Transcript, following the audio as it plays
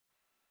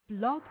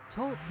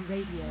BlogTalk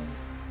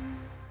Radio.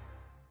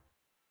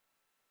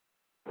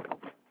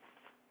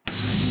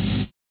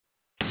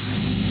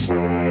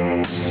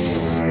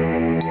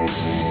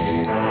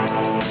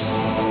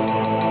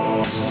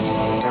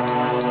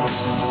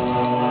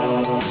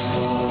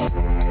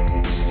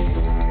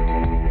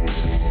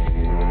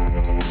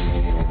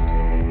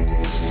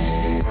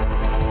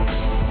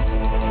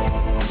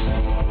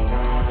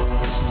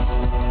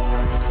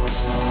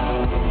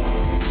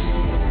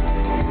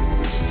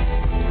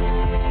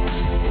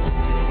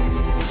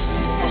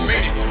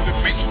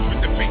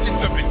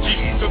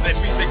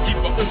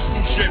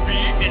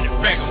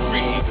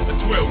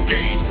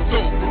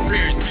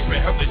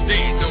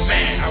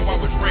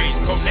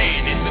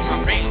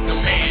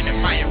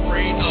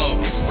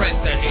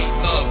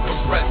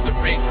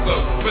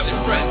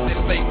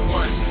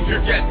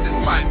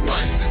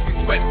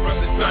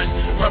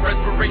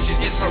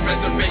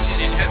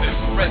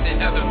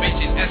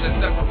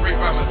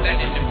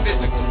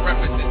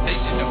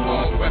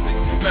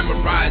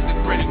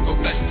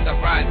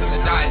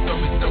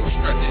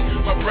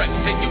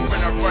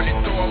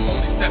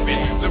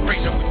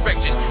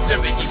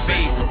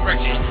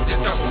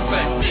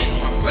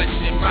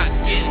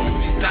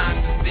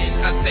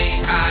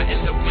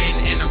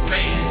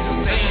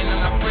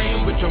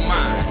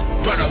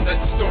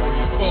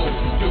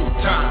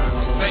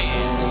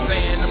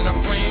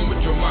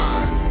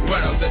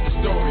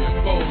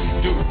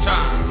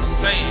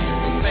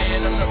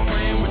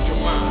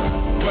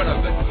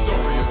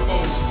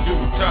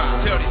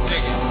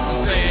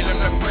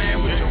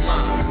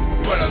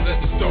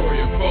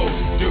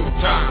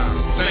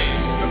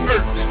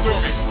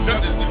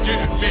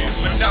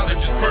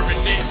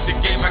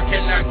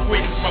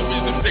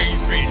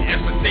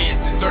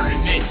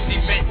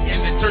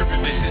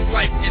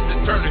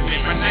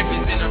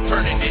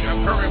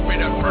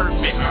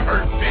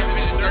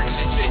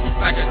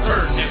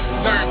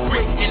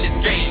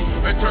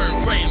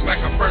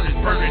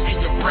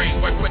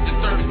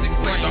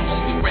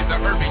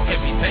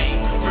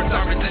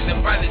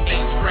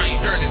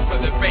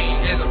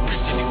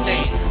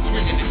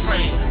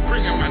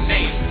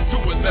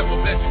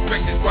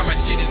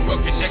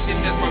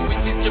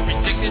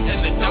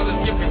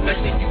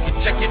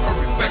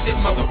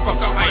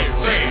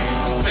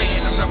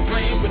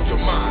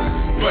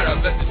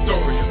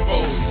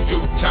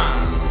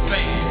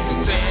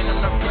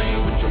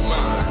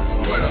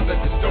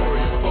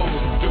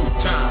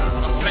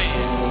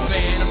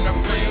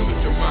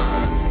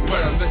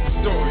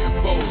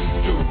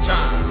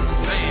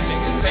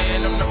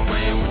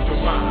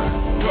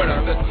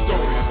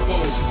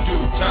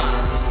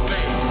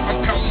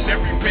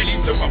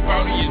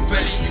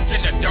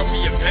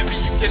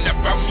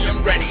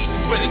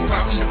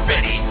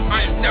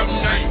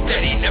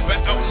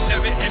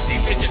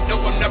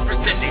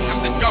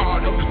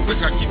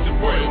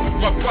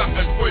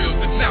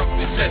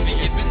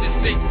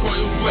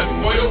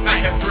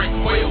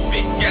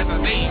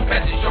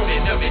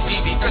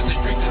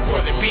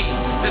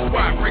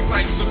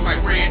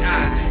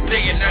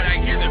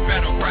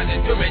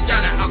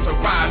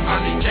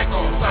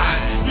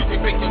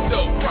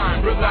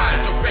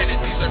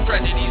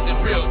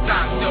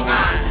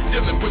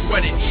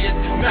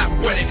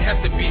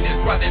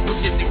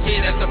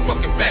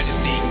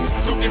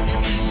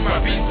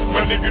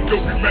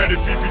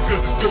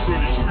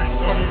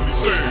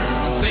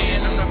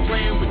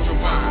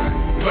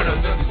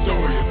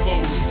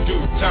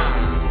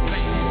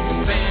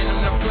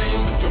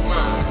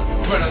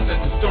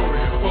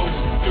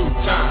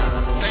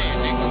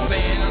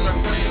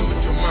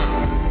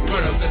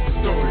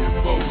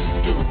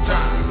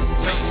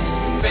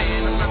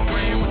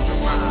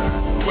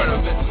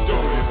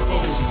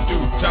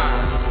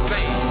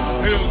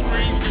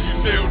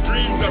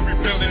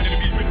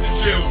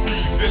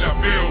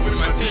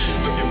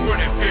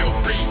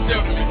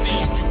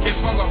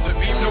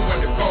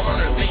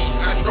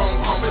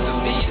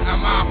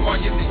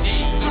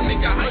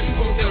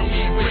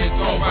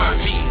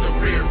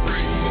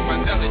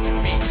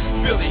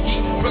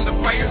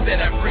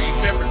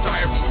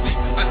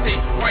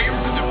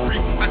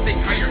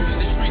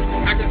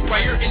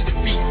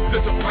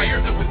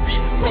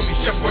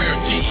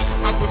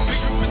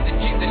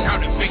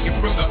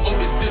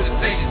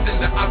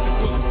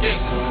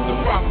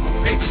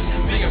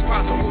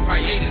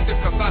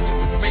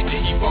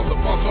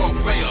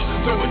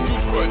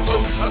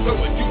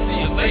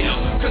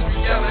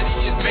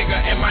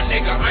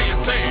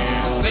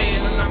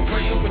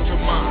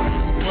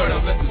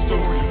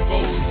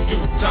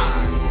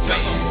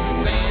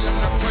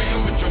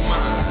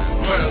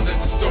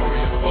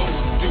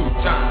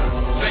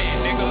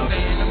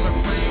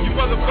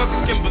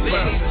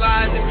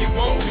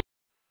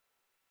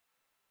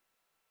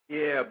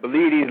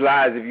 Believe these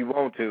lies if you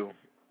want to,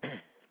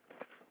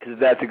 because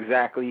that's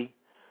exactly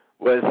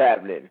what is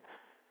happening.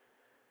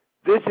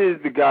 This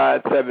is the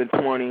God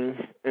 720,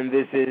 and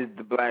this is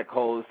the Black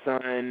Hole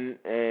Sun,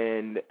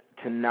 and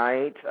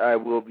tonight I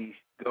will be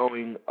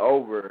going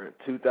over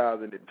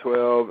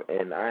 2012,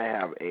 and I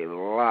have a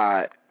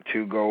lot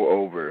to go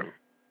over.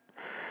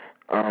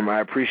 I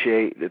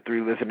appreciate the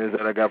 3 listeners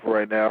that I got for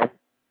right now.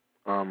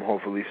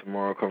 Hopefully some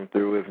more will come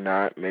through. If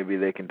not, maybe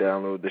they can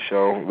download the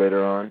show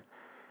later on.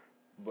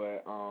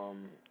 But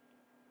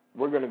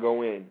we're going to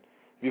go in.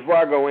 Before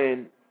I go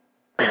in,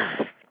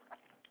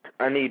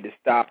 I need to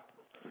stop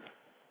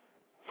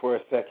for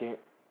a second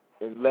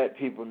and let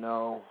people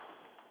know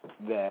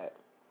that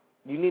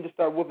you need to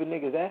start whooping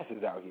niggas'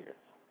 asses out here.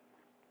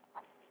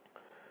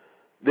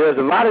 There's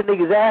a lot of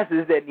niggas'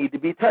 asses that need to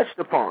be touched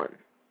upon.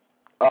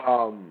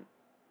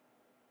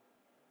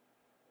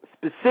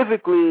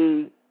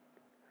 Specifically,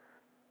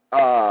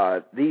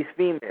 these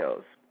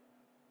females.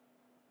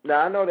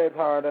 Now, I know that's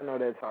hard, what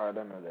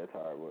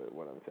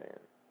I'm saying.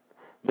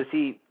 But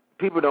see,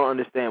 people don't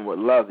understand what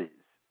love is.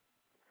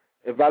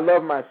 If I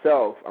love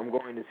myself, I'm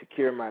going to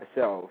secure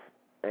myself,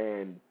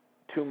 and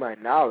to my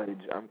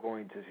knowledge, I'm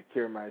going to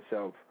secure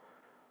myself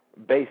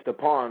based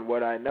upon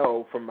what I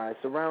know from my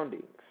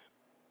surroundings.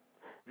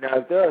 Now,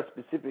 if there are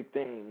specific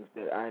things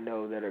that I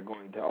know that are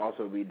going to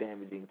also be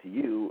damaging to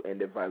you,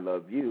 and if I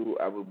love you,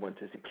 I would want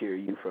to secure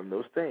you from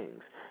those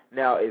things.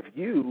 Now, if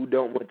you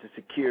don't want to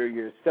secure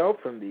yourself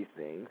from these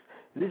things,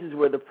 this is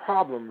where the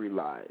problem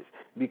relies,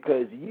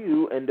 because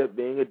you end up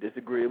being a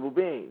disagreeable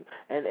being.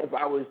 And if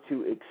I was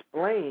to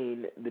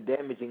explain the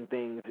damaging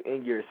things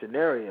in your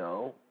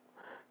scenario,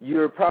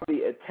 you're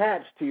probably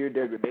attached to your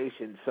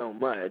degradation so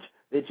much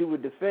that you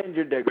would defend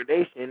your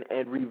degradation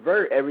and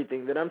revert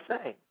everything that I'm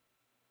saying.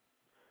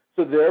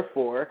 So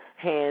therefore,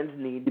 hands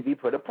need to be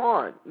put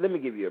upon. Let me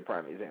give you a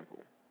prime example.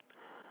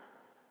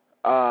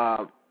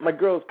 My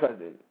girl's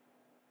cousin,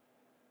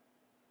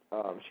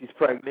 she's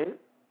pregnant,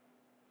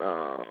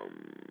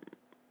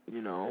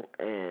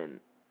 and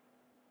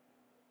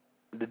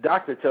the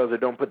doctor tells her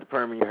don't put the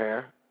perm in your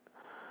hair.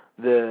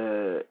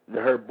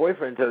 Her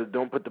boyfriend tells her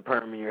don't put the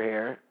perm in your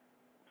hair.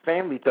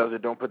 Family tells her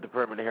don't put the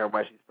perm in her hair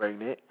while she's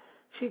pregnant.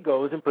 She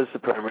goes and puts the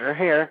perm in her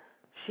hair.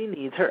 She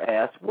needs her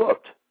ass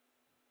whooped.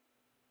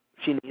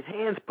 She needs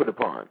hands put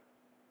upon.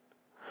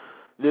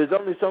 There's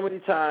only so many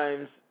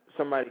times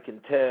somebody can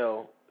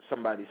tell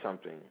somebody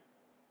something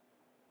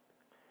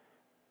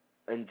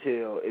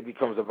until it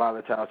becomes a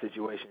volatile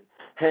situation.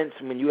 Hence,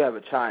 when you have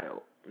a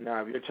child,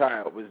 now if your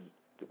child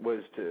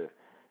was to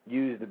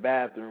use the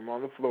bathroom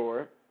on the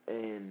floor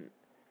and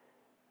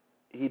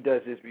he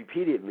does this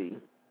repeatedly,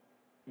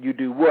 you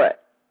do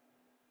what?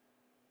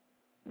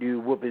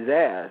 You whoop his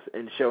ass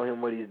and show him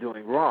what he's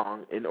doing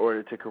wrong in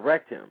order to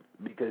correct him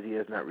because he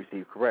has not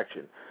received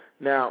correction.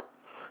 Now,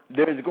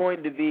 there's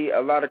going to be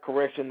a lot of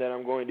correction that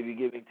I'm going to be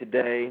giving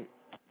today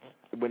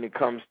when it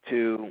comes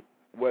to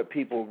what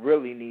people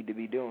really need to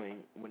be doing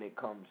when it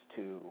comes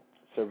to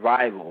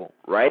survival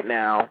right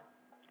now.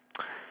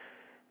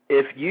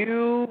 If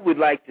you would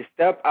like to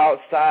step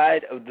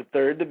outside of the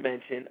third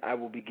dimension, I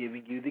will be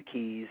giving you the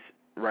keys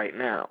right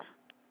now.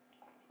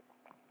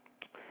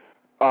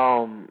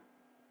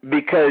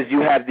 Because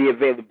you have the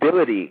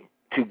availability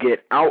to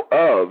get out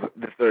of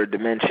the third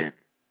dimension.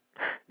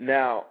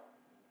 Now,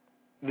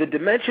 the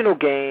dimensional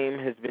game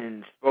has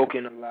been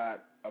spoken a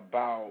lot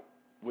about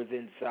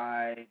within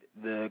inside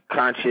the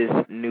conscious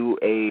New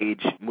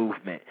Age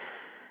movement.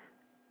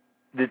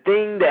 The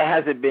thing that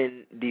hasn't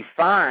been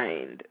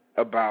defined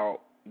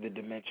about the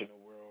dimensional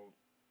world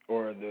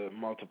or the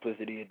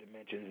multiplicity of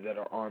dimensions that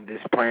are on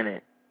this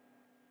planet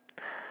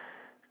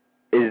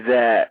is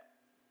that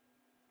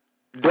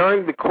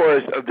during the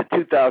course of the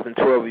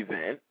 2012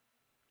 event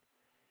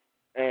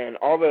and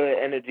all the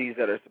energies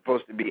that are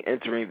supposed to be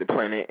entering the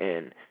planet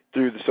and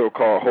through the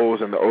so-called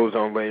holes in the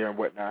ozone layer and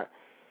whatnot,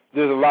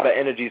 there's a lot of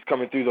energies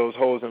coming through those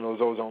holes in those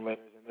ozone layers,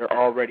 and they're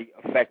already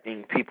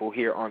affecting people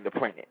here on the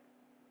planet.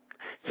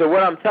 So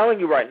what I'm telling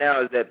you right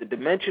now is that the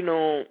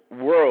dimensional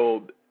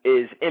world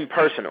is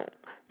impersonal,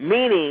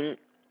 meaning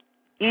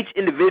each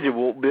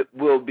individual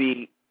will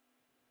be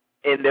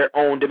in their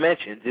own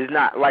dimensions. It's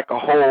not like a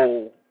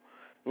whole,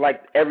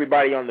 like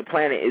everybody on the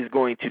planet is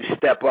going to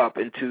step up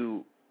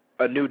into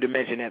a new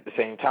dimension at the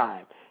same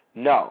time.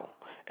 No.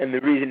 And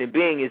the reason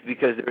being is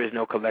because there is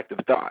no collective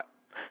thought.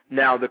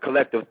 Now, the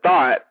collective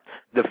thought,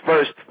 the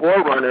first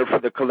forerunner for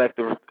the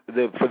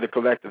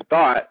collective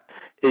thought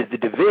is the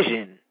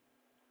division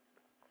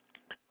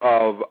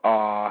of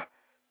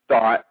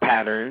thought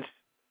patterns,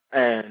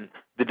 and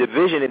the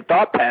division in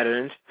thought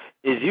patterns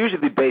is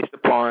usually based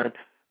upon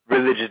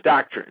religious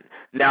doctrine.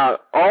 Now,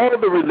 all of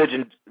the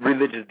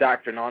religious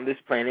doctrine on this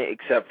planet,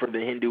 except for the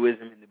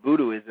Hinduism and the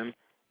Buddhism,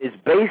 is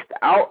based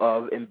out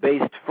of and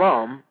based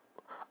from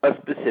a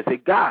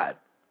specific God.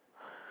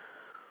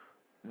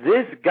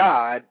 This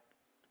God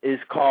is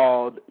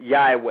called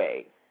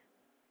Yahweh,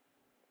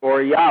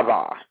 or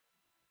Yahweh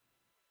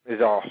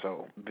has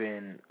also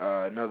been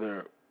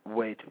another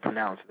way to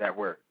pronounce that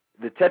word.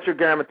 The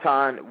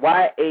Tetragrammaton,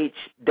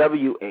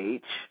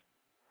 YHWH,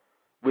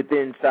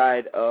 within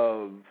side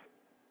of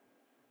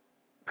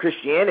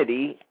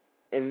Christianity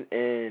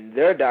and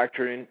their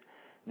doctrine,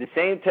 the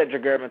same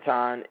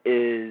Tetragrammaton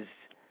is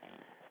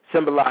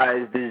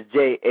symbolized as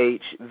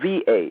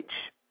JHVH.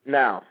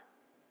 Now,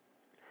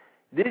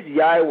 this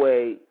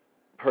Yahweh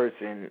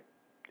person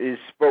is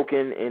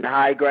spoken in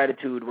high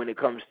gratitude when it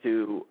comes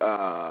to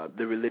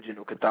the religion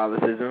of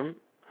Catholicism.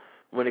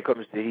 When it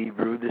comes to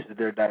Hebrew, this is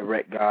their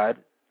direct God.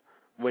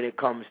 When it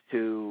comes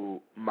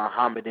to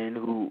Muhammadan,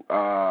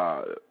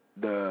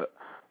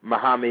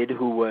 Muhammad,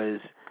 who was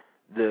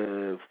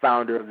the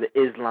founder of the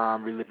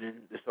Islam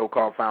religion, the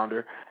so-called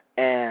founder,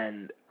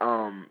 and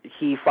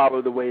he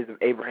followed the ways of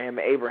Abraham.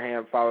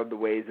 Abraham followed the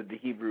ways of the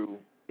Hebrew,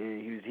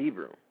 and he was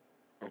Hebrew.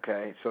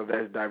 Okay, so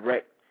there's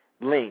direct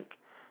link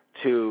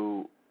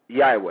to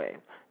Yahweh.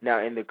 Now,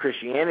 in the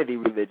Christianity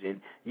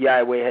religion,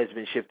 Yahweh has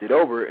been shifted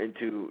over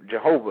into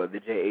Jehovah, the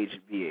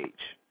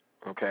JHVH.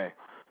 Okay,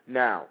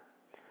 now,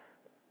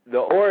 the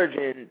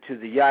origin to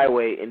the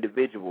Yahweh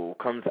individual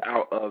comes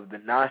out of the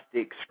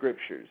Gnostic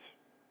scriptures.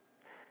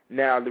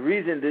 Now, the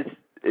reason this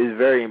is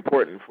very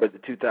important for the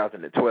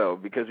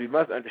 2012, because we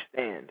must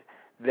understand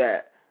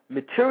that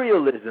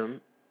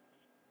materialism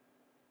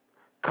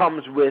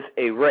comes with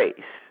a race.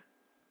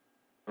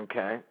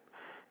 Okay?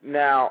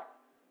 Now,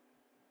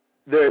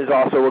 there is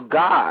also a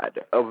God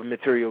of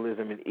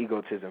materialism and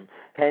egotism.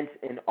 Hence,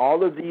 in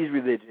all of these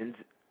religions,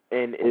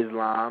 in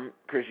Islam,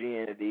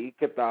 Christianity,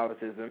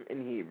 Catholicism,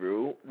 and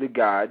Hebrew, the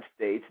God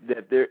states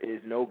that there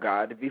is no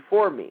God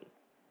before me.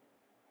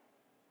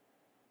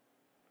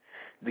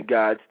 The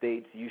God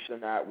states you shall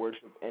not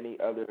worship any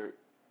other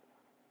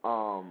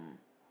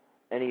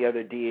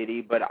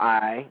deity but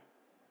I,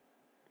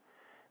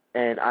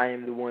 and I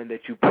am the one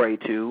that you pray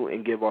to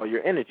and give all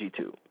your energy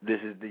to.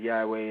 This is the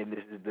Yahweh, and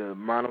this is the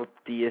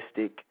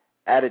monotheistic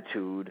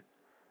attitude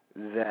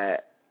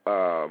that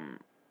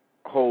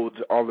holds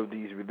all of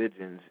these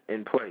religions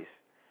in place.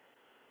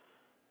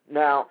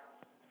 Now,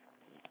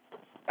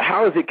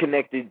 how is it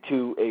connected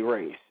to a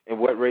race? And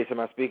what race am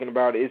I speaking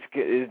about? It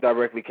is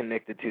directly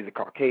connected to the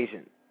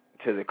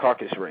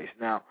Caucasus race.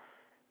 Now,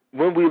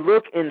 when we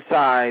look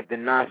inside the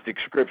Gnostic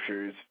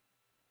scriptures,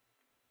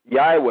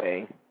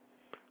 Yahweh,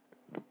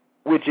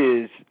 which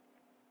is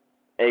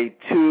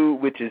two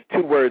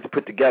words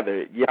put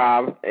together,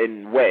 Yav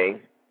and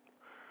Way.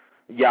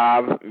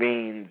 Yav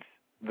means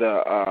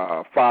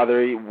the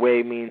father,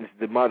 Way means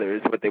the mother,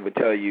 is what they would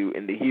tell you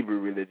in the Hebrew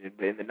religion.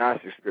 But in the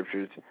Gnostic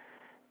scriptures,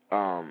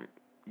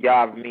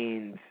 Yav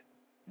means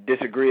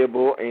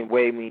disagreeable and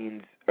Way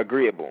means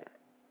agreeable.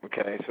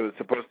 Okay, so it's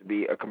supposed to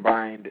be a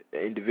combined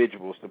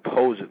individual,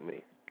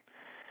 supposedly.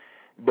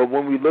 But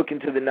when we look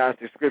into the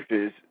Gnostic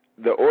scriptures,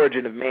 the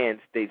origin of man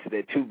states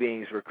that two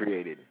beings were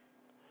created.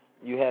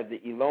 You have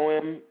the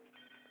Elohim,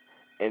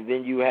 and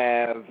then you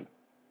have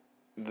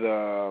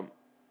the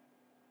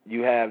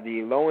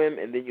Elohim,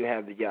 and then you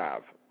have the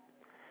Yav.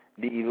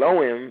 The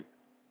Elohim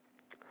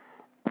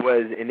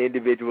was an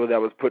individual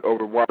that was put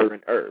over water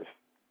and earth.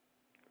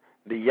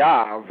 The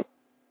Yav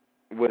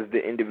was the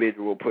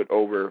individual put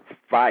over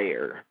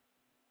fire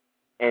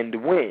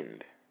and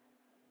wind.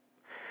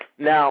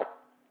 Now,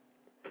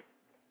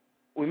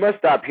 we must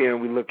stop here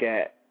and we look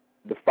at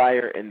the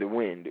fire and the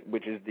wind,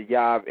 which is the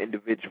Yav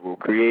individual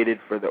created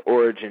for the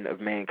origin of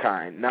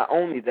mankind. Not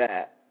only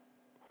that,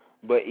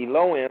 but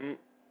Elohim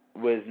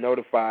was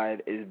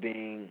notified as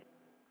being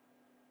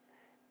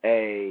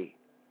a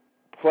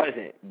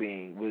pleasant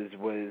being,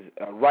 was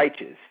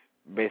righteous,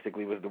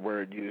 basically was the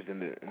word used in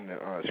the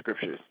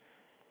scriptures.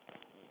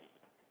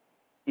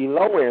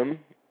 Elohim,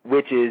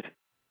 which is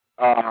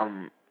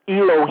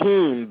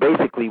Elohim,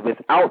 basically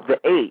without the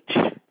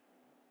H,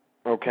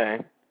 okay?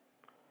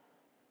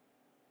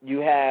 You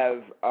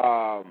have,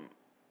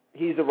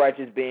 he's a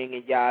righteous being,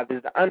 and Yav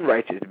is the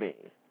unrighteous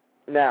being.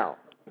 Now,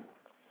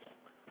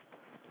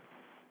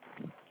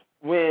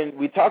 when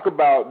we talk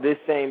about this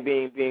same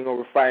being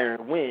over fire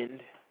and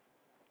wind,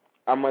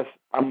 I must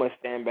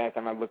stand back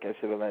and I look at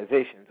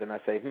civilizations and I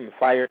say,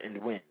 fire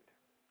and wind.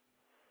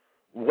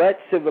 What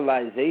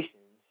civilizations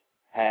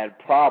had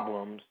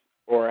problems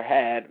or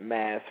had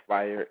mass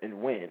fire and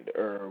wind?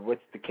 Or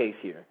what's the case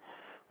here?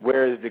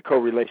 Where is the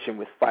correlation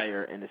with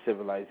fire in the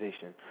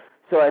civilization?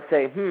 So I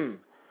say,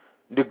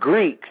 the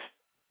Greeks'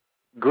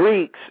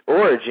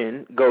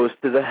 origin goes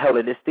to the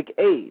Hellenistic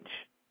age.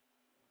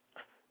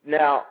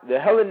 Now, the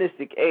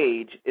Hellenistic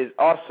age is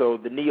also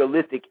the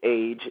Neolithic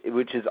age,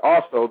 which is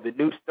also the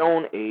New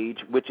Stone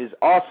Age, which is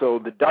also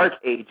the Dark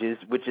Ages,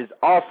 which is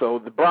also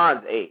the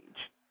Bronze Age.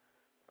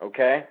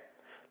 Okay?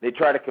 They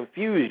try to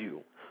confuse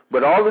you.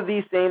 But all of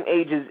these same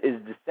ages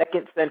is the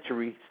 2nd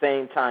century,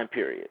 same time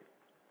period.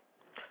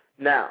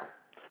 Now,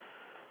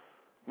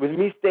 with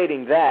me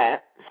stating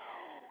that,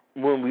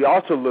 when we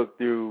also look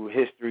through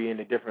history in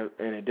a different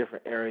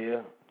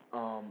area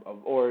of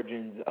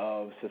origins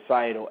of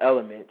societal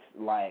elements,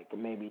 like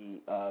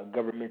maybe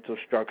governmental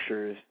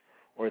structures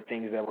or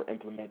things that were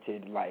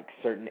implemented, like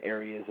certain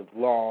areas of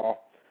law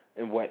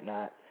and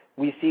whatnot,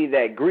 we see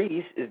that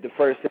Greece is the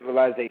first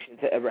civilization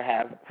to ever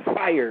have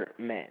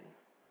firemen.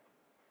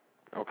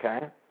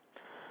 Okay?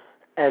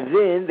 And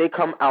then they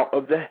come out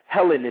of the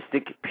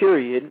Hellenistic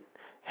period.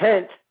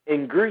 Hence,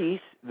 in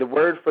Greece, the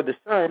word for the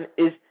sun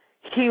is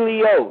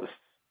Helios.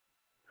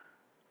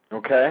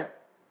 Okay?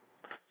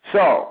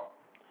 So,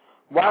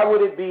 why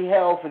would it be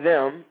hell for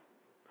them?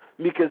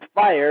 Because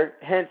fire,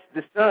 hence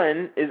the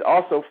sun is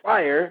also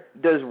fire,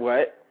 does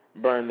what?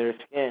 Burn their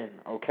skin.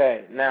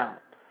 Okay, now,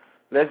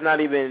 let's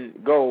not even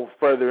go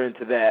further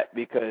into that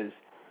because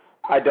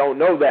I don't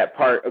know that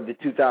part of the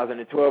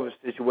 2012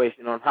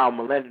 situation on how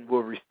Melanin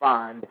will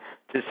respond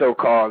to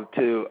so-called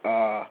to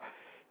our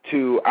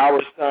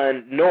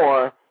sun,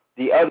 nor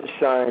the other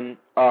sun,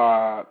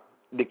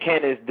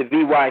 the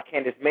VY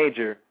Canis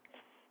Major,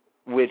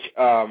 which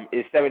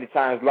is 70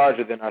 times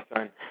larger than our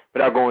sun.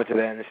 But I'll go into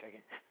that in a second.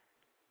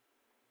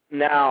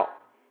 Now,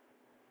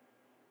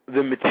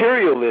 the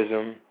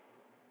materialism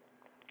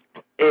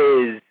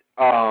is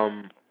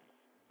 3D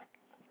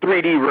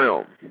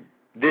realm.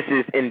 This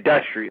is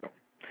industrial.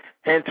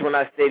 Hence when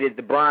I stated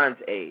the Bronze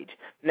Age.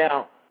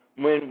 Now,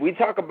 when we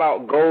talk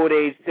about Gold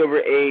Age, Silver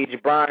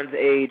Age, Bronze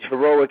Age,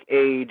 Heroic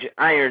Age,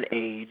 Iron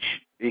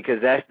Age,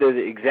 because that's the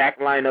exact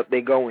lineup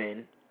they go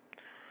in,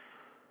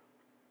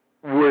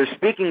 we're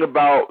speaking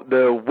about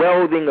the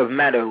welding of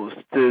metals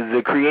to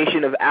the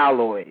creation of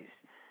alloys.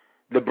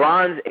 The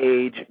Bronze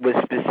Age was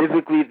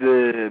specifically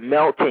the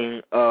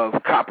melting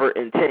of copper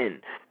and tin.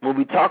 When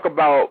we talk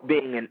about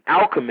being an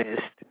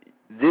alchemist,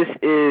 this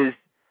is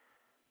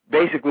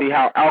basically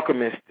how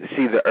alchemists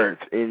see the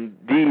earth in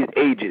these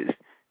ages,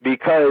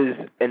 because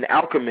an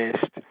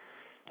alchemist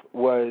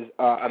was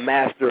a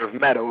master of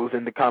metals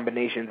and the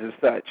combinations of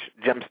such,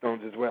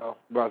 gemstones as well,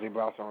 bronze,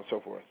 so on and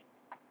so forth.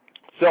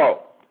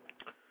 So,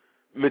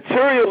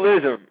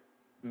 materialism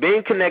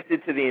being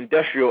connected to the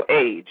industrial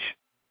age.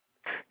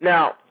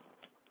 Now,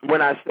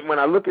 when I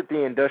look at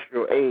the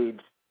industrial age,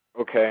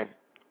 okay,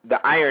 the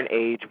Iron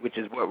Age, which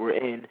is what we're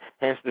in,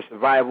 hence the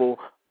survival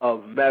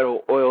of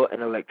metal, oil,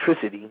 and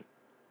electricity.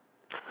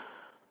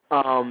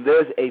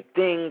 There's a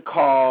thing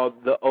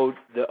called the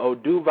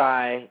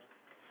Olduvai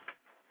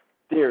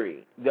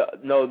theory. The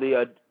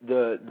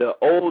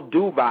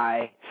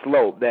Olduvai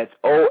slope. That's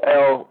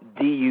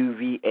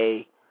Olduvai,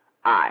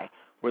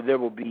 where there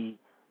will be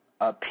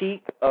a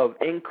peak of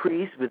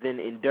increase within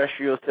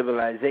industrial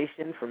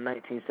civilization from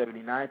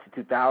 1979 to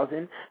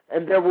 2000,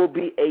 and there will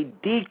be a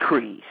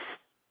decrease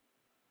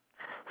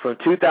from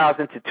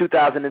 2000 to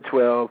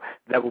 2012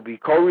 that will be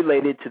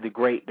correlated to the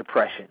Great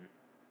Depression.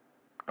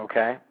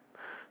 Okay?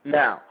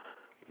 Now,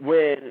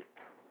 when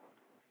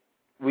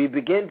we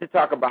begin to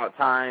talk about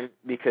time,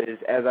 because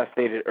as I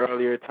stated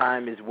earlier,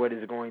 time is what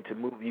is going to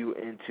move you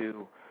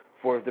into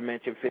fourth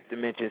dimension, fifth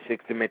dimension,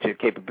 sixth dimension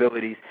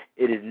capabilities.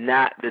 It is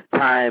not the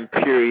time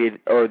period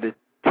or the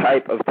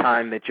type of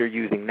time that you're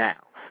using now.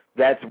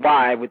 That's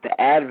why with the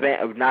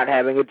advent of not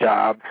having a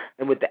job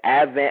and with the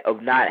advent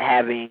of not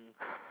having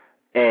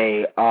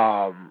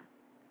not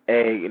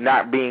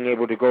being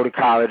able to go to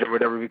college or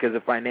whatever because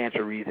of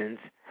financial reasons,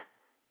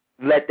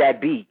 let that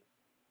be.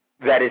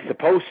 That is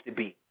supposed to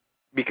be,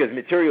 because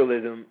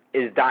materialism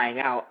is dying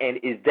out and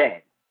is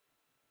dead.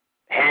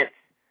 Hence,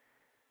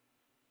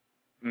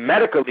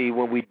 medically,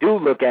 when we do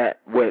look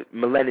at what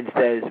Melanin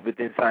says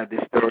within inside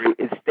this story,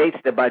 it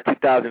states that by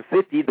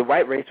 2050, the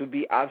white race would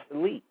be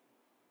obsolete.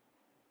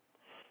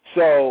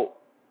 So,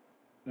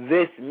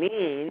 this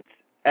means,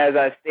 as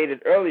I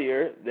stated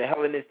earlier, the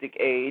Hellenistic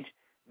age,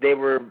 they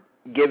were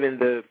given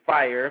the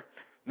fire.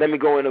 Let me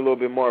go in a little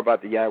bit more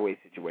about the Yahweh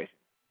situation.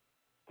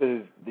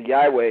 Because the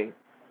Yahweh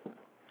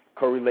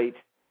correlates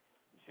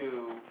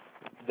to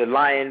the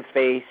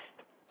lion-faced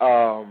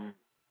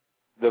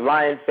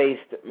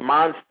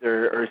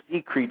monster or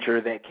sea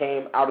creature that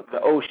came out of the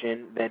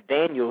ocean that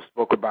Daniel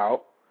spoke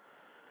about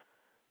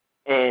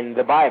in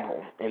the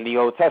Bible, in the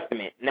Old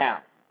Testament.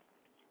 Now,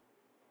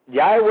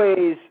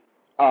 Yahweh's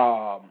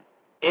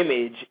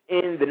image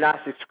in the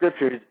Gnostic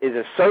scriptures is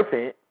a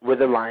serpent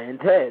with a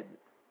lion's head.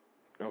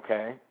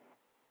 Okay?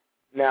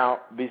 Now,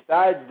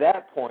 besides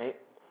that point,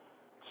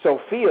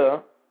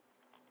 Sophia,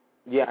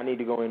 I need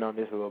to go in on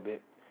this a little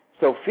bit.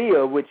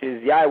 Sophia, which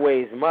is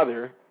Yahweh's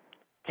mother,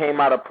 came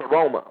out of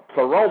Pleroma.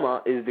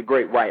 Pleroma is the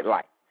great white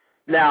light.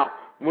 Now,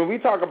 when we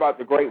talk about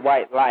the great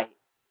white light,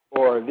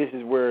 or this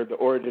is where the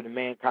origin of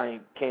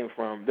mankind came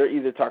from, they're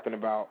either talking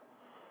about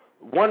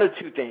one or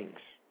two things.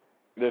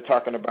 They're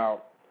talking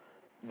about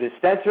the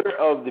center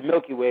of the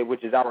Milky Way,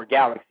 which is our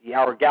galaxy.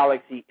 Our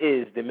galaxy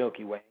is the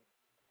Milky Way.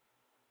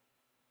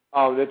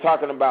 They're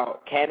talking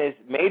about Canis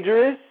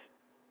Majoris,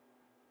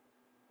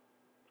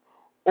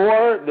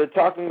 or they're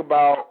talking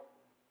about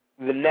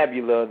the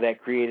nebula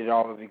that created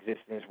all of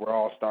existence, where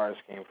all stars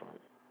came from.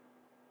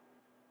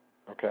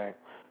 Okay?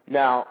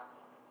 Now,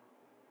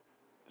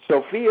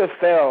 Sophia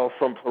fell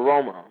from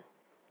Pleroma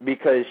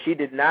because she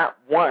did not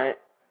want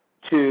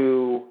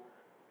to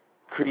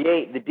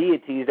create the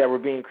deities that were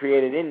being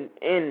created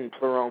in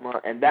Pleroma,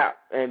 and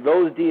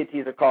those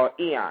deities are called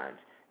eons.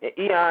 An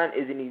eon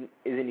is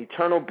an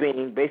eternal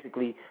being.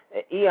 Basically,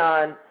 an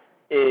eon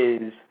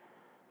is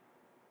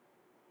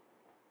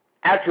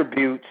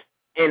attributes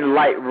in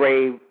light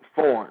ray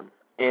form,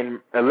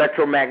 in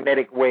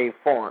electromagnetic wave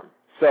form.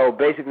 So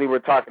basically we're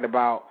talking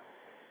about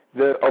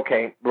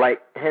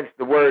hence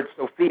the word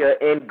Sophia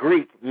in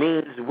Greek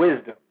means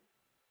wisdom.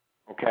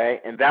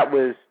 Okay? And that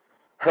was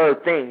her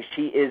thing.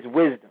 She is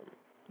wisdom.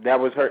 That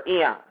was her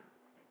eon.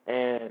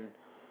 And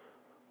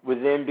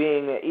within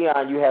being an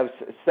eon, you have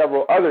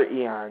several other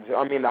eons.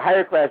 I mean, the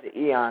higher class of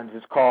eons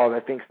is called, I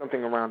think,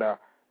 something around a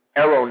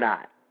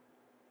aeronaut.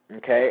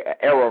 Okay, an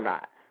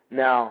aeronaut.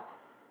 Now,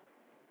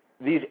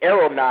 these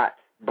aeronauts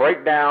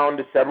break down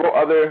to several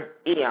other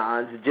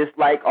eons, just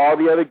like all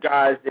the other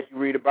gods that you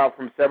read about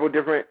from several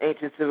different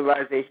ancient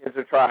civilizations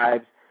or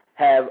tribes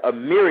have a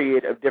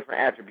myriad of different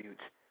attributes.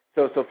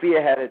 So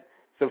Sophia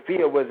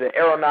was an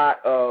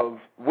aeronaut of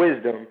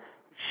wisdom.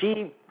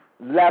 She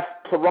left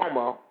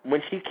Pleroma.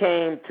 When she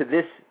came to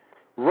this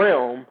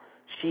realm,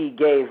 she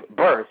gave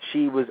birth.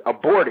 She was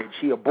aborted.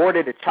 She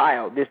aborted a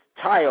child. This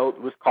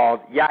child was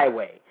called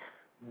Yahweh.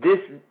 This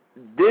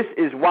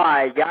is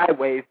why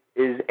Yahweh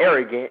is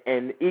arrogant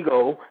and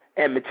ego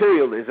and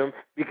materialism,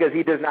 because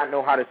he does not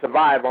know how to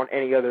survive on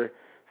any other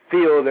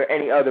field or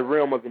any other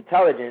realm of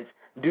intelligence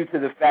due to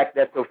the fact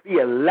that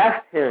Sophia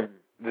left him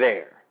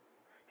there.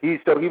 He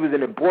was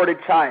an aborted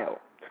child.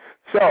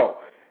 So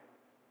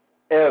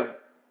if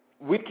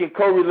we can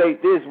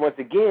correlate this once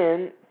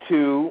again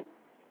to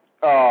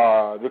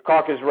the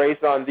Caucasus race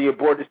on the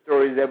aborted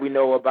stories that we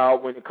know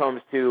about when it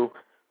comes to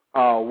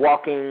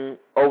walking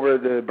over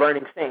the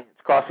burning sands,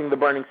 crossing the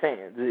burning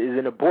sands, is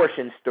an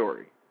abortion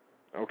story.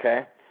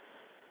 Okay?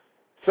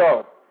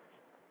 So,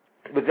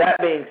 with that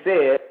being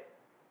said,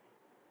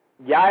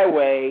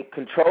 Yahweh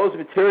controls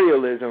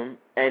materialism,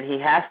 and he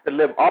has to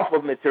live off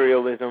of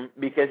materialism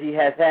because he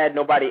has had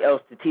nobody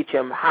else to teach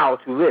him how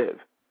to live.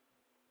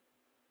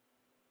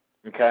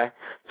 Okay?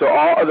 So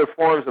all other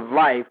forms of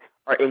life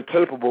are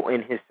incapable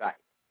in his sight.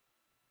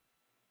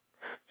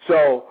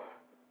 So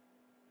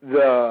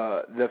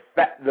the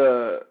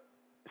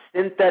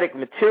synthetic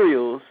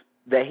materials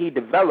that he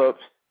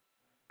develops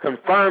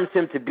confirms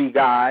him to be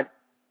God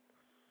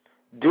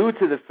due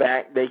to the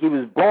fact that he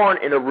was born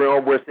in a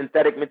realm where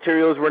synthetic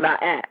materials were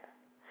not at.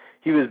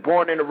 He was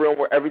born in a realm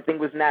where everything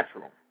was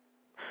natural.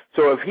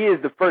 So if he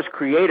is the first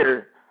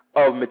creator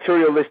of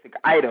materialistic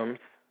items,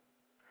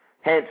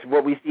 hence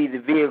what we see, the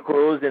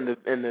vehicles and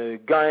the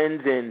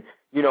guns and,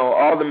 you know,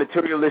 all the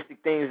materialistic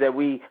things that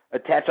we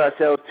attach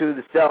ourselves to,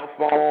 the cell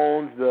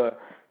phones,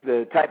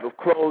 the type of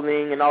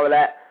clothing and all of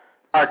that,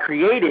 are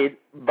created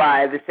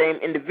by the same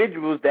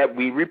individuals that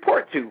we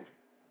report to.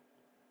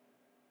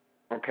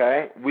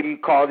 Okay? We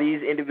call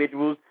these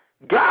individuals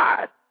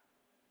God.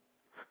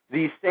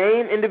 These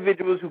same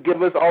individuals who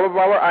give us all of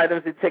our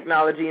items and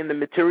technology in the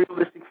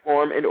materialistic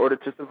form in order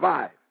to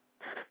survive.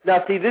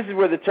 Now, see, this is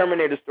where the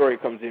Terminator story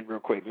comes in real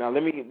quick. Now,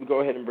 let me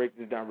go ahead and break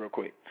this down real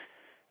quick.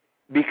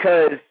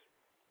 Because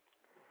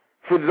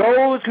for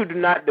those who do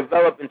not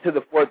develop into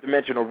the fourth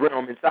dimensional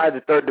realm, inside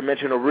the third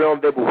dimensional realm,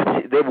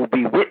 they will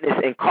be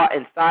witnessed and caught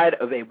inside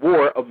of a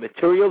war of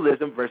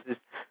materialism versus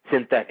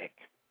synthetic.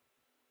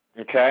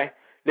 Okay?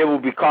 They will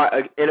be caught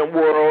in a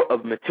world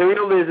of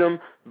materialism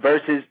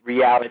versus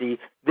reality.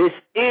 This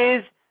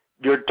is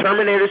your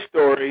Terminator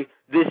story.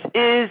 This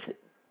is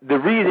the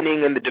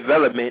reasoning and the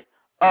development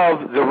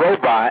of the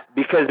robot,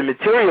 because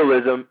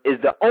materialism is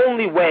the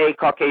only way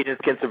Caucasians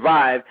can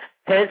survive,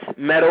 hence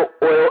metal,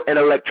 oil, and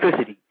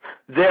electricity.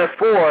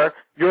 Therefore,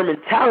 your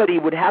mentality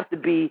would have to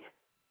be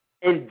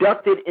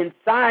inducted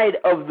inside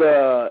of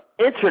the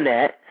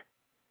internet,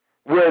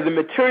 where the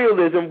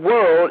materialism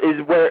world is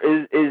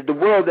the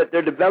world that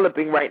they're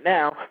developing right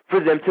now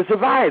for them to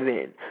survive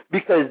in.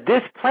 Because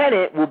this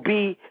planet will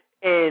be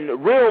in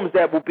realms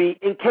that will be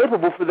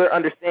incapable for their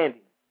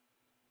understanding.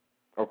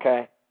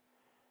 Okay?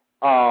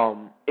 For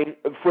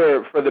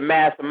the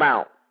mass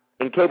amount.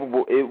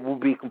 Incapable, it will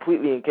be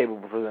completely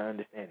incapable for their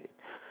understanding.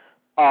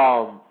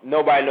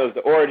 Nobody knows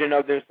the origin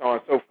of this, so on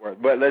and so forth.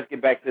 But let's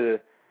get back to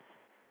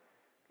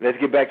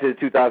the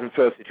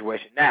 2012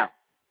 situation. Now,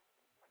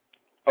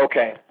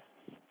 okay.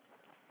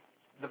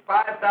 The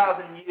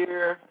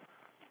 5,000-year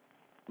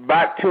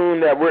back tune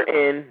that we're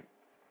in,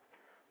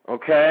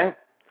 okay,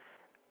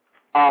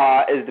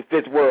 is the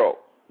fifth world.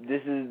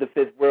 This is the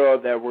fifth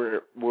world that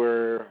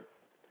we're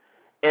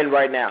in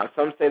right now.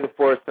 Some say the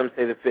fourth, some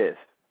say the fifth.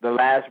 The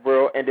last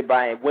world ended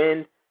by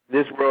wind.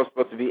 This world is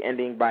supposed to be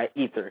ending by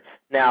ether.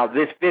 Now,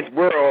 this fifth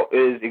world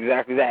is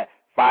exactly that,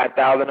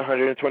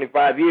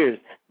 5,125 years.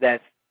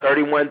 That's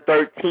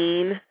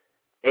 3113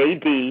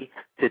 AD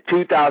to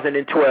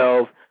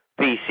 2012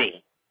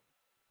 BC.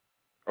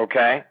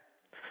 Okay?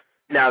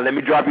 Now, let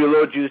me drop you a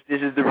little juice.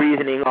 This is the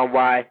reasoning on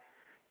why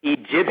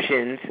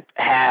Egyptians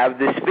have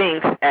the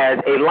Sphinx as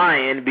a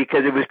lion,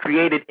 because it was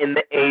created in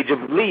the age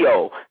of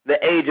Leo.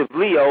 The age of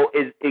Leo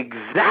is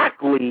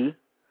exactly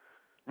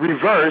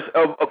reverse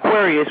of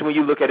Aquarius when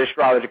you look at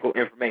astrological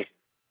information.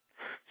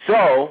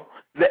 So,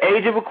 the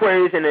age of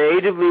Aquarius and the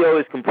age of Leo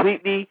is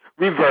completely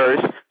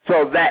reversed,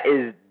 so that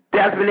is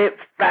definite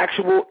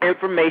factual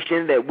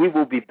information that we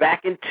will be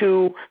back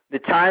into the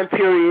time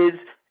periods,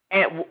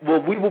 and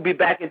we will be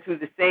back into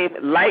the same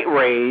light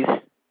rays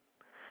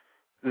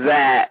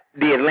that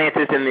the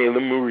Atlantis and the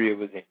Lemuria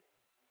was in.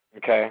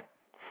 Okay?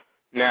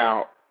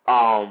 Now,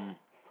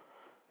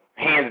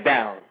 hands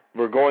down,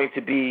 we're going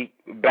to be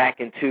back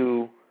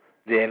into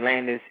the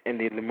Atlantis and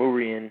the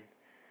Lemurian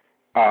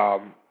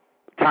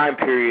time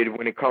period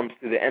when it comes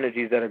to the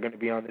energies that are going to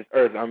be on this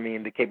earth. I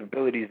mean, the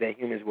capabilities that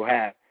humans will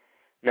have.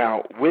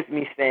 Now, with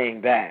me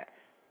saying that,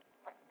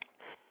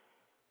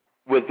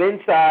 with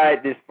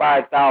inside this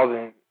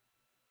 5,000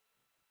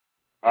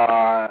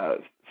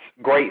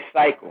 great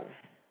cycle,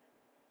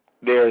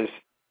 there's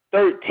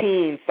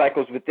 13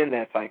 cycles within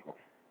that cycle.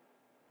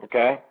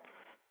 Okay?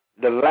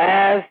 The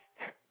last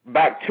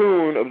back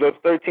tune of those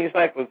 13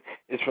 cycles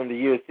is from the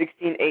year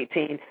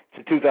 1618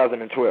 to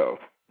 2012.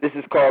 This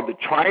is called the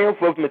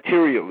triumph of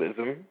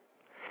materialism,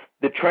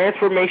 the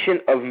transformation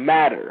of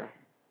matter,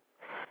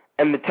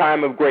 and the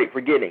time of great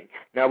forgetting.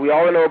 Now, we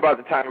all know about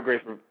the time of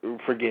great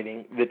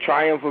forgetting, the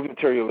triumph of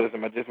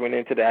materialism. I just went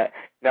into that.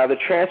 Now, the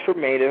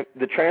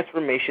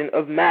transformation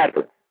of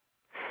matter.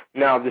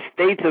 Now, the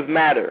states of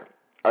matter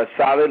are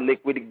solid,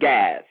 liquid,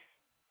 gas,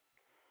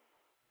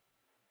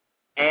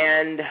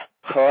 and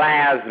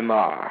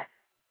plasma.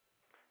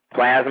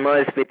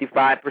 Plasma is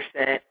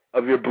 55%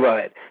 of your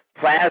blood.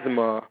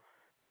 Plasma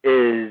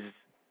is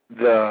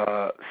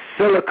the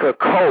silica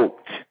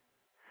coat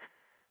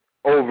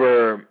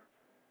over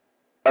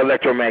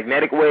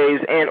electromagnetic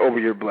waves and over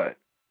your blood.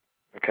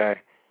 Okay?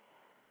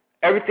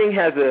 Everything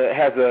has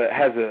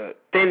a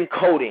thin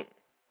coating.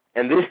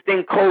 And this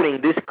thin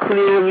coating, this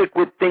clear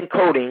liquid thin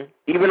coating,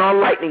 even on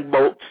lightning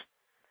bolts,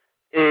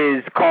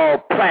 is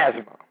called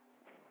plasma.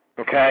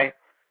 Okay?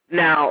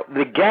 Now,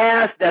 the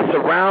gas that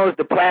surrounds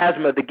the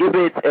plasma to give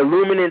it a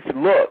luminance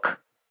look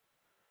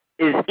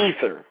is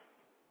ether.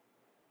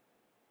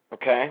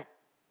 Okay?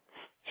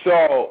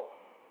 So,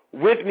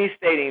 with me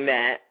stating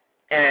that,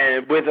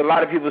 and with a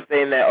lot of people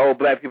saying that, oh,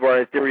 black people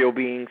are ethereal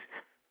beings,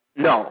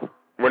 no,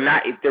 we're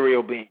not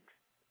ethereal beings.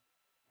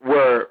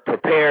 We're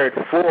prepared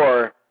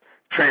for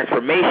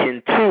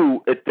transformation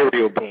to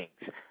ethereal beings.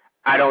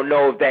 I don't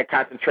know if that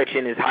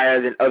concentration is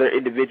higher than other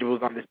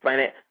individuals on this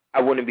planet.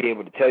 I wouldn't be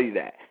able to tell you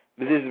that.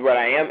 But this is what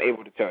I am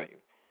able to tell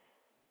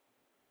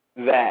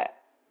you. That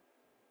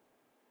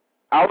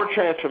our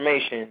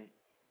transformation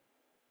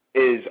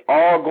is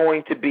all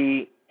going to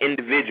be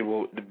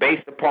individual,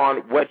 based upon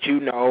what you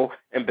know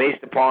and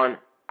based upon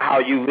how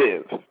you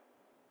live.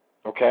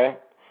 Okay?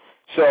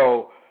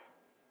 So,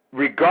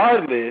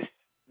 regardless,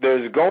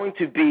 there's going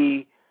to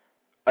be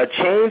a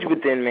change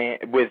within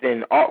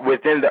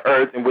the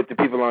earth and with the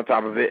people on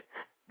top of it.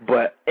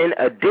 But in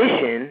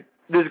addition,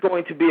 there's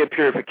going to be a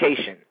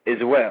purification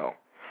as well.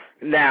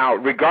 Now,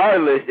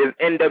 regardless if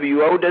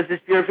NWO does this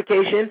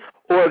purification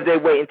or if they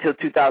wait until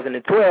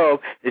 2012,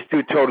 it's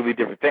two totally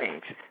different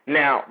things.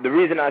 Now, the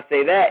reason I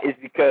say that is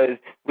because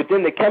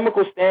within the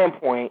chemical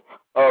standpoint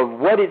of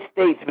what it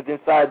states within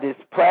inside this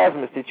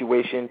plasma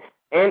situation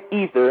and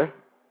ether,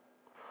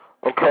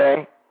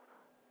 okay,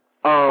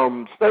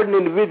 certain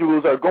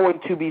individuals are going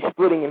to be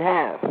splitting in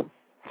half.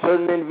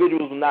 Certain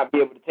individuals will not be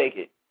able to take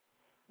it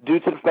due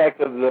to the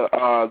fact of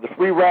the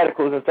free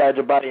radicals inside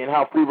your body and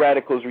how free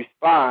radicals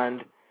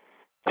respond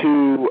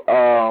to,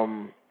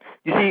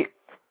 you see,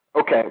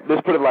 okay,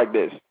 let's put it like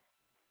this.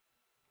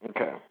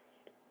 Okay.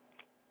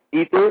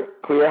 Ether,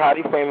 clear,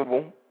 highly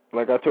flammable,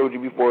 like I told you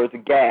before, is a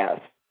gas,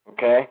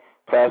 okay?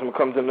 Plasma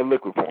comes in the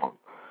liquid form.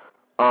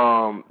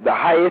 The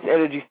highest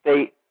energy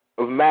state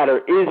of matter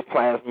is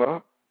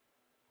plasma,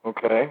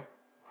 okay?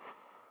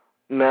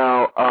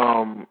 Now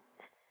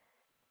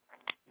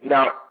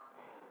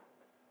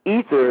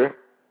ether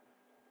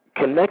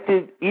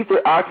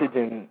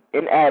oxygen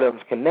in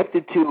atoms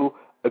connected to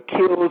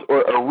alkyls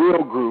or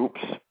aryl groups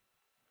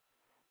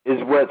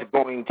is what's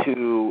going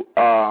to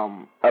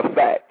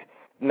affect.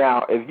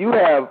 Now, if you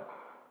have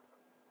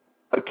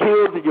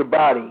alkyls in your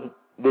body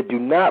that do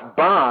not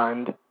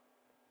bond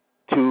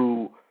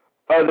to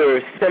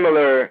other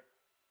similar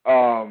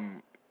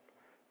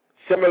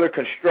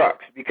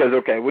constructs, because,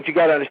 okay, what you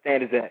got to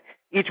understand is that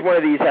each one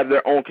of these have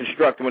their own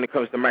construct when it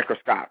comes to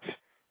microscopes.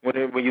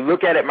 When you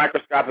look at it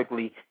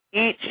microscopically,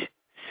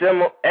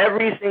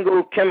 every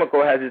single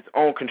chemical has its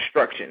own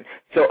construction.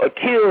 So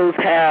alkyls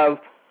have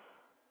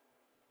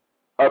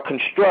a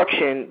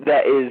construction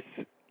that is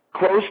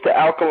close to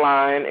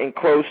alkaline and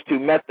close to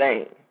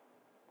methane.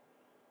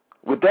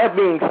 With that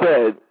being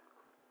said,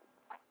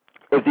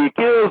 if the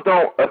alkyls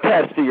don't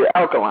attach to your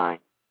alkaline,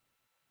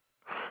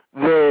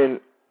 then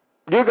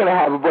you're going to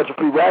have a bunch of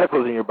free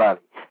radicals in your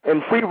body.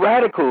 And free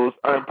radicals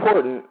are an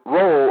important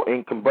role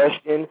in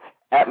combustion,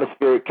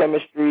 atmospheric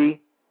chemistry,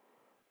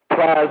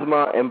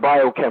 plasma, and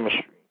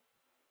biochemistry.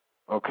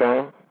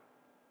 Okay?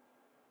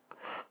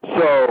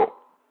 So,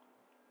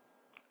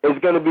 it's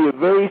going to be a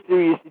very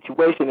serious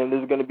situation, and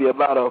there's going to be a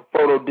lot of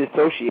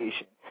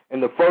photodissociation.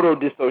 And the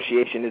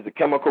photodissociation is a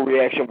chemical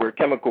reaction where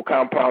chemical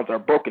compounds are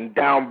broken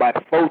down by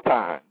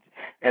photons.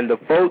 And the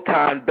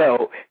photon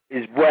belt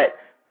is what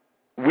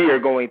we are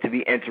going to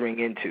be entering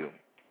into.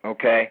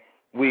 Okay?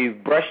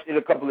 We've brushed it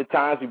a couple of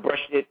times. We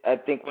brushed it, I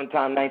think, one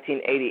time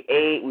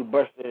 1988. We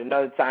brushed it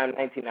another time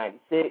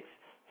 1996,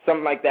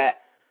 something like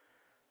that.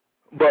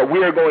 But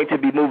we are going to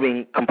be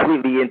moving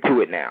completely into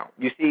it now.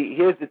 You see,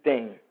 here's the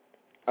thing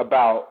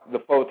about the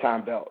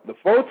photon belt. The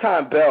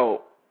photon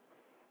belt,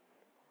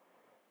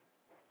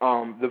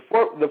 the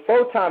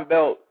photon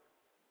belt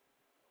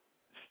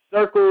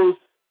circles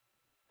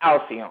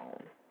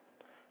Alcyone.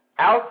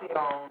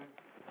 Alcyone,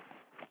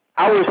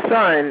 our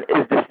sun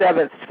is the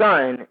seventh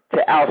sun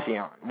to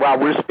Alcyone while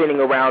we're spinning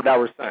around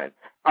our sun.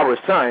 Our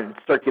sun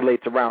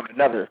circulates around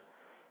another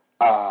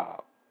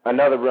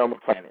realm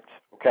of planets,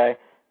 okay?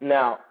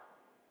 Now,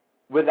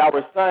 with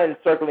our sun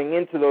circling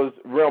into those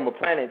realm of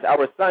planets,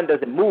 our sun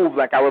doesn't move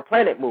like our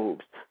planet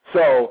moves.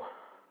 So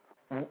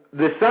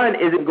the sun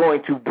isn't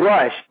going to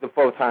brush the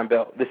photon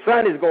belt. The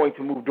sun is going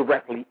to move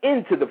directly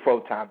into the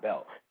photon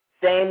belt.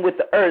 Same with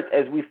the Earth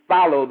as we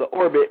follow the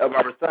orbit of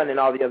our sun and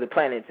all the other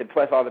planets, and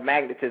plus all the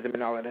magnetism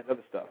and all of that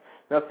other stuff.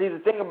 Now, see, the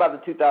thing about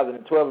the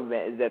 2012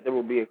 event is that there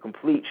will be a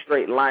complete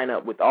straight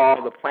lineup with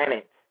all the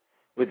planets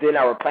within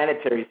our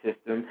planetary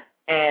system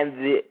and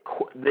the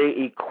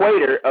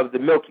equator of the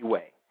Milky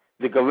Way,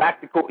 the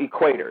galactical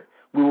equator.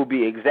 We will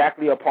be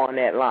exactly upon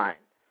that line,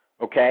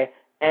 okay?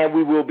 And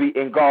we will be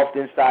engulfed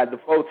inside the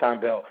photon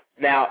belt.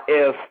 Now,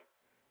 if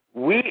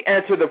the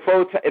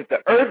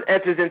Earth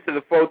enters into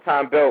the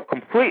photon belt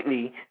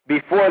completely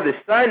before the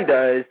sun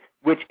does,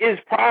 which is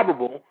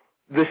probable,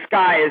 the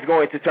sky is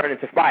going to turn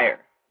into fire,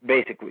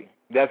 basically.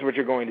 That's what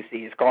you're going to see.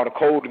 It's called a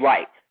cold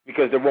light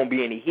because there won't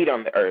be any heat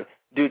on the Earth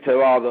due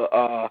to all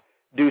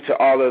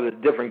of the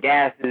different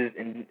gases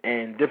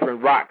and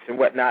different rocks and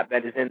whatnot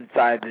that is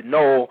inside the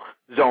null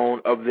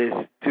zone of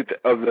the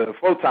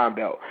photon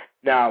belt.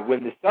 Now,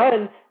 when the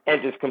sun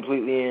enters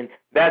completely in,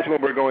 that's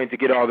when we're going to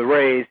get all the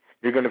rays.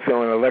 You're going to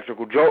feel an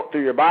electrical jolt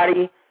through your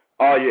body.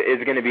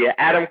 It's going to be an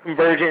atom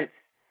convergence,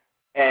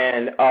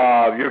 and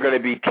you're going to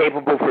be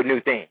capable for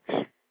new things,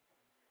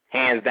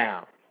 hands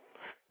down.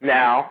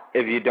 Now,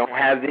 if you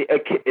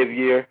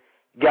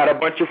got a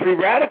bunch of free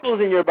radicals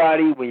in your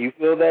body, when you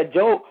feel that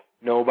jolt,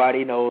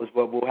 nobody knows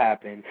what will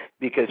happen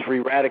because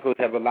free radicals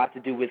have a lot to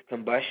do with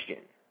combustion.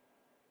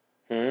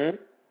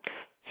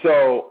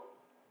 So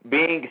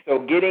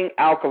getting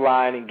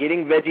alkaline and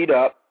getting vegged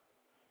up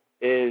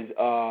is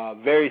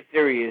very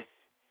serious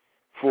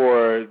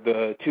for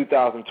the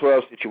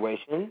 2012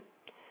 situation.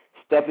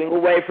 Stepping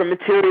away from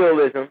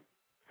materialism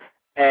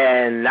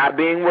and not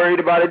being worried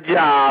about a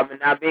job and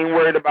not being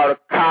worried about a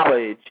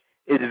college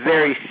is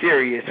very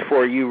serious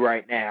for you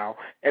right now.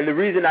 And the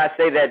reason I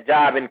say that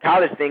job and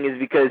college thing is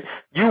because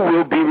you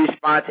will be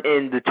responsive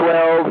in the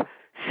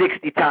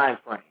 1260 time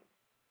frame,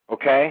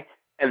 okay?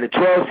 And the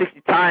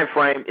 1260 time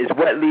frame is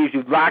what leaves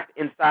you locked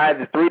inside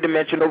the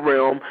three-dimensional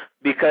realm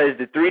because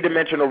the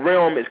three-dimensional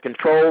realm is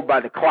controlled by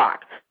the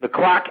clock. The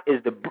clock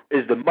is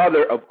the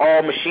mother of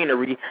all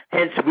machinery.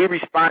 Hence, we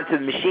respond to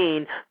the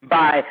machine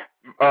by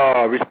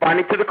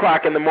responding to the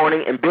clock in the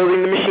morning and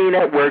building the machine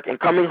at work and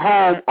coming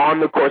home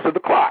on the course of the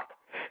clock.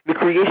 The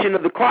creation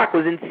of the clock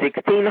was in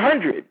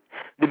 1600.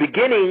 The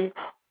beginning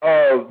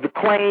of the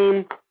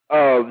claim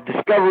of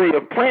discovery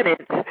of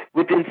planets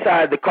within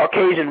the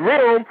Caucasian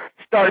realm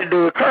started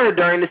to occur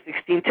during the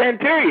 1610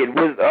 period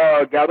with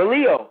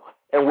Galileo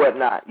and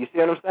whatnot. You see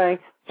what I'm saying?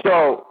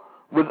 So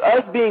with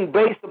us being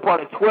based upon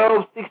a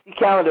 1260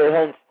 calendar,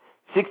 hence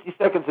 60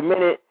 seconds a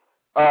minute,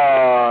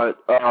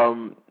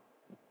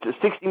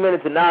 60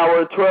 minutes an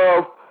hour,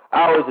 12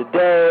 hours a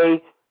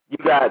day, you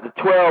got the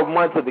 12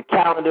 months of the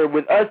calendar.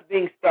 With us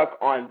being stuck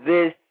on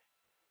this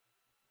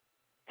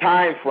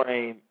time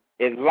frame,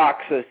 it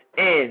locks us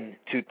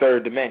into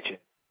third dimension,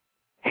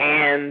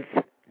 hands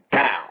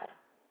down.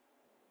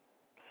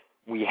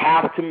 We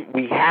have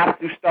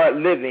to start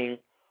living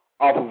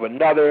off of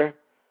another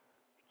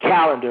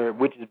calendar,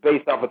 which is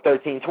based off of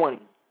 1320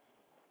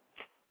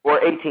 or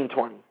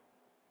 1820.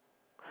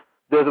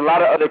 There's a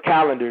lot of other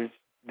calendars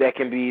that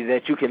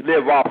you can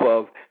live off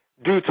of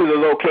due to the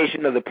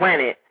location of the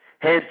planet.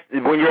 Hence,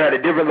 when you're at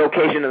a different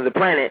location of the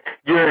planet,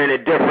 you're in a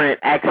different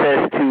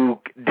access to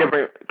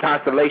different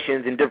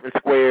constellations and different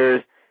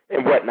squares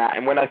and whatnot.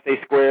 And when I say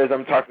squares,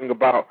 I'm talking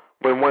about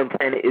when one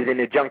planet is in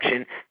a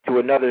junction to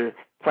another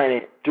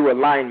planet through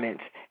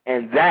alignments.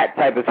 And that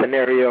type of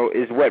scenario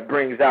is what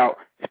brings out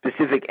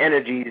specific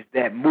energies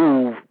that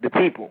move the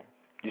people.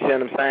 You see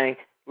what I'm saying?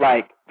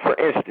 Like, for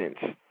instance,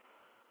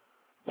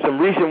 some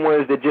recent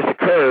ones that just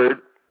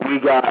occurred, we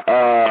got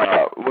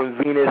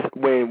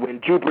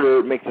when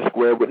Jupiter makes a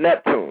square with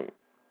Neptune.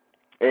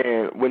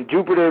 And when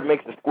Jupiter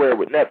makes a square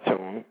with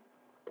Neptune,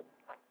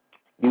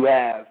 you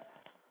have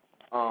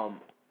a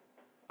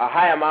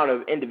high amount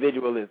of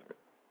individualism,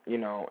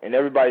 and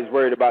everybody's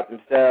worried about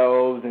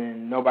themselves,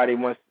 and nobody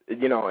wants,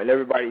 and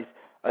everybody's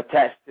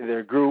attached to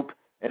their group,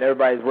 and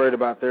everybody's worried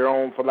about their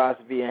own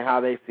philosophy and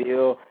how they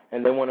feel,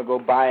 and they want to go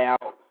buy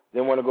out. They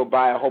want to go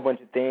buy a whole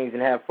bunch of things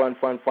and have fun,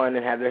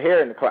 and have their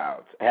head in the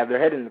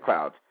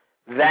clouds.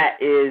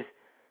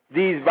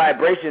 These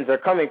vibrations are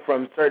coming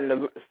from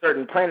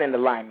certain planet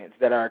alignments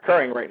that are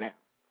occurring right now.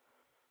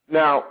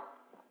 Now,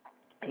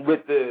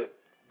 with the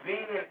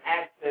being in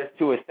access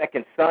to a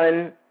second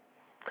sun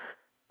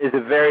is a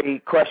very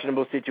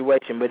questionable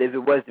situation, but if it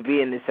was to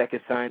be in the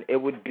second sun, it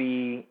would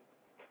be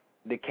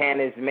the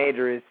Canis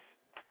Majoris,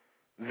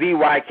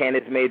 VY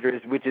Canis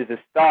Majoris, which is a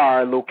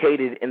star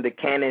located in the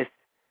Canis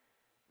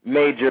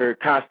Major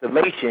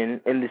constellation,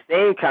 in the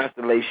same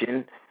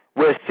constellation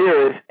where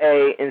Sirius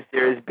A and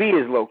Sirius B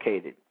is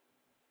located.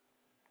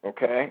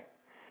 Okay?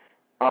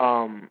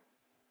 Oh,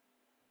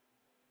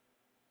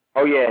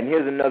 yeah, and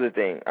here's another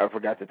thing I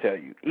forgot to tell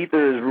you.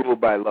 Ether is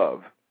ruled by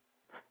love,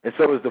 and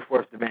so is the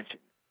fourth dimension.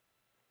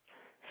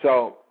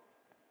 So,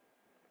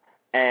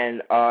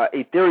 and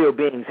ethereal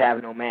beings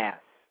have no mass.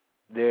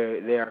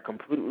 They are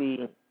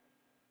completely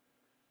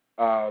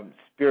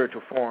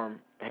spiritual form,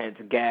 hence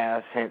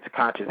gas, hence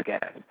conscious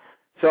gas.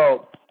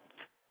 So,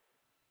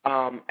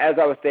 as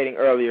I was stating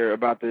earlier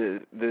about the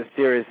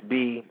Sirius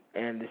B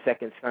and the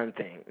second sun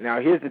thing.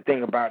 Now, here's the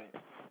thing about it.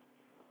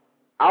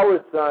 Our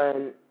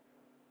sun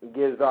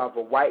gives off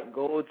a white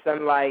gold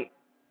sunlight,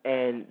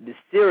 and the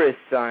Sirius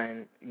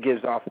sun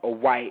gives off a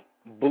white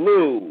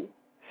blue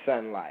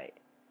sunlight.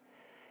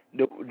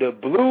 The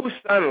blue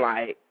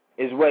sunlight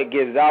is what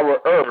gives our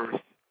Earth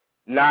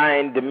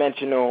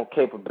 9-dimensional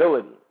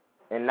capability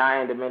and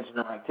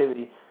 9-dimensional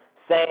activity.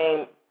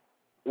 Same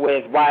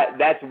with why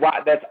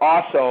that's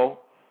also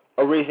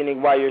a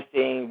reasoning why you're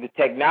seeing the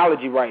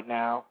technology right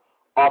now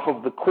off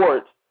of the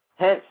quartz.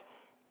 Hence,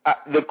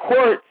 the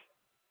quartz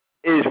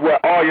is what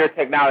all your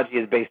technology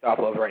is based off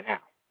of right now,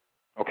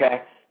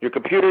 okay? Your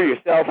computer, your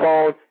cell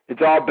phone,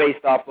 it's all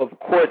based off of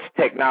quartz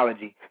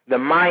technology. The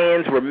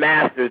Mayans were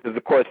masters of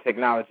the quartz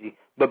technology.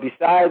 But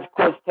besides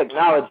quartz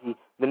technology,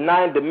 the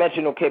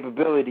 9-dimensional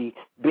capability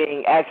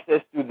being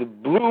accessed through the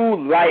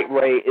blue light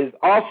ray is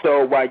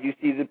also why you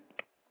see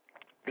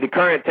the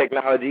current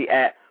technology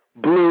at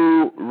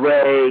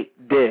Blu-ray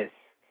disc.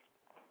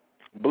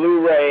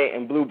 Blu-ray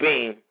and blue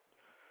beam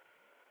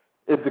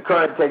is the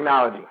current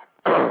technology.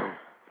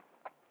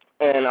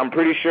 And I'm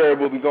pretty sure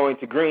we'll be going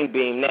to green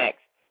beam next.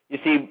 You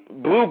see,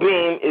 blue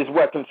beam is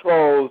what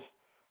controls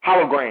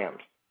holograms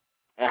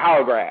and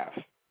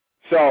holographs.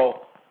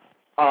 So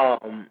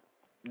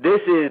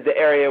this is the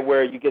area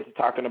where you get to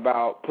talking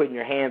about putting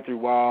your hand through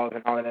walls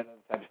and all of that other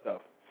type of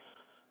stuff.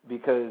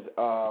 Because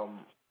of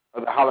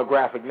the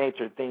holographic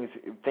nature, things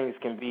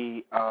can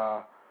be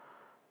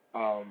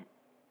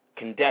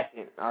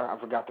condensing. I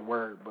forgot the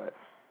word, but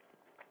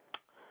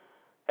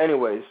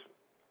anyways.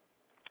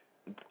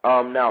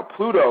 Now,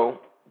 Pluto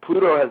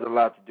has a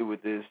lot to do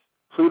with this.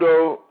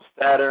 Pluto,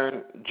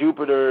 Saturn,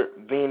 Jupiter,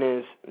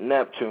 Venus,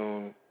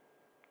 Neptune,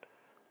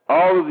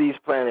 all of these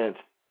planets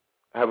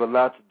have a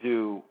lot to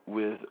do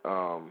with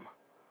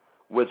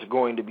what's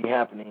going to be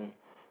happening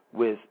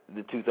with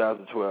the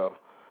 2012.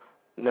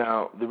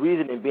 Now, the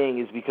reason being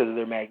is because of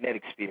their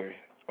magnetic sphere,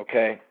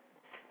 okay?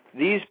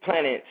 These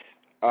planets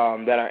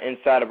that are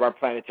inside of our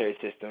planetary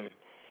system,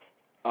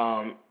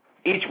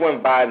 each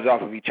one vibes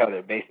off of each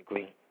other,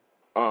 basically.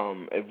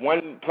 If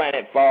one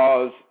planet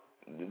falls,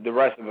 the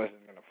rest of us is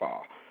going to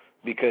fall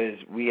because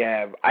we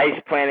have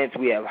ice planets,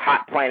 we have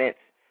hot planets,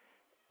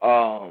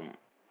 all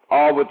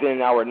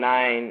within our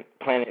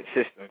 9-planet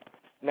system.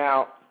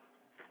 Now,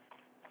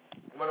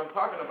 when I'm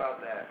talking about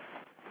that,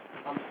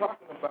 I'm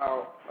talking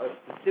about a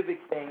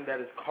specific thing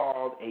that is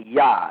called a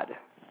yod,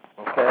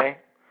 okay?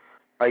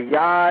 A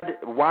yod,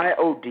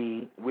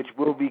 Y-O-D, which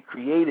will be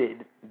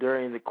created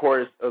during the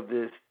course of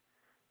this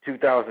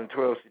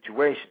 2012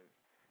 situation.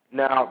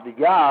 Now, the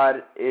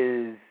yod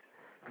is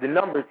the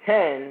number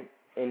 10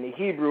 in the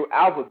Hebrew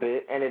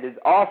alphabet, and it is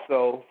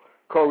also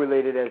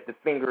correlated as the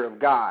finger of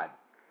God.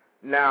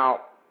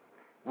 Now,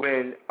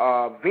 when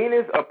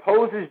Venus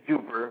opposes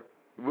Jupiter,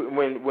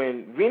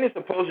 when Venus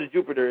opposes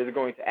Jupiter, is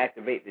going to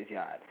activate this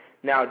yod.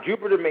 Now,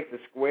 Jupiter makes a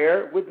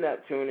square with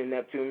Neptune, and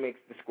Neptune makes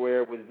the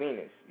square with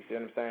Venus. You see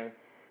what I'm saying?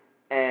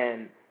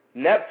 And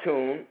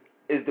Neptune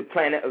is the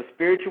planet of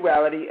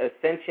spirituality,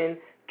 ascension,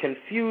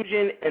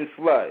 confusion, and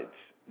floods.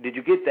 Did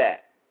you get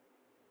that?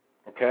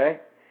 Okay?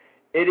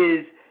 It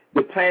is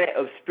the planet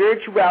of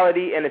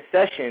spirituality and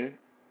ascension,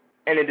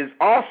 and it is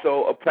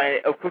also a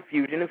planet of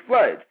confusion and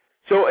floods.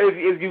 So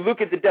if you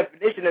look at the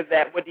definition of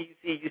that, what do you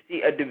see? You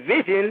see a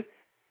division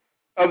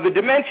of the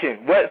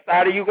dimension. What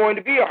side are you going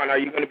to be on? Are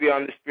you going to be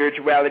on the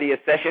spirituality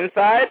ascension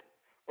side,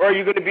 or are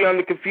you going to be on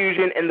the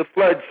confusion and the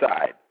flood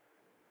side?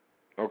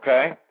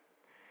 Okay?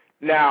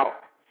 Now,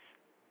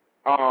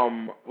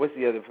 what's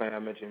the other planet I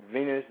mentioned?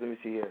 Venus, let me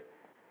see here.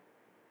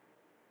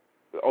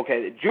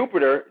 Okay,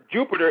 Jupiter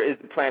is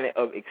the planet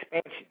of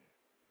expansion.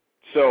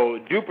 So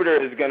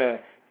Jupiter is going to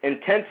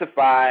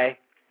intensify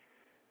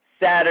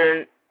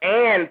Saturn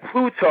and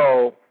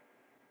Pluto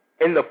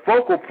in the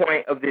focal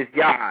point of this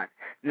yod.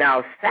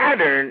 Now,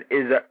 Saturn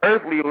is an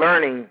earthly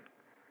learning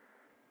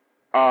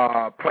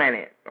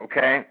planet,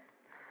 okay?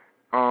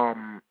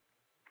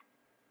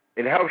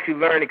 It helps you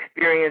learn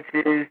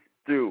experiences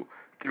through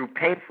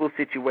painful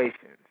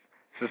situations.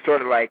 So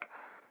sort of like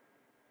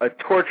a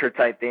torture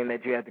type thing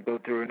that you have to go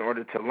through in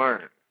order to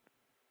learn,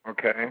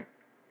 okay?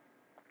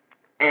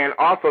 And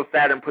also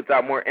Saturn puts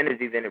out more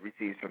energy than it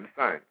receives from the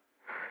sun.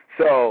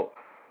 So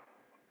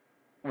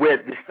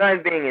with the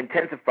sun being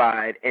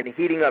intensified and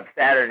heating up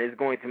Saturn is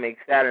going to make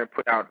Saturn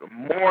put out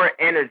more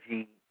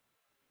energy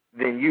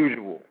than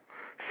usual.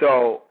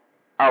 So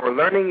our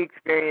learning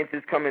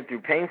experiences coming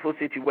through painful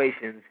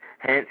situations,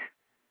 hence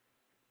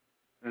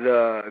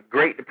the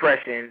Great Depression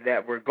depression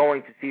that we're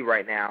going to see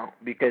right now,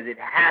 because it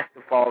has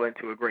to fall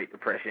into a Great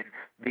Depression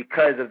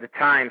because of the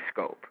time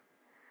scope.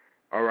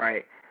 All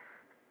right?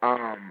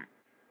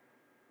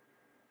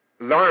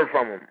 Learn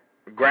from them.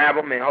 Grab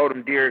them and hold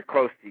them dear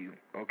close to you,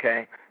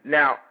 okay?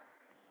 Now,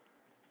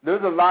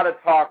 there's a lot of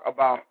talk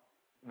about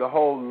the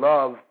whole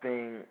love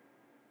thing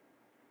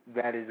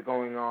that is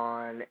going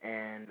on,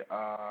 and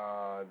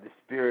the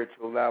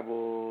spiritual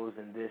levels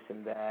and this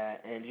and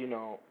that. And, you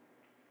know,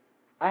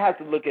 I have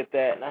to look at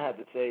that and I have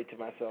to say to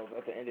myself,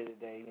 at the end of the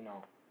day, you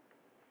know,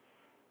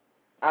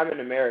 I'm an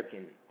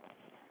American,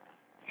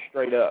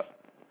 straight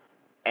up.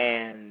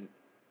 And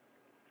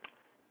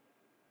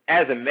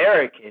as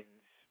Americans,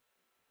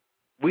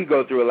 we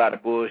go through a lot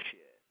of bullshit,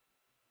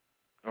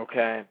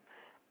 okay?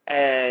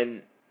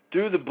 And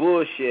through the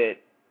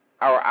bullshit,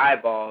 our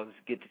eyeballs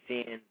get to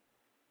seeing.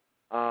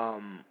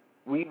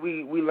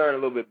 We learn a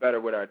little bit better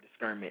with our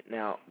discernment.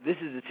 Now, this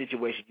is a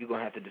situation you're going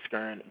to have to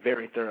discern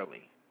very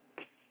thoroughly.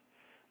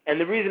 And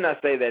the reason I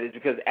say that is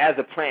because as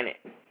a planet,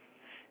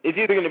 it's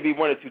either going to be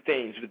one of two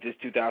things with this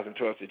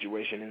 2012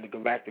 situation and the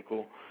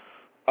galactical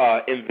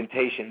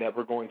invitation that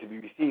we're going to be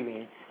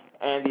receiving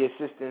and the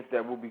assistance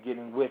that we'll be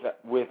getting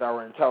with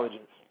our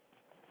intelligence.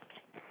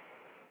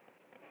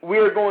 We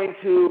are going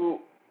to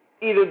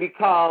either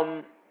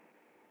become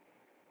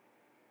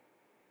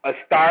a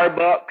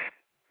Starbucks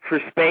for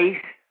space.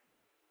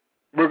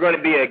 We're going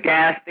to be a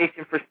gas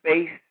station for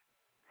space.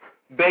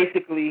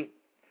 Basically,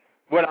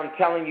 what I'm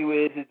telling you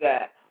is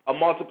that a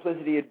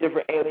multiplicity of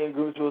different alien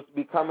groups will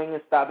be coming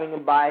and stopping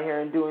and by here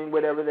and doing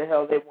whatever the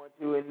hell they want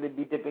to, and they'll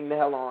be dipping the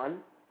hell on.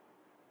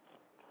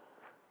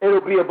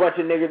 It'll be a bunch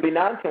of niggardly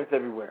nonsense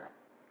everywhere.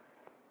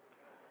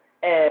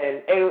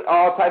 And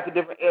all types of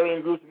different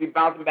alien groups will be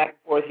bouncing back and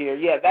forth here.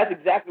 Yeah, that's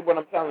exactly what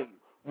I'm telling you.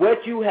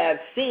 What you have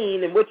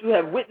seen and what you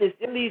have witnessed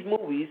in these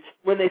movies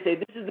when they say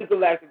this is the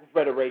Galactic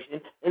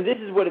Federation and this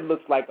is what it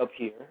looks like up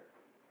here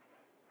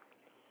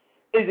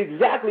is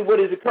exactly what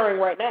is occurring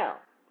right now.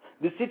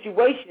 The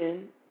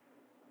situation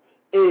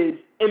is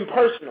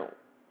impersonal,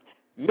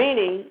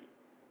 meaning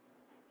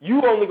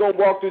you only going to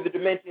walk through the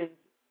dimensions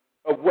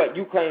of what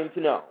you claim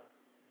to know.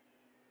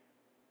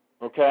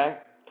 Okay?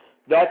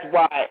 That's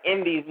why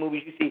in these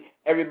movies you see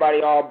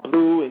everybody all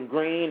blue and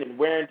green and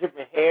wearing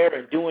different hair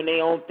and doing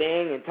their own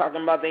thing and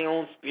talking about their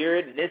own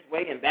spirit and this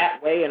way and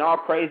that way and all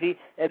crazy.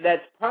 And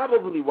that's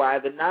probably why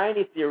the 9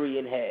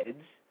 Etherean heads,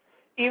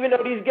 even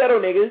though these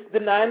ghetto niggas, the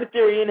 9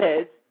 Etherean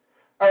heads,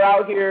 are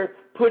out here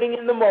putting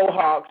in the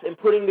mohawks and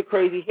putting the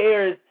crazy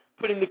hairs,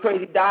 putting the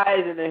crazy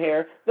dyes in their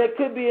hair that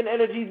could be an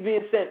energy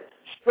being sent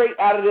straight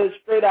out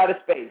of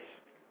space.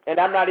 And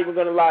I'm not even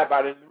going to lie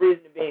about it. The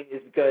reason being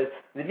is because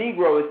the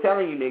Negro is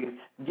telling you niggas,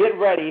 get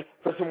ready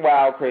for some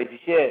wild, crazy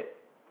shit.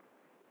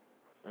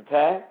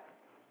 Okay?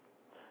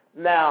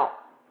 Now,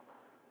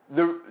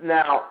 the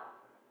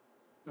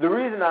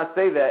reason I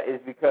say that is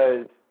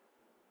because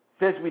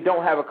since we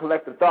don't have a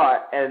collective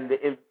thought and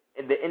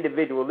the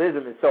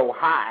individualism is so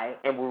high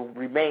and will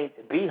remain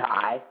to be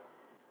high,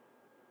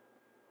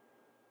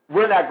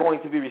 we're not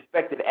going to be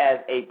respected as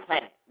a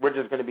planet. We're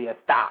just going to be a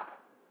stop.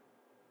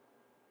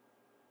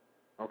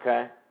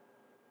 Okay?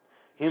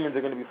 Humans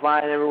are going to be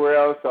flying everywhere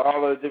else to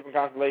all those different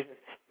constellations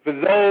for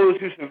those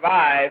who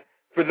survive,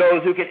 for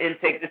those who can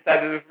intake this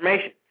type of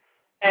information.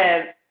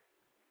 And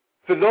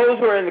for those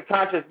who are in the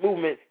conscious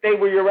movement, stay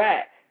where you're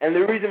at. And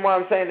the reason why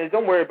I'm saying this,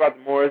 don't worry about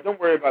the Moors, don't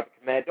worry about the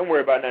command, don't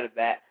worry about none of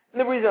that. And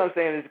the reason I'm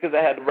saying this is because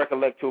I had to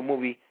recollect to a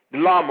movie, The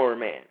Lawnmower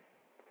Man.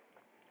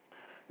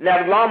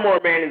 Now, The Lawnmower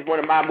Man is one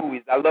of my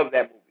movies. I love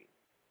that movie.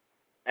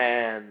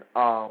 And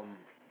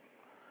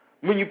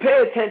when you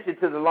pay attention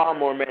to The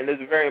Lawnmower Man,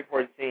 there's a very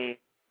important scene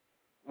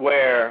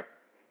where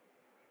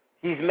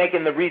he's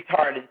making the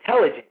retard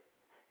intelligent.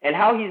 And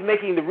how he's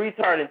making the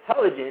retard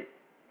intelligent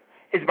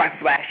is by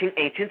flashing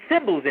ancient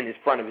symbols in his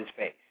front of his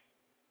face.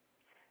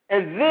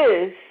 And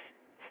this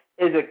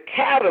is a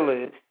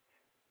catalyst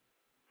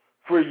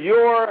for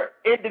your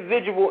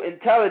individual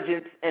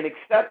intelligence and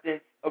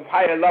acceptance of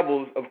higher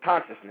levels of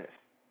consciousness.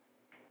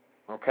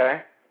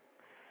 Okay?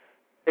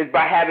 Is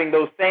by having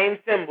those same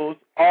symbols,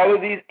 all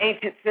of these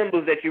ancient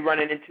symbols that you're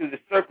running into, the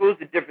circles,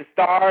 the different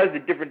stars, the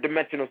different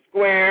dimensional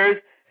squares,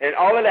 and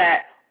all of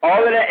that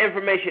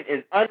information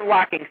is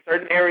unlocking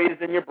certain areas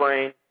in your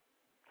brain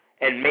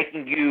and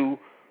making you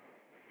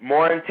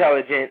more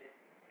intelligent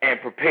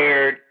and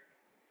prepared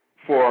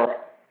for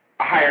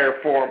a higher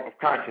form of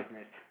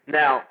consciousness.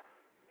 Now,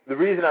 the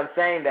reason I'm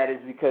saying that is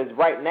because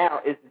right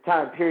now is the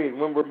time period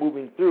when we're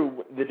moving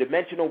through, the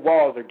dimensional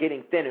walls are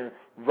getting thinner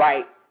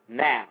right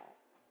now.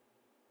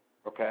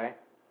 Okay?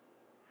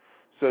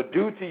 So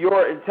due to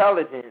your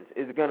intelligence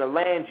is going to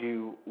land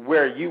you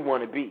where you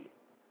want to be.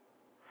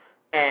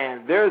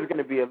 And there's going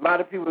to be a lot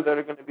of people that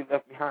are going to be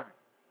left behind.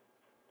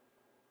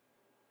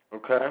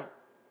 Okay?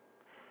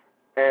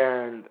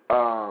 And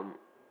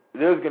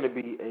there's going to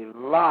be a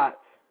lot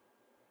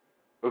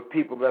of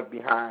people left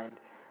behind,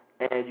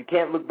 and you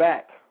can't look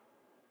back.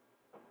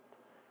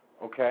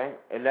 Okay?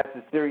 And that's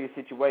a serious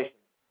situation.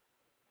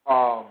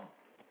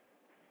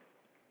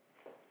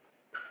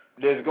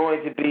 There's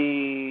going to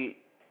be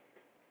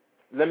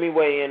let me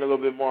weigh in a little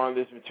bit more on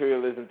this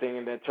materialism thing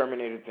and that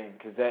Terminator thing,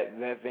 because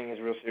that thing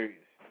is real serious.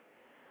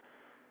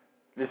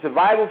 The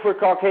survival for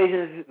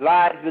Caucasians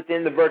lies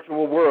within the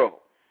virtual world.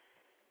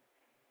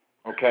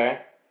 Okay?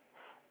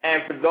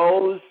 And for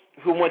those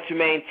who want to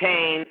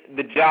maintain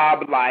the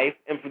job life,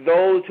 and for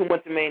those who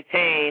want to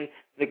maintain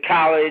the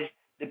college,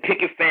 the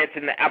picket fence,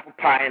 and the apple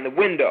pie in the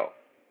window,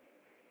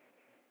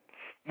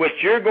 what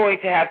you're going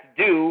to have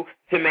to do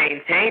to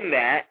maintain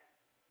that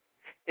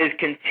is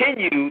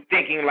continue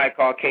thinking like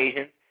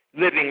Caucasians,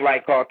 living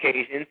like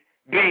Caucasians,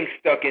 being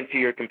stuck into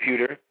your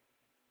computer,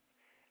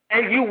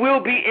 and you will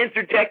be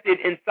interjected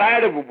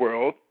inside of a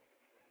world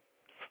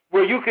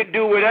where you can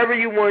do whatever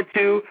you want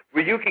to,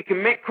 where you can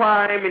commit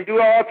crime and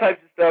do all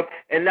types of stuff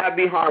and not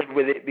be harmed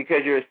with it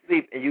because you're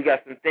asleep and you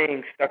got some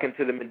things stuck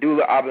into the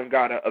medulla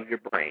oblongata of your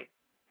brain.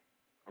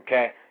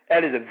 Okay?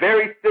 That is a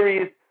very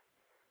serious,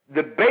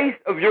 the base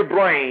of your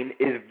brain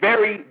is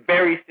very,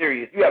 very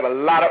serious. You have a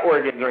lot of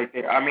organs right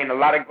there. I mean, a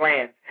lot of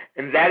glands.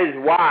 And that is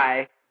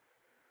why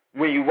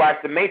when you watch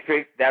The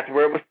Matrix, that's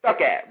where it was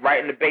stuck at, right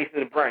in the base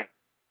of the brain.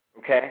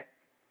 Okay?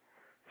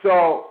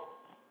 So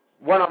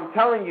what I'm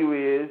telling you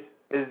is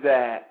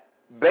that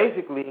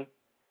basically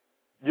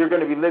you're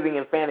going to be living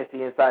in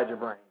fantasy inside your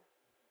brain,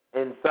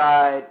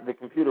 inside the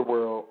computer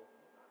world,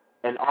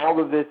 and all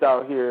of this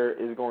out here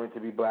is going to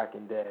be black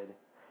and dead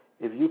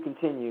if you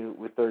continue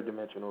with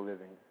third-dimensional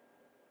living.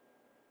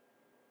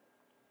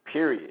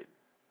 Period.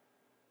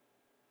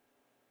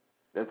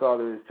 That's all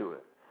there is to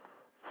it.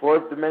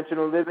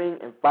 Fourth-dimensional living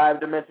and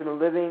five-dimensional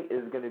living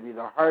is going to be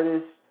the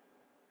hardest.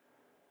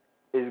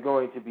 It's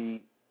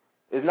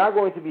not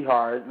going to be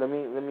hard. Let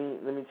me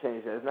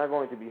change that. It's not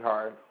going to be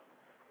hard.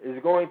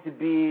 It's going to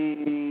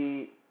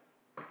be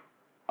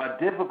a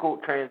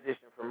difficult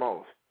transition for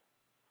most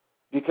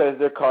because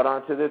they're caught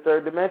on to the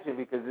third dimension,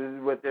 because this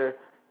is what their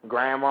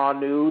grandma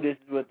knew, this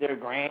is what their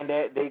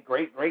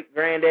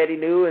great-great-granddaddy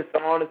knew, and so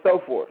on and so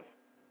forth.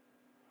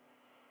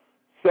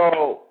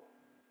 So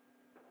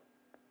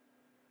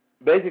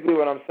basically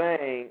what I'm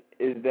saying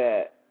is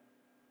that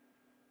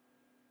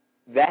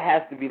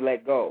has to be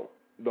let go.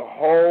 The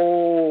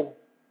whole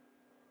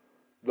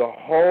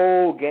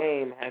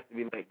game has to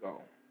be let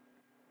go.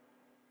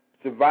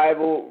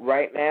 Survival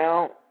right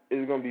now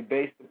is going to be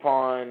based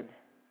upon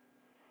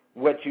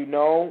what you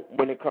know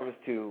when it comes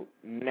to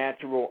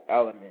natural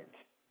elements.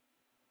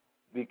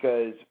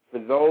 Because for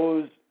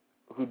those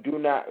who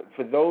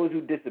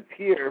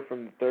disappear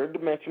from the third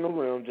dimensional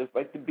realm, just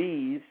like the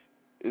bees,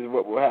 is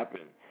what will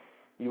happen.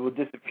 You will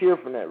disappear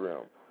from that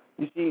realm.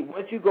 You see,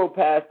 once you go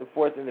past the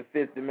fourth and the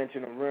fifth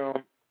dimensional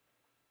realm,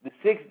 the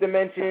sixth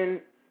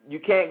dimension, you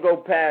can't go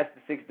past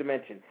the sixth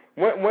dimension.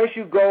 Once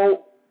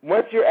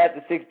you're at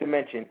the sixth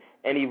dimension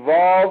and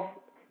evolve,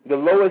 the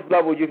lowest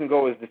level you can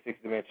go is the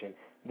sixth dimension.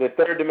 The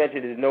third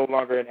dimension is no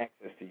longer in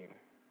access to you.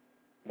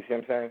 You see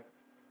what I'm saying?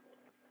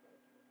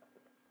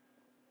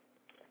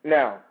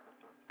 Now,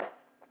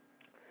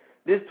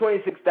 this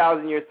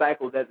 26,000-year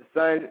cycle that the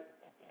sun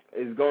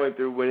is going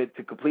through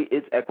to complete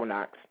its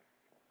equinox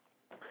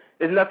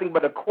is nothing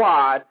but a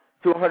quad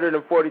to a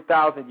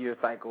 140,000-year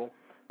cycle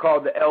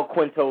called the El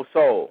Quinto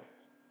Sol.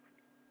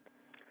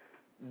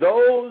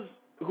 Those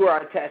who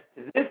are attached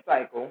to this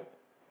cycle,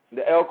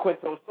 the El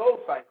Quinto Sol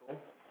cycle,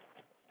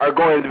 are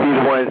going to be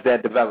the ones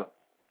that develop.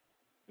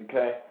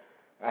 Okay?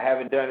 I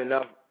haven't done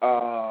enough.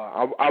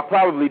 I'll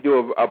probably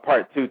do a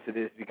part 2 to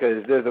this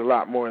because there's a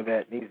lot more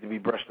that needs to be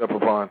brushed up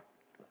upon.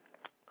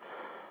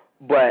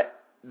 But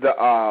the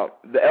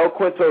El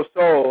Quinto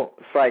Sol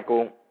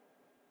cycle,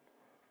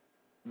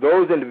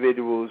 those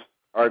individuals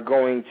are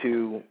going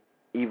to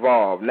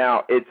evolve.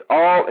 Now, it's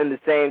all in the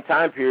same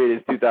time period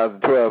as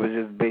 2012. It's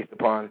just based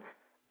upon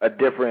a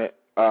different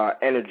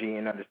energy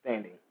and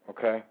understanding,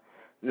 okay?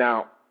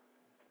 Now,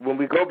 when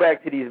we go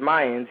back to these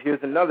Mayans,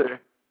 here's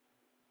another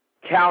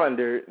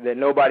calendar that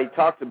nobody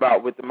talks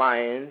about with the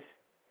Mayans,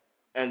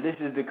 and this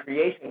is the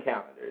creation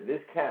calendar.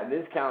 This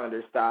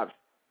calendar stops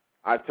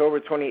October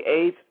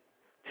 28th,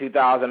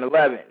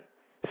 2011.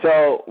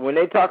 So when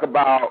they talk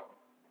about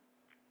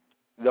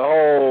the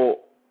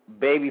whole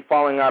baby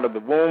falling out of the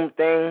womb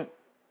thing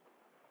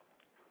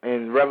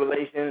in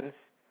Revelations,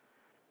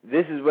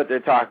 this is what they're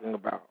talking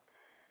about.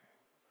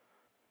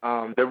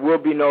 There will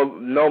be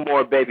no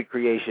more baby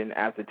creation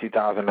after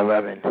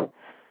 2011.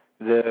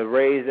 The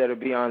rays that will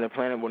be on the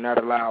planet will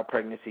not allow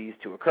pregnancies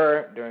to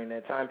occur during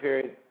that time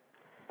period.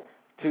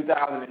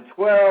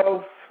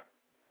 2012,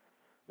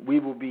 we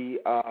will be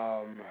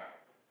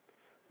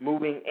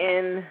moving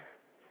in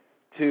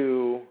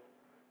to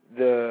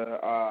the,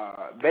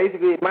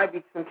 basically it might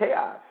be some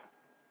chaos.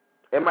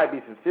 It might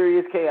be some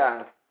serious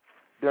chaos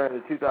during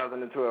the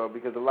 2012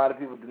 because a lot of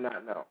people do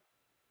not know.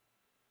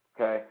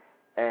 Okay?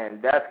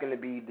 And that's going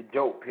to be the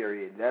dope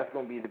period. That's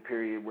going to be the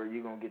period where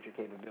you're going to get your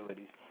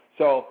capabilities.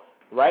 So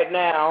right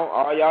now,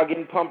 all y'all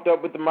getting pumped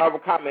up with the Marvel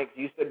Comics,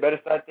 you better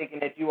start thinking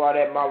that you are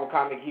that Marvel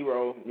comic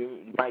hero.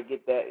 You might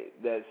get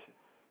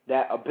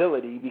that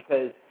ability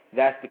because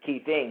that's the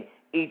key thing.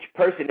 Each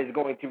person is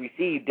going to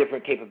receive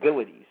different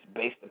capabilities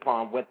based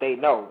upon what they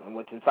know and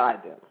what's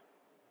inside them.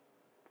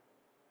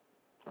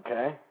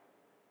 Okay?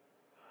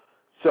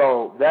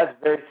 So that's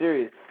very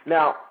serious.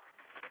 Now,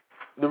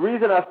 the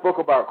reason I spoke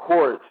about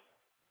quartz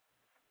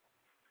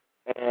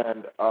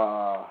and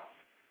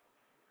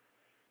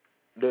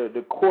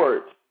the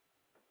quartz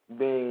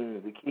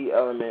being the key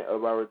element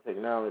of our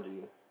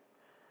technology,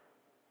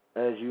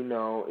 as you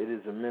know, it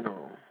is a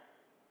mineral.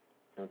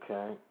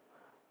 Okay?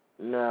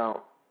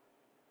 Now,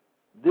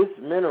 this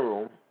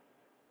mineral,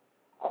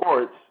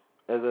 quartz,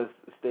 as I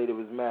stated,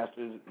 was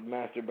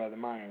mastered by the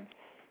Mayans.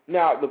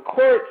 Now, the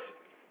quartz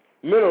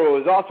mineral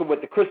is also what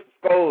the crystal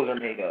skulls are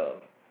made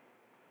of,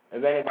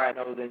 if anybody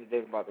knows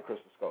anything about the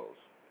crystal skulls.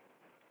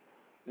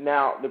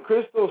 Now, the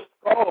crystal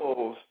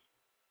skulls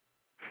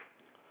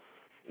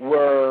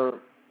were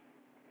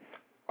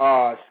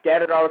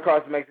scattered all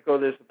across Mexico.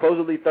 There's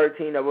supposedly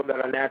 13 of them that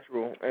are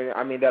natural,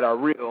 that are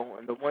real,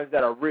 and the ones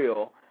that are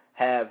real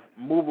have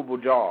movable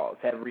jaws,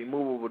 have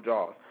removable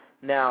jaws.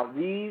 Now,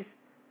 these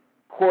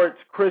quartz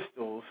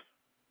crystals,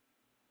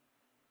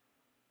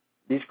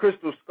 these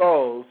crystal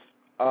skulls,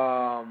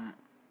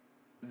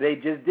 they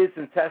just did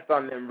some tests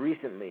on them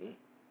recently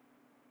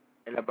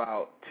in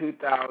about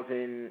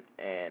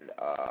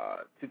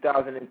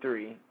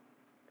 2003,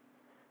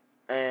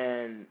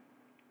 and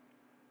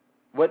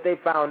what they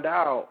found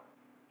out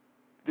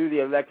through the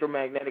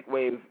electromagnetic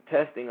wave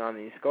testing on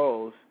these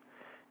skulls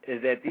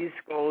is that these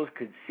skulls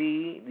could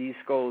see, these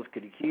skulls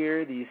could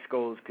hear, these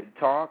skulls could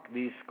talk,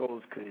 these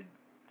skulls could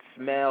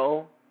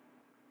smell.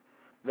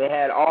 They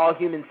had all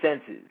human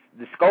senses.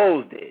 The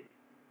skulls did.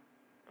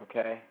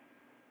 Okay?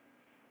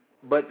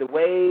 But the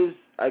waves,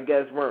 I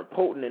guess, weren't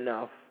potent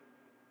enough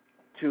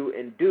to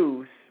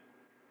induce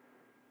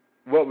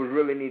what was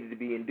really needed to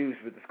be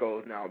induced with the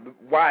skulls. Now,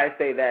 why I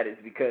say that is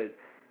because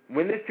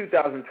when this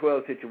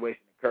 2012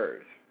 situation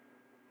occurs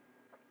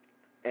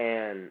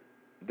and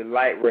the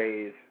light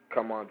rays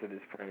come onto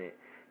this planet,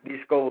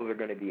 these skulls are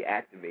going to be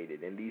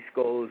activated, and these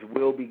skulls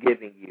will be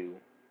giving you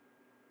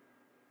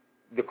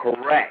the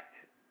correct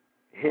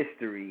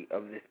history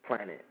of this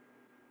planet.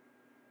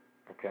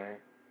 Okay?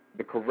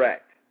 The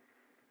correct.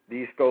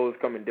 These skulls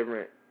come in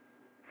different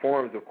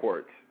forms of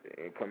quartz.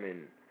 They come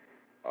in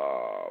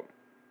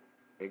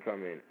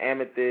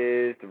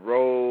amethyst,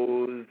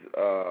 rose,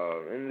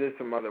 and there's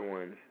some other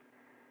ones.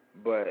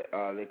 But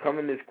they come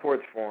in this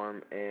quartz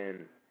form,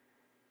 and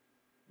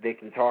they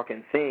can talk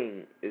and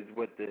sing, is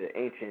what the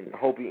ancient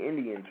Hopi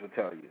Indians will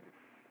tell you.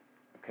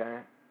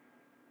 Okay?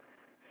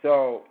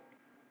 So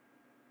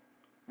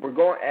we're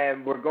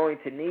going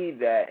to need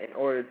that in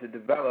order to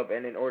develop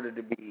and in order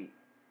to be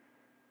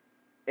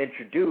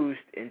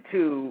introduced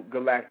into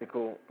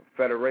galactical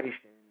federations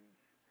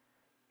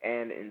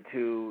and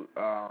into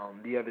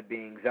the other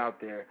beings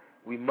out there.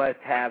 We must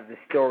have the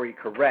story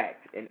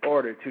correct in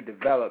order to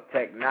develop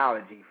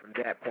technology from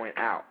that point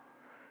out.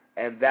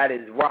 And that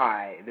is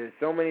why there's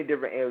so many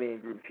different alien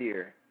groups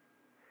here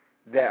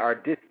that are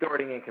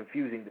distorting and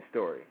confusing the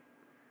story.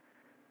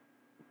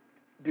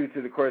 Due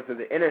to the course of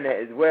the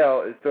internet as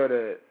well, is sort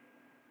of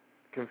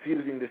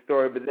confusing the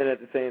story, but then at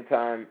the same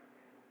time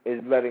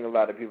is letting a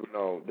lot of people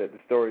know that the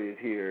story is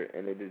here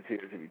and it is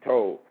here to be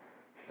told.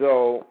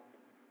 So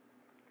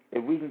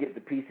if we can get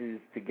the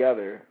pieces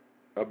together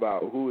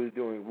about who is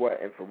doing what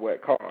and for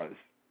what cause,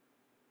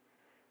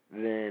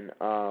 then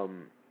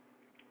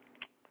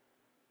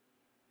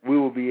we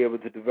will be able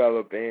to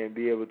develop and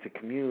be able to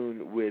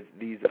commune with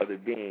these other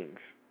beings.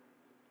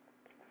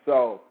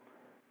 So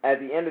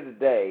at the end of the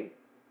day,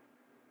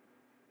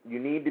 you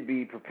need to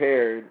be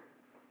prepared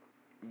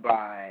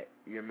by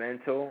your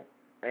mental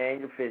and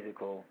your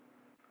physical,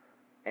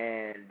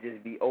 and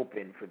just be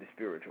open for the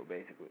spiritual,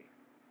 basically.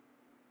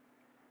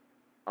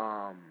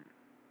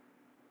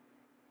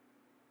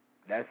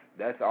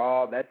 That's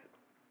all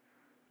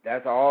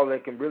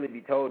that can really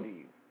be told to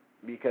you,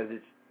 because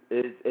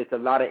it's a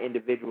lot of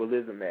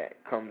individualism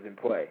that comes in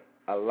play,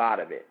 a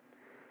lot of it.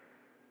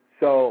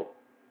 So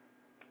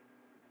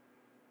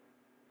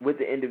with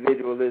the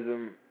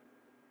individualism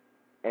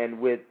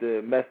and with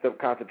the messed up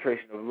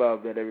concentration of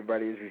love that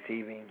everybody is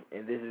receiving,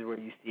 and this is where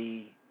you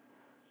see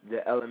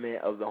the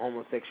element of the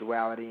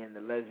homosexuality and the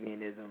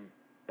lesbianism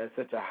at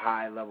such a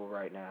high level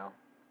right now.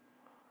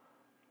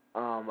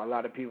 A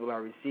lot of people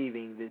are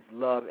receiving this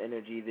love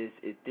energy, this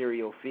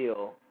ethereal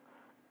feel,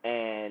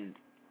 and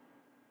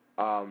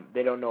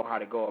they don't know how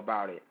to go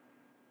about it.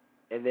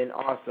 And then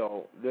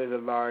also, there's a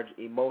large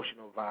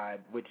emotional vibe,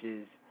 which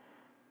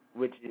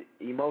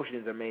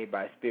emotions are made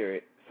by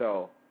spirit.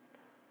 So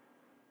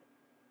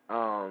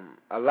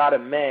a lot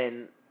of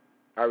men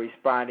are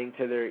responding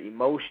to their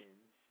emotions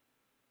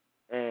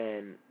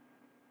and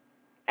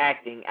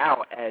acting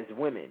out as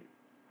women.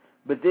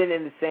 But then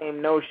in the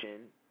same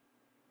notion,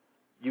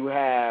 you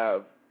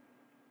have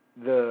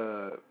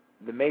the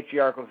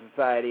matriarchal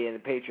society and the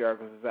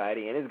patriarchal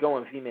society, and it's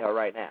going female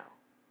right now.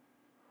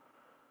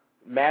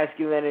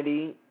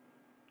 Masculinity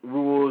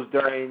rules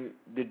during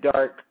the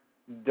dark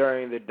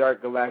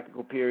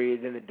galactical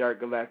periods, and the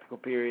dark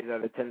galactical periods are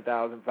the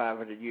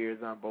 10,500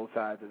 years on both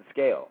sides of the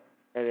scale,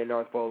 and the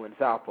North Pole and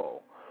South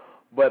Pole.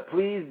 But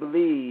please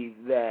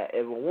believe that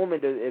if women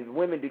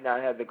do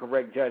not have the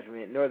correct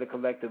judgment nor the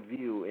collective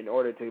view in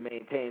order to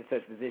maintain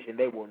such position,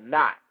 they will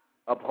not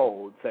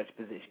uphold such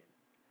position.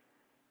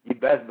 You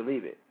best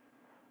believe it.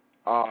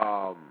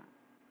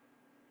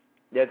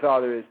 That's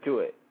all there is to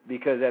it.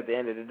 Because at the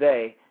end of the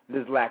day,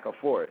 there's lack of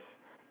force.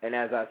 And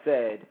as I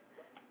said,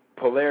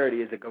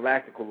 polarity is a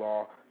galactical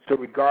law. So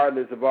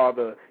regardless of all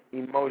the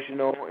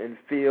emotional and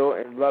feel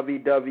and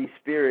lovey-dovey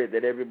spirit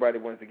that everybody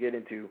wants to get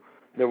into,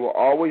 there will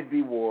always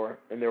be war,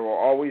 and there will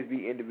always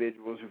be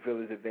individuals who feel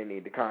as if they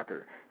need to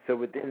conquer. So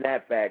within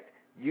that fact,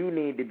 you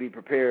need to be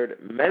prepared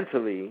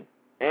mentally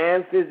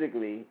and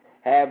physically,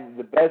 have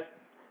the best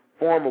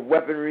form of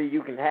weaponry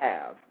you can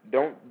have.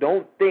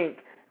 Don't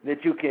think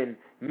that you can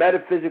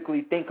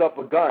metaphysically think up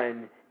a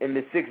gun in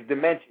the 6th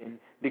dimension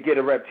to get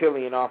a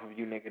reptilian off of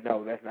you, nigga.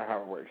 No, that's not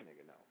how it works,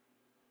 nigga. No.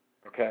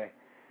 Okay?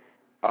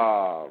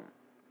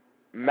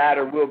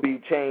 Matter will be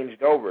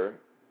changed over.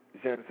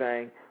 You see what I'm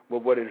saying?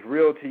 But what is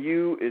real to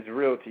you is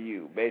real to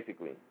you,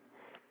 basically.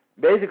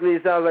 Basically,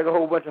 it sounds like a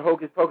whole bunch of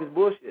hocus-pocus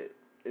bullshit,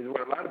 is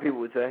what a lot of people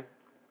would say.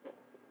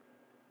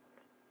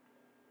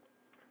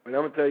 But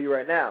I'm going to tell you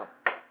right now,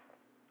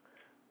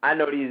 I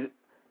know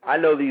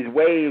these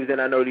waves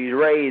and I know these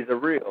rays are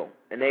real,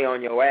 and they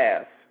on your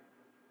ass.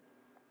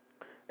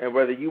 And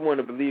whether you want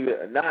to believe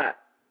it or not,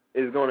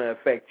 it's going to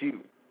affect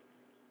you.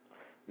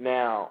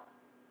 Now,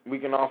 we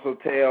can also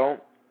tell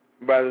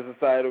by the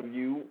societal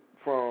view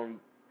from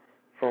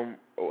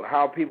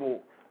how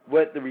people,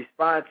 what the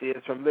response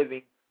is from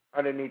living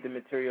underneath the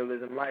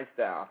materialism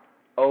lifestyle.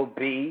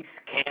 Obese,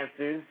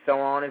 cancers, so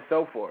on and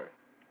so forth.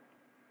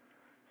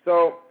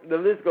 So the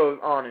list goes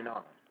on and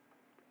on.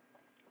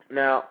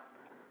 Now,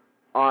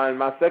 on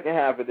my second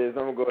half of this,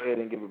 I'm going to go ahead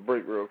and give a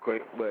break real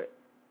quick, but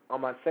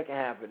on my second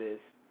half of this,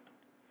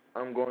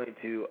 I'm going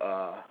to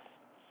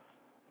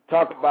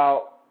talk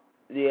about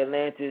the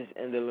Atlantis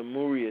and the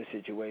Lemuria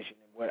situation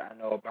and what I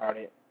know about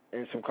it.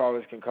 And some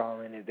callers can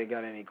call in if they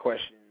got any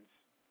questions.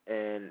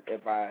 And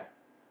if I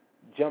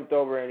jumped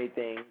over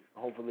anything,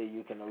 hopefully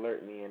you can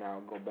alert me and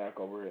I'll go back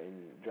over it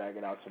and drag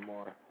it out some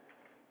more.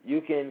 You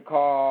can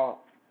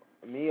call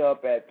me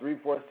up at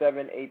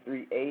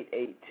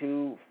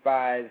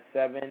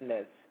 347-838-8257.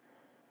 That's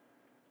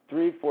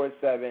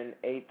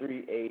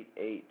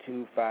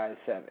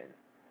 347-838-8257.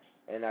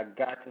 And I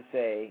got to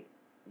say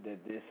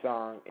that this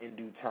song, In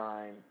Due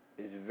Time,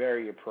 is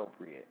very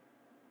appropriate.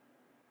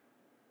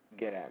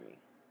 Get at me.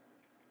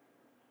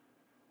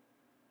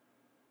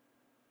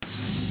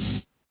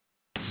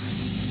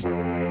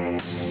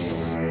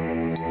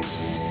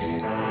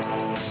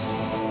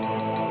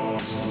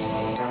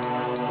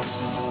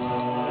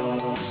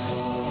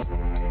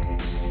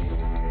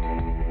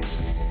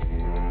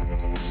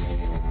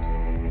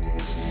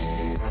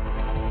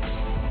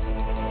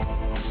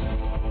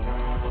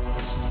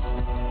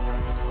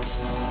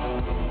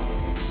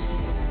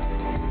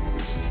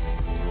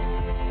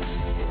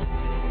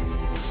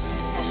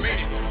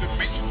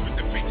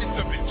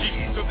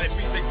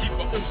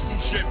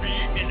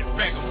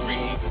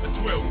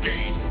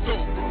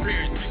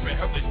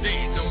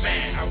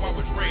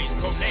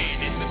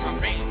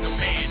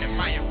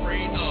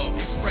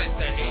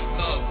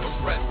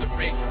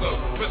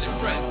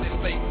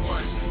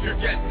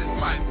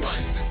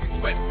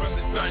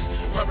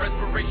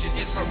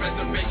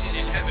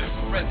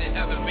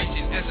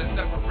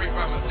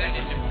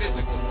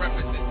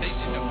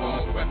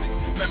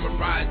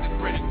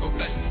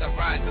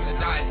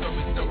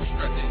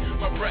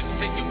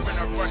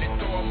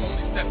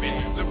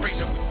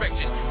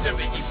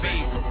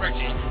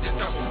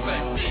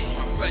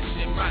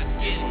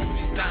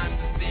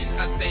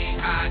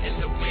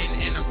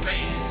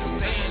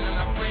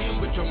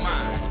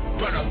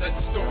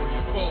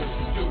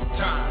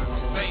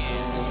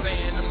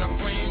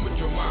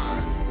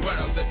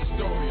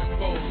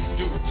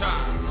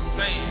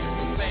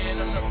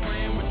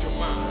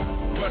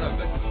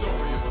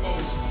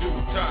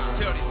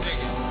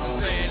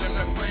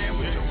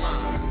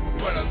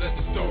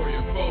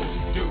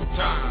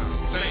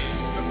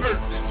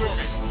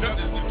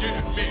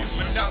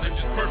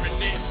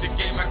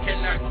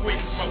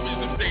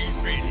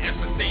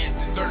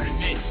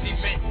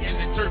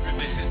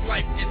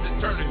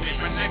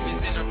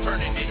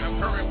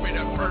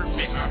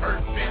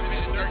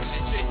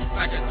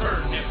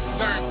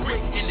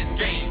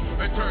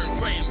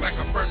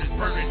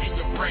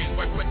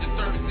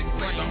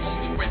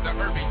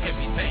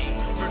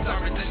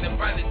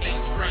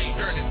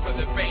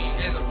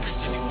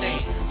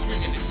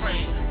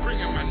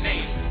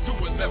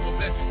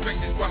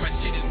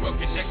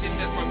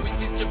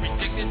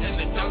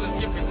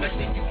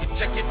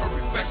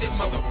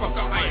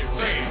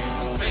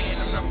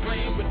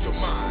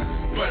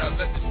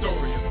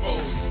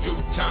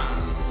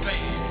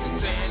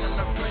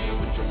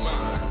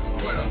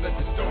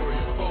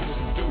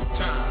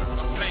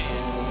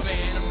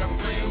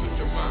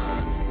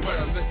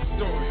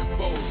 Story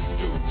unfolds in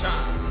due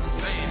time.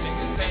 I'm saying,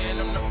 niggas saying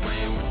I'm not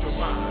playing with your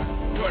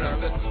mind. but I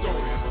let the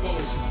story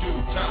unfold in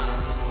due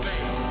time.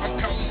 I'm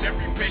counting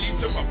every penny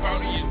till my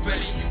bounty is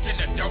plenty. You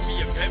cannot doubt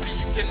me, I'm heavy.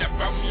 You cannot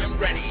bout me, I'm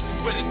ready.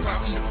 With a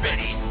clout in the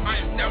Betty,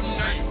 I am down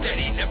and I am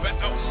steady. Never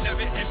out,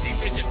 never empty.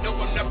 Cause you know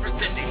I'm not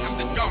pretending. I'm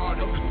the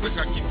god of the quick,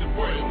 I keep it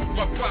royal.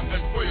 My plot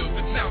unfoils,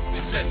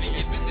 announced deadly.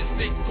 Is it the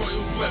snake coil,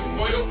 blood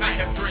boil? I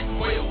have drank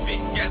oil, big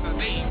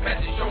gasoline.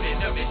 Pass it, shown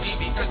it, of it,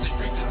 because the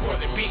streets is more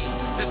than me.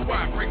 That's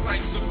why I break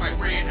lights, look like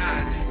red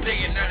eyes.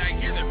 Day and night I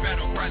hear the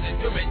battle cries.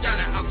 And do me,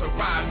 Johnny, I'll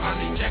survive. I'm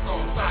the jack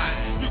on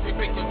side. You can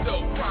make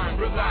yourself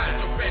crime, realize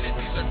your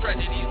fantasies are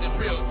tragedies in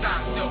real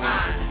time. Still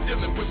I'm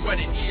dealing with what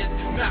it is,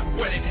 not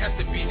what it has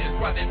to be. That's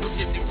why they look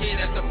at the kid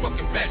as a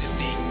fucking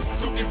fantasy.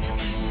 So if you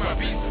eat my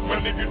beats, my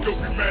nigga don't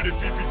be mad at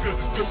me because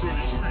it's still on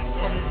the streets.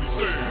 I'm only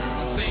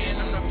saying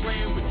I'm not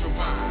playing with your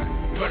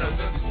mind, but I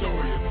let the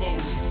story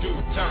unfold in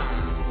due time.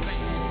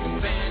 I'm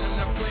saying I'm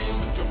not playing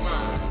with your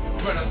mind,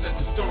 but I let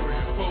the story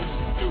unfold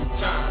in due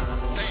time.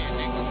 I'm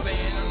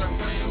saying I'm not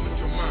playing with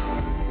your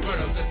mind, but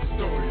I let the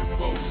story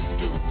unfold in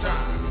due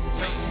time.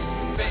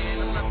 I'm saying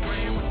I'm not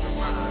playing with your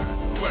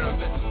mind, but I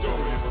let the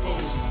story unfold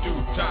in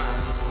due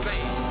time.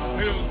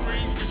 Hell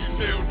screams, can you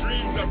tell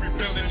dreams? I'm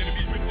repelling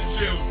enemies with the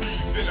shell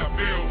beams. Then I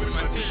bail with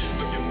my team,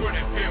 looking for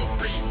that pale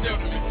green.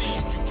 Seldom it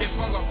seems you can't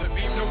fall off the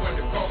beam, no one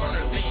to call on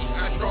a lead.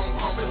 I strong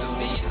arm with the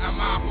lead, I'm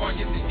off on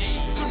yes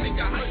indeed. So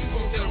nigga, how you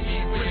gon' tell me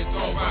when it's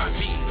all by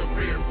me? The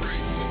rare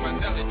breeze with my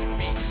intelligent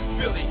feet,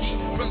 feel the heat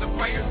from the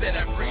fire that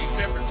I breathe.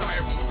 Never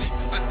tire from sleep.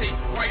 I stay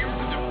wire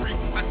to the freak,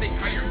 I stay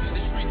higher to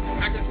the street.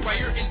 I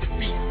conspire in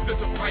defeat, there's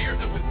a fire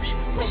of the beat.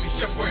 Call me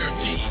Chef Warrior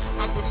G.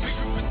 I'm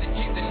familiar with the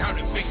G's and how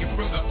to make it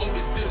from the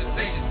oldest to the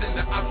latest and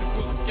the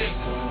obstacles of cases.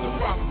 The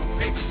problem of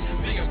patience,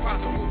 the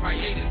impossible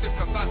hiatus. If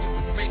the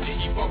logical major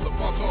evolve the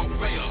boss all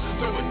player.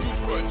 Throw a juice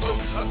for a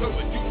toast, I throw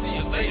a juice to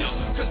you later.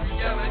 Cause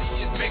reality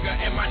is mega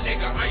and my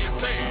nigga I am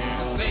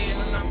saying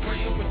I'm not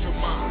playing with your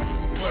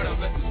mind, but I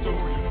let the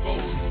story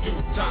unfold in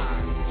due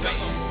time. Saying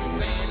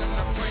I'm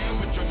not playing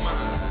with your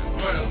mind,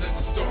 but I let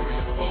the story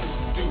unfold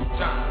in due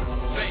time.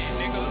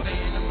 Saying I'm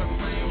not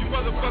playing. You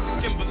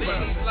motherfuckers can believe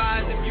these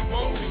lies if you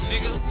want to,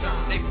 nigga.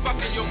 They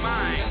fucking your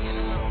mind.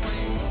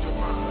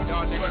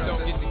 Y'all niggas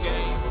don't get the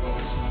game.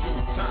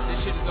 This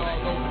shit is all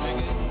over,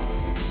 nigga.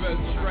 You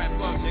better strap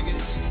up, nigga.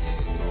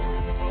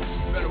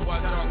 You better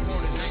watch our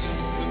corners, nigga.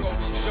 Look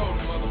over your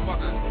shoulder,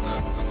 motherfucker.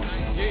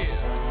 Yeah.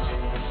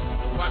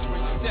 Watch where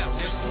you step,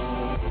 nigga.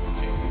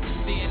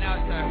 Seeing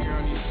outside here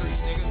on these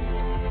streets, nigga.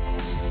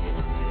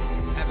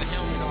 Have a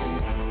helmet on.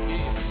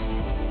 Yeah.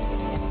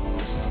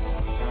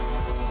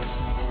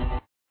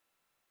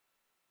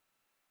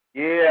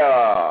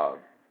 Yeah,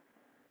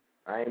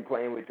 I ain't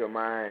playing with your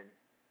mind,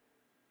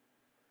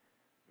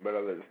 but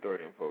I'll let the story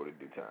unfold in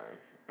due time.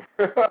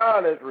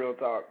 That's real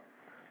talk.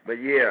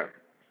 But yeah,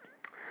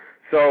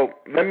 so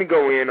let me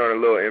go in on a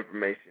little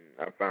information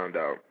I found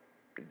out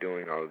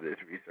doing all of this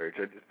research.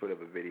 I just put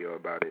up a video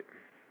about it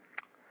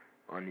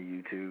on the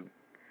YouTube.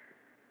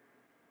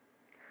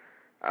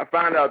 I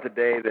found out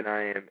today that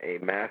I am a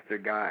master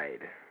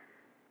guide.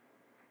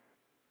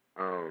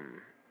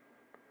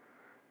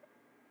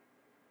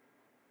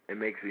 It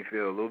makes me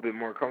feel a little bit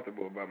more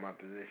comfortable about my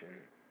position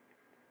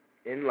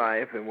in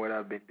life and what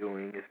I've been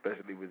doing,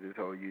 especially with this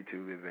whole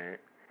YouTube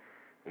event.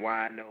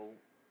 Why I know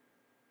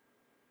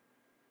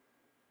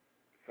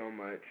so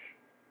much,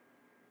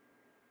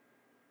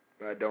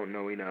 but I don't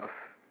know enough.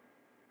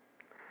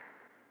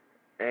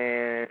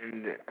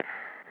 And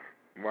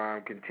why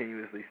I'm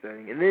continuously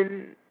studying. And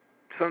then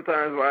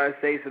sometimes why I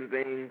say some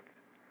things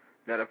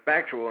that are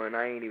factual and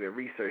I ain't even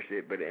researched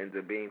it, but it ends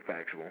up being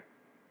factual.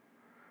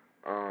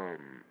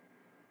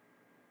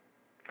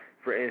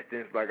 For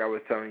instance, like I was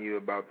telling you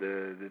about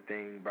the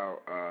thing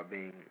about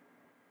being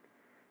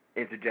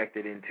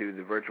interjected into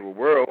the virtual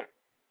world,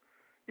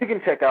 you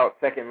can check out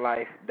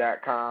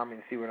secondlife.com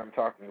and see what I'm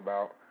talking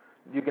about.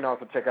 You can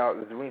also check out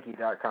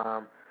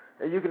zwinky.com,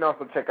 and you can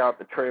also check out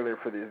the trailer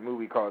for this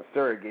movie called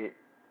Surrogate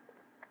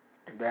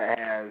that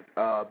has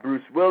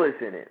Bruce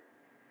Willis in it.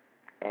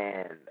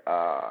 And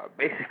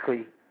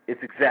basically,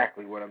 it's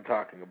exactly what I'm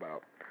talking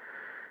about.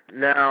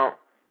 Now,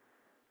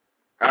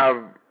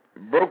 I've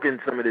broken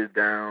some of this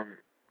down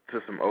to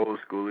some old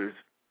schoolers,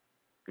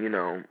 you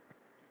know,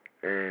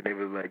 and they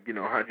was like, you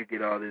know, how'd you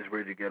get all this?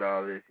 Where'd you get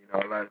all this? You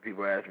know, a lot of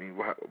people ask me,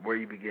 where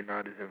you be getting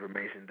all this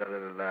information,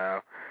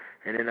 da-da-da-da.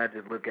 And then I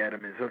just look at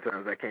them, and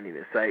sometimes I can't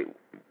even cite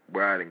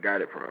where I done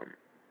got it from.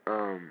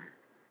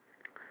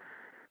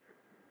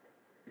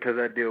 Because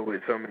I deal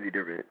with so many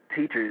different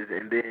teachers,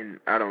 and then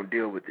I don't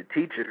deal with the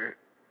teacher.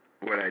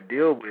 What I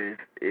deal with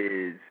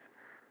is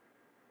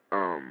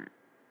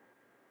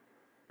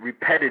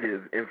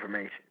repetitive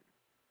information.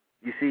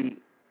 You see,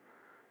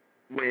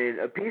 when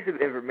a piece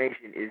of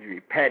information is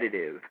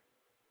repetitive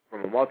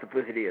from a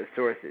multiplicity of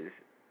sources,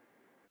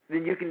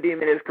 then you can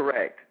deem it as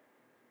correct.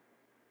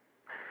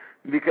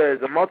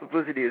 Because a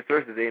multiplicity of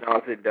sources ain't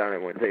all sitting down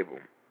at one table.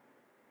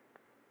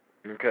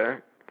 Okay?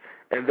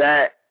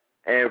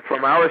 And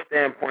from our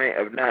standpoint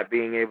of not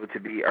being able to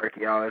be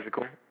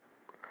archaeological,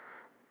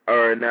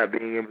 or not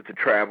being able to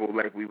travel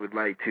like we would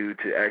like to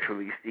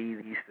actually see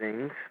these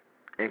things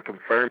and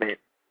confirm it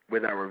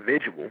with our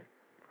visual.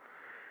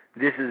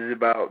 This is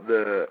about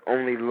the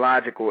only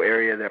logical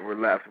area that we're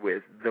left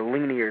with, the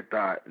linear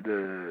thought,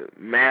 the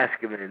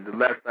masculine, the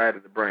left side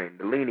of the brain,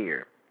 the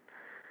linear.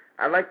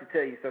 I'd like to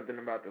tell you something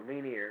about the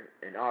linear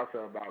and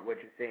also about what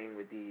you're seeing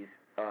with these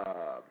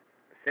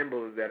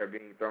symbols that are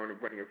being thrown in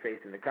front of your face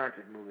in the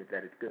conscious movement,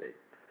 that it's good.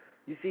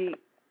 You see,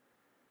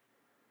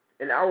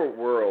 in our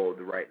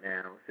world right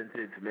now, since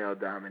it's male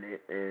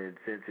dominant and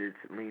since it's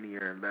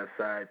linear and left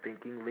side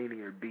thinking,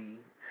 linear B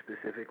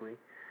specifically,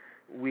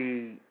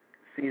 we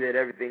see that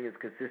everything is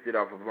consisted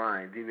off of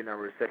lines, even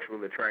our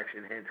sexual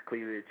attraction, hence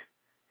cleavage,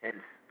 hence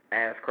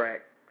ass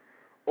crack,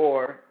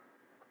 or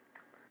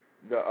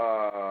the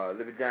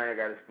vagina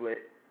got to split.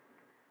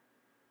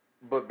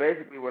 But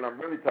basically what I'm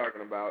really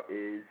talking about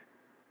is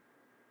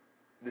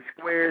the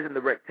squares and the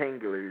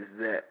rectangulars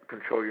that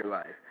control your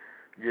life.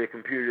 Your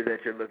computer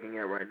that you're looking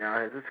at right now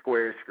has a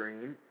square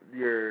screen.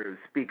 Your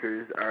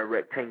speakers are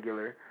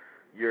rectangular.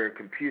 Your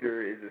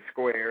computer is a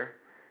square.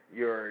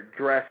 Your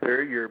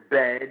dresser, your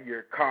bed,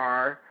 your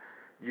car,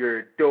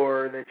 your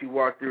door that you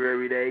walk through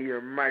every day,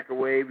 your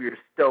microwave, your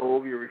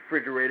stove, your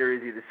refrigerator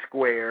is either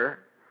square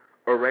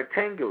or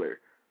rectangular.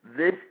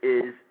 This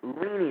is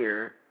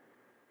linear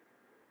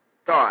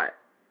thought.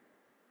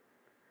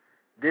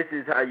 This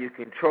is how you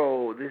can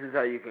control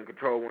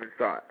one's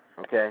thought,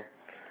 okay?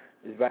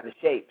 It's by the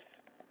shapes,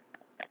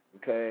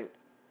 okay?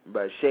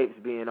 By shapes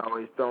being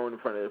always thrown in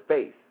front of the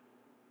face.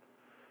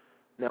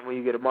 Now, when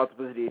you get a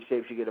multiplicity of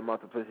shapes, you get a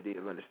multiplicity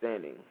of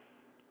understanding.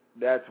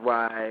 That's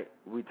why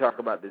we talk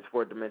about this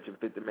fourth dimension,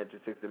 fifth dimension,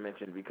 sixth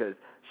dimension, because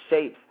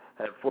shapes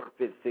have fourth,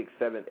 fifth, sixth,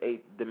 seventh,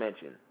 eighth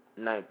dimension,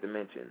 ninth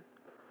dimension.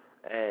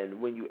 And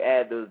when you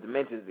add those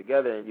dimensions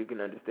together, and you can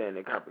understand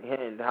and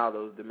comprehend how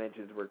those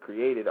dimensions were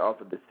created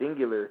off of the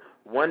singular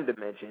one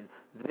dimension,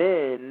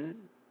 then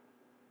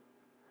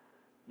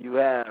you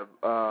have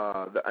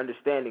the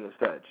understanding of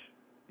such.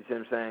 You see what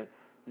I'm saying?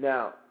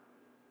 Now,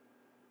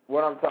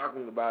 what I'm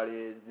talking about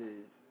is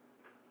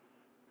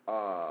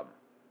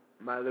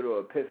my little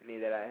epiphany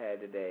that I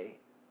had today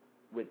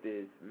with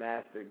this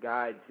master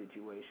guide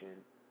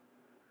situation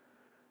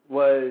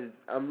was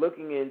I'm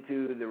looking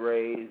into the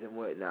rays and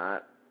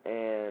whatnot,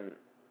 and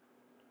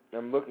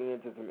I'm looking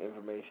into some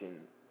information,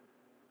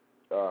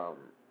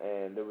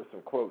 and there were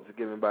some quotes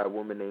given by a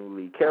woman named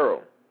Lee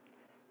Carroll.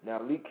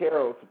 Now, Lee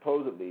Carroll,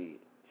 supposedly,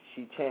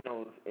 she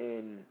channels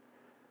in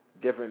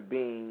different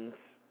beings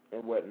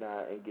and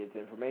whatnot and gets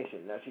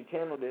information. Now, she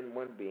channeled in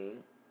one being,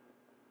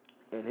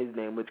 and his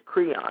name was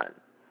Creon.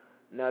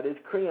 Now, this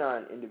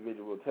Creon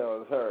individual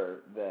tells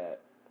her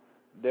that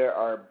there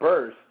are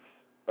bursts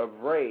of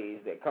rays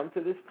that come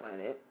to this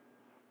planet,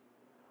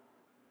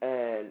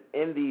 and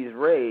in these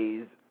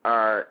rays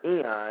are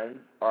eons,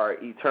 are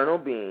eternal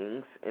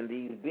beings, and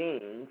these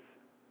beings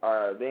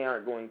they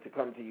aren't going to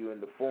come to you in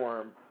the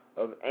form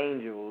of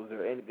angels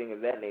or anything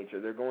of that nature.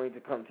 They're going to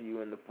come to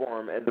you in the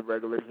form as a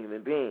regular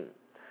human being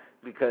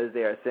because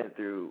they are sent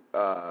through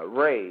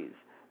rays,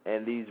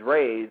 and these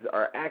rays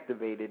are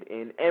activated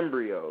in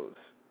embryos,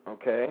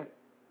 okay?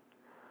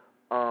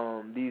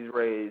 These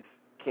rays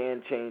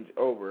can change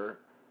over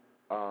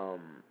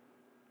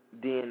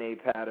DNA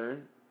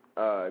pattern.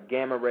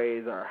 Gamma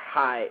rays are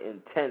high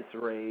intense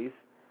rays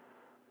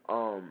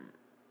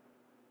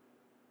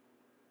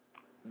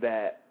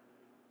that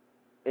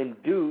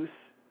induce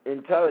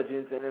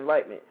intelligence and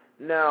enlightenment.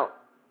 Now,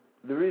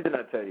 the reason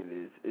I tell you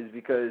this is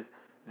because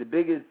the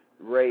biggest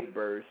ray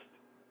burst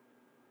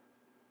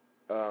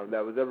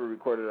that was ever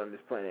recorded on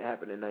this planet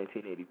happened in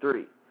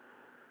 1983.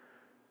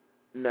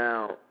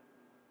 Now,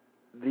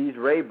 these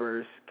ray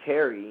bursts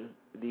carry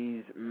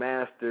these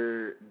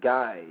master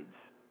guides.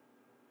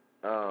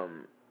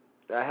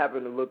 I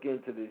happened to look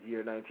into this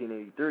year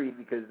 1983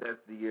 because that's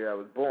the year I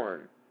was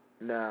born.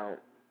 Now,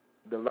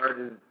 the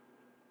largest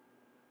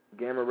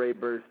gamma ray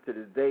burst to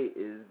this date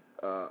is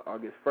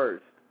August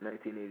 1st,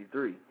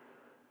 1983.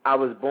 I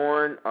was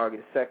born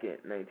August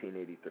 2nd,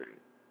 1983.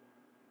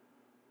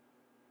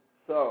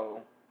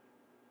 So,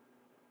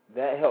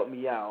 that helped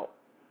me out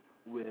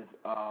with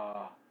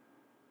a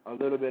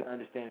little bit of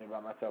understanding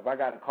about myself. I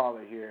got a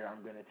caller here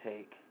I'm going to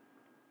take.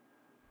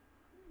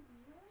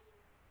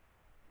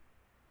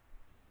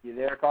 You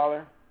there,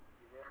 caller?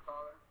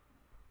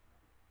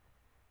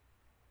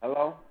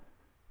 Hello?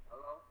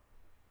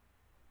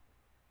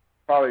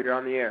 Caller, you're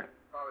on the air.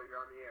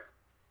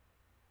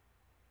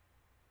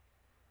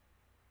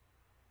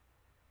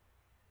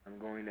 I'm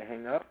going to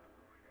hang up.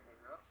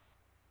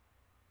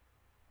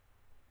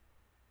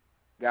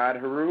 God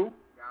Haru?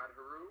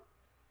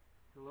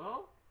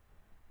 Hello?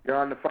 You're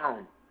on the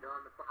phone.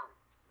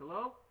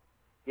 Hello?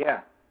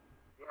 Yeah.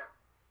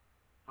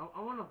 I'm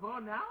on the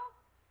phone now?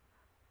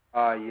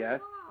 Yes.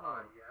 Oh.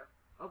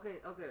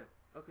 Okay.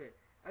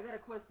 I got a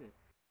question.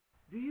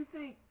 Do you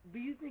think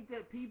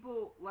that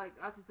people, like,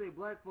 I should say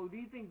black folks, do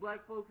you think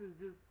black folks is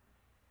just,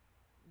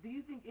 do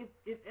you think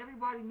if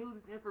everybody knew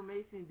this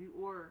information,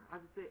 or I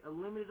should say a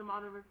limited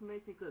amount of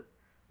information, because,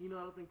 I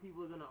don't think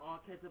people are going to all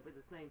catch up at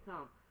the same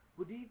time,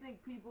 But do you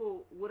think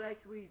people would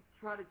actually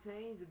try to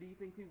change, or do you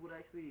think people would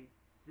actually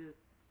just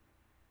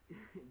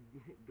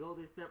go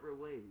their separate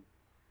ways?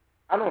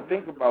 I don't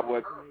think about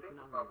what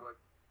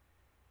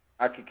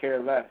I could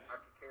care less.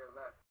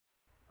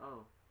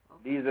 Oh.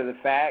 Okay. These are the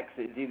facts.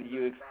 It's either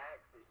you accept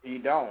or you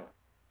don't.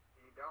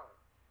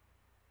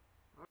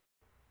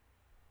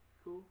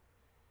 Cool.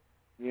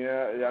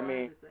 Yeah, I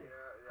mean,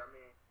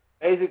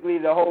 basically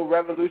the whole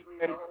revolution,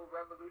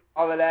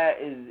 all of that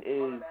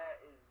is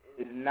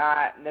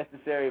not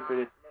necessary for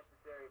this.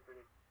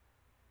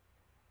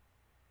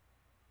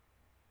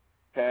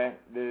 Okay,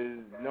 there's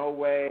no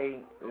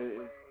way.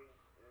 It's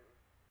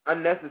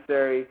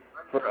unnecessary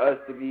for us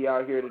to be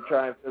out here to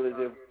try and feel as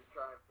if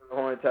the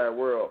whole entire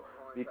world.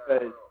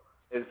 Because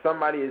if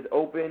somebody is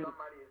open,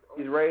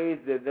 is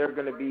raised, that they're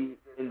going to be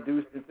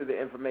induced into the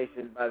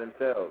information by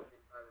themselves.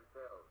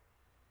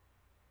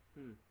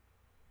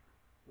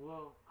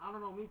 Well, I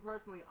don't know. Me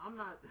personally, I'm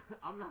not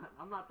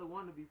the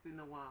one to be sitting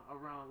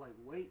around like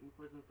waiting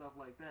for some stuff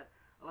like that.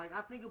 Like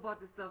I think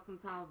about this stuff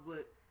sometimes,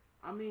 but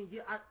I mean,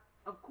 yeah,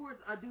 of course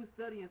I do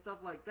study and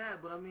stuff like that.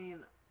 But I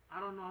mean,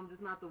 I don't know. I'm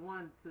just not the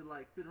one to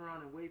like sit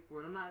around and wait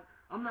for it.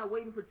 I'm not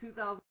waiting for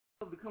 2012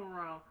 to come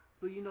around.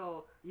 So you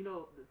know,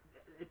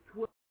 at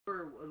 12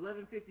 or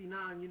 11:59,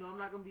 I'm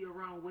not gonna be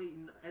around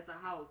waiting at the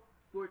house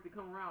for it to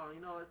come around.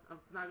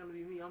 It's not gonna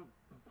be me. I'm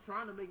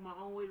trying to make my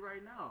own way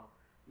right now.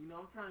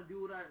 I'm trying to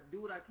do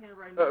what I can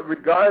right now.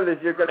 Regardless,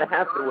 you're gonna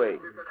have to wait.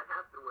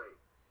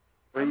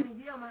 I mean,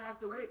 yeah, I'm gonna have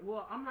to wait.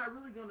 Well, I'm not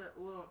really gonna.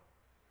 Well,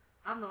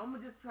 I don't know. I'm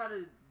gonna just try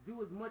to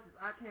do as much as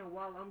I can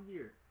while I'm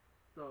here.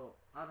 So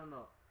I don't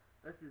know.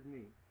 That's just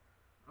me.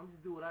 I'm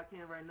just do what I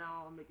can right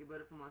now. I'll make it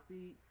better for my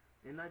seed,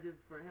 and not just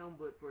for him,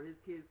 but for his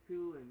kids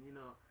too. And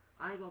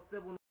I ain't gonna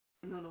step on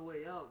the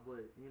way out,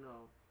 but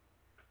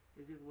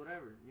it's just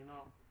whatever.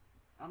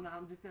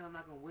 I'm just saying I'm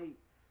not gonna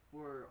wait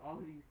for all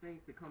of these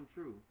things to come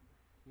true.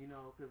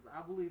 Because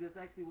I believe that's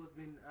actually what's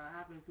been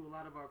happening to a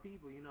lot of our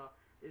people. It's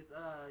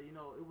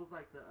it was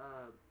like the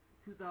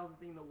 2000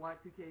 thing, the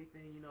Y2K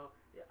thing.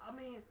 I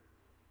mean,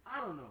 I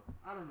don't know.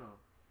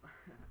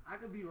 I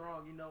could be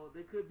wrong.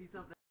 There could be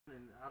something,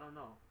 and I don't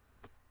know.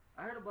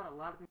 I heard about a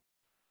lot of things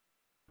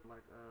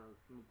like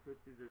some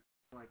eclipses or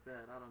something like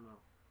that. I don't know.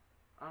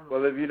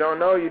 Well, if you don't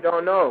know, you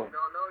don't know.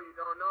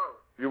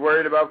 If you're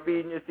worried about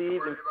feeding your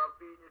seeds,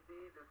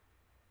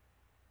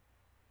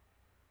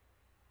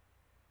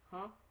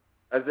 huh?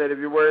 I said,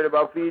 if you're worried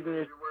about feeding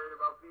your,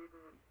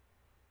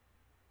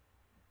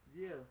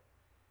 yeah,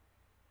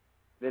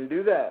 then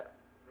do that.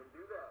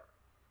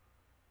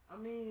 I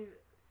mean,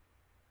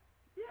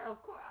 yeah,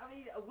 of course. I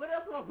mean, what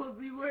else am I supposed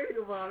to be worried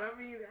about? I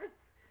mean,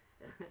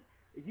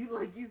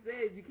 like you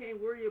said, you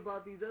can't worry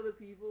about these other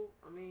people.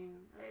 I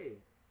mean, hey,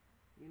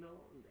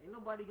 ain't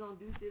nobody gonna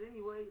do shit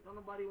anyway. Don't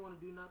nobody want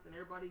to do nothing.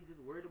 Everybody just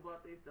worried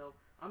about themselves.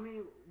 I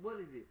mean, what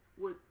is it?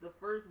 What the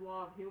first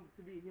law of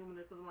to be human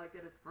or something like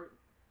that is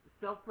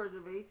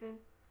self-preservation.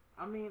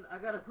 I mean, I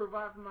gotta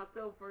provide for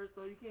myself first,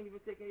 so you can't even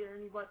take care of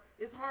anybody.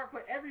 It's hard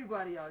for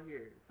everybody out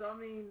here. So I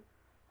mean,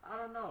 I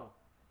don't know.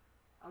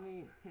 I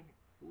mean,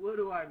 what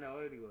do I know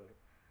anyway?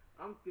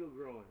 I'm still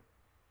growing.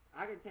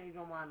 I can change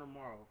my mind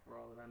tomorrow for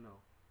all that I know.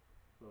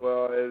 So,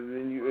 well, if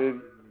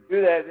you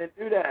do that, then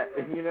do that.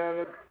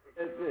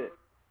 That's it.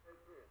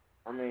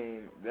 I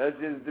mean, that's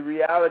just the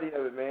reality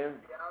of it,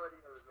 man.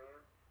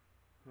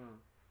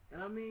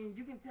 And I mean,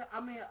 you can tell.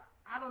 I mean,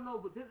 I don't know,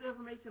 but this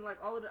information, like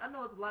all of I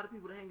know it's a lot of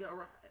people that hang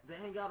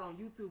out on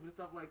YouTube and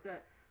stuff like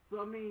that.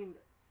 So I mean,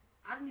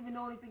 I didn't even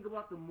know anything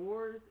about the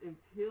Moors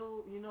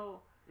until it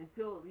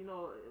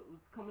was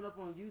coming up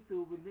on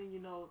YouTube, and then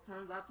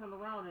I turned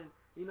around and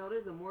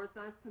there's a Moor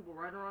Science Temple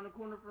right around the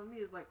corner from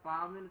me. It's like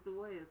 5 minutes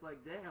away. It's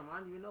like, damn,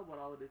 I didn't even know about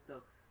all of this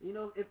stuff.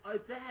 If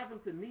that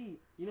happened to me,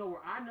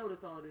 where I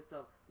noticed all of this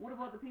stuff, what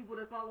about the people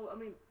that follow? I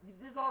mean,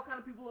 there's all kind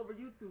of people over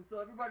YouTube,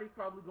 so everybody's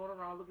probably going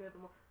around looking at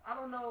them. I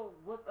don't know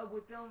what's up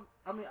with them.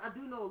 I mean, I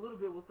do know a little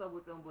bit what's up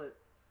with them, but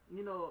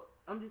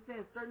I'm just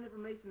saying certain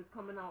information is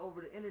coming out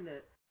over the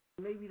internet.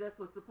 Maybe that's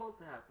what's supposed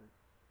to happen.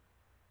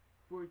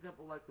 For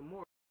example, like the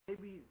Moors.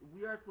 Maybe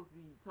we are supposed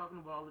to be talking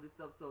about all of this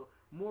stuff so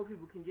more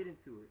people can get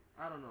into it.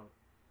 I don't know.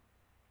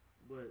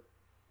 But,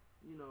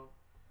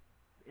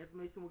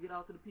 information will get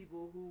out to the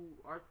people who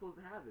are supposed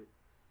to have it.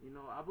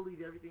 I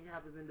believe everything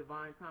happens in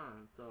divine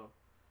time, so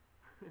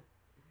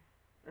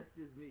that's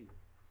just me.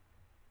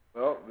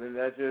 Well, then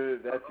that's your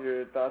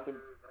thoughts.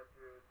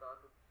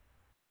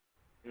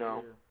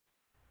 No. Yeah.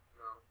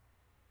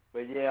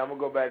 But yeah, I'm gonna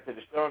go back to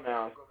the show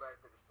now.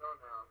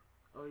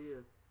 Oh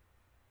yeah.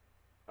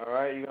 All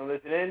right, you gonna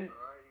listen in?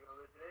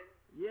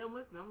 Yeah, I'm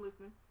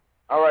listening.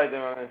 All right,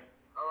 then, man.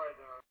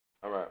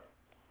 All right.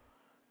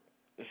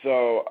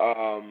 So,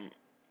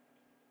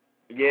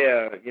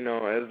 yeah,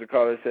 as the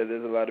caller said,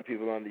 there's a lot of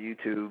people on the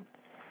YouTube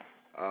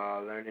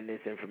learning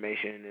this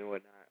information and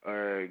whatnot,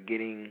 or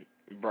getting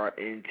brought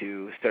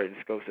into certain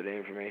scopes of the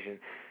information.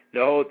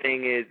 The whole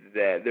thing is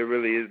that there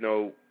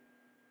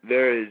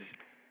is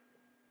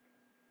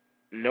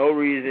no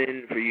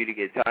reason for you to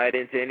get tied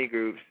into any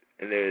groups,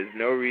 and there is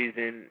no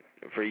reason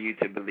for you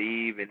to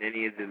believe in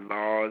any of the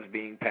laws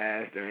being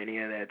passed or any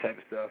of that type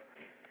of stuff,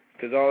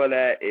 because all of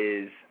that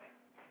is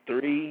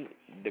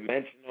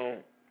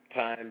three-dimensional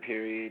time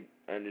period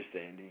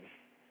understanding.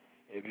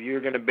 If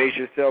you're going to base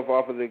yourself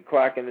off of the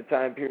clock and the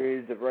time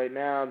periods of right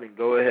now, then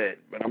go ahead.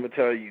 But I'm going to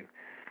tell you,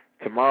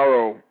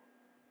 tomorrow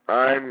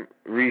I'm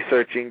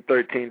researching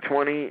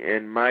 1320,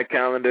 and my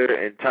calendar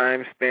and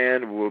time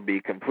span will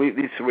be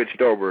completely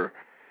switched over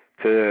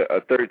to a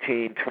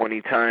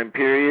 1320 time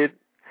period.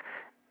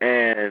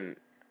 And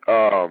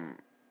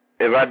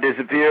if I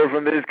disappear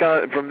from this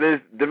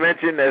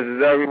dimension, that's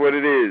exactly what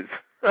it is.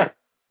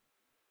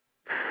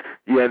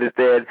 You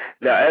understand?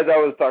 Now, as I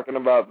was talking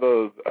about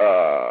those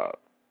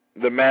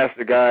the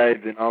master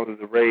guides and all of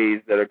the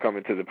rays that are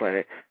coming to the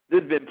planet,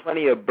 there's been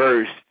plenty of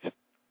bursts,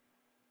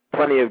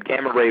 plenty of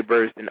gamma ray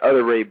bursts and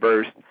other ray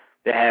bursts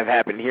that have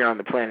happened here on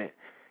the planet.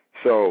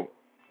 So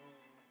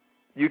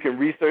you can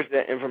research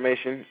that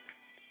information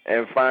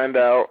and find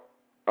out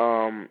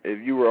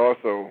if you were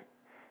also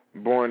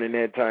born in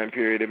that time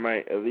period. It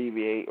might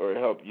alleviate or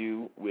help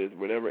you with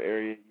whatever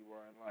area you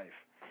are in life.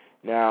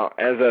 Now,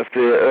 as I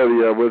said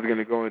earlier, I was going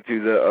to go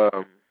into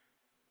the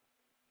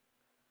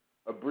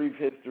a brief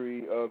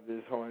history of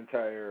this whole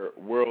entire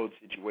world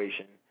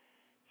situation.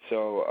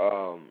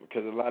 So,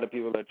 because a lot of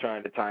people are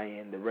trying to tie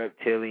in the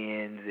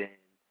reptilians and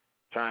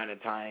trying to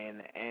tie in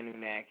the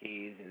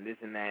Anunnakis and this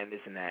and that and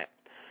this and that.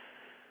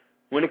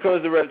 When it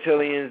comes to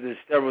reptilians, there's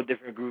several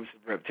different groups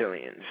of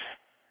reptilians,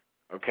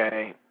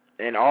 okay?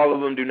 And all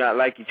of them do not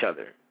like each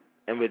other.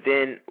 And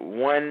within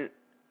one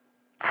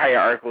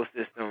hierarchical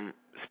system,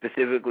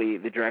 specifically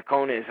the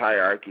Draconis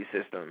hierarchy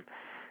system,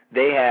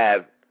 they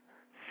have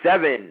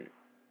 7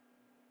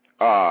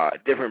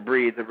 different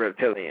breeds of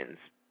reptilians.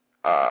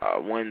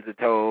 One's a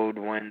toad,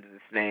 one's a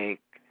snake,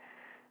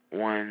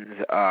 one's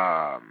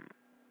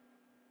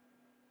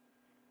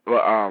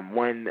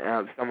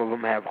some of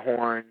them have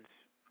horns,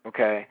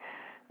 okay?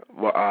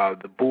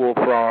 The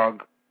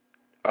bullfrog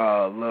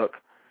look,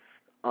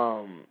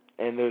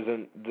 and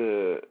there's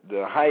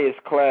the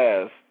highest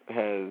class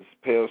has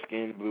pale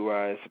skin, blue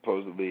eyes,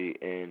 supposedly,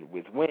 and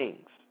with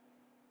wings.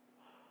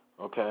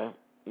 Okay?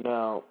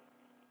 Now,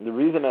 the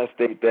reason I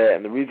state that,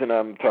 and the reason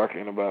I'm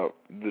talking about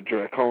the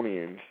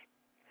Draconians,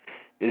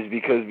 is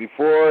because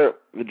before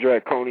the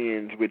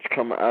Draconians, which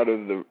come out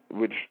of the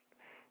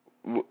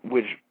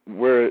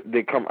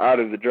they come out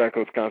of the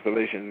Dracos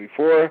constellation,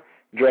 before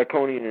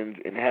Draconians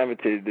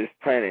inhabited this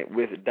planet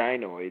with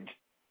dinoids,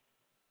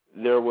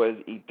 there was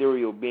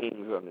ethereal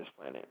beings on this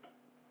planet.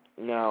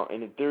 Now,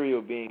 an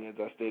ethereal being, as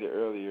I stated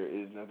earlier,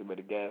 is nothing but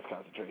a gas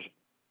concentration,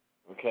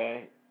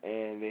 okay?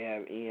 And they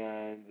have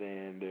eons,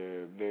 and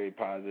they're very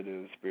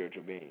positive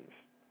spiritual beings,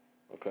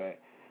 okay?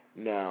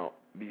 Now,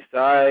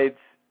 besides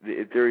the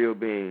ethereal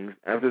beings,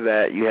 after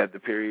that, you have the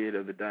period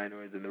of the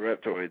dinoids and the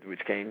reptoids,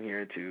 which came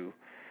here to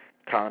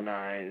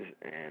colonize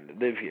and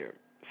live here.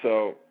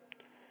 So,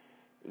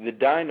 the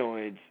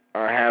dinoids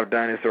are half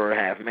dinosaur,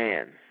 half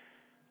man,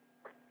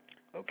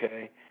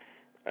 okay?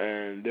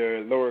 And they're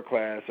a lower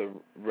class of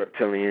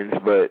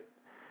reptilians, but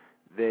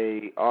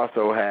they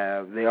also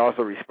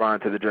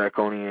respond to the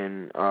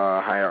Draconian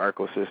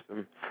hierarchical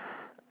system,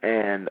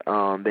 and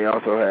they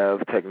also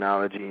have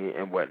technology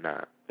and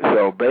whatnot.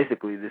 So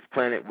basically, this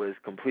planet was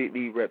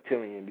completely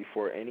reptilian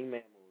before any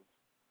mammals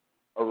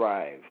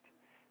arrived.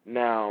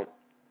 Now,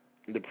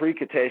 the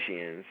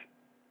pre-Cretaceans,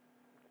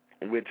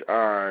 which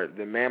are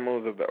the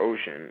mammals of the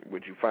ocean,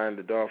 which you find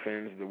the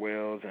dolphins, the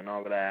whales, and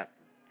all of that,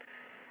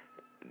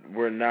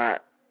 were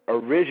not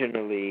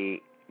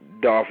originally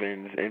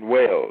dolphins and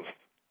whales,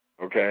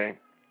 okay?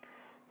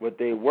 What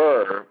they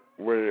were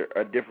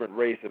a different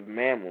race of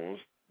mammals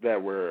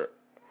that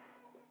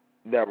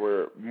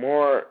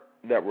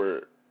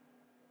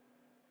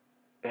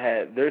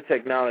had their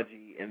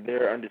technology and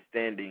their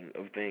understanding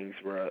of things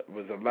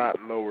was a lot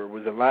lower,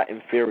 was a lot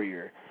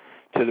inferior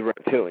to the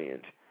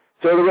reptilians.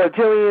 So the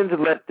reptilians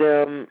let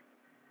them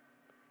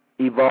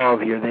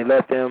evolve here. They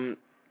let them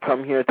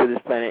come here to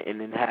this planet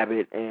and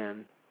inhabit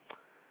and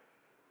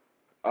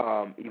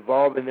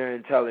evolve in their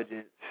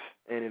intelligence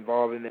and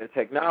evolve in their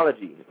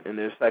technology and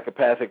their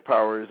psychopathic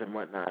powers and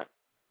whatnot.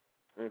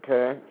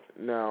 Okay?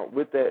 Now,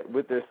 with their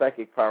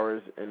psychic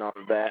powers and all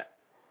of that,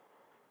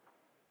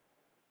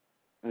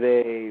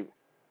 they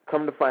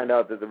come to find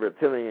out that the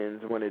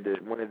reptilians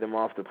wanted them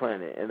off the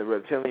planet, and the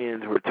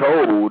reptilians were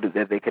told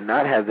that they could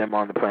not have them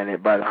on the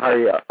planet by the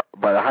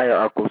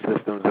hierarchical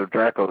systems of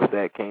Dracos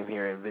that came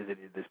here and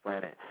visited this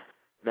planet.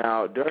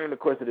 Now, during the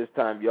course of this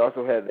time, you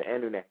also have the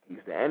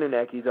Anunnakis. The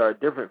Anunnakis are a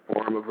different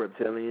form of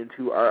reptilians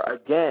who are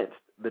against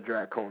the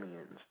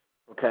Draconians,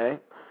 okay?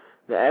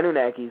 The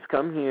Anunnakis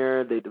come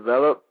here, they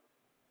develop,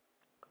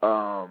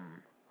 hold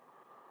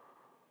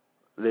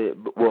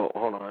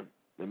on,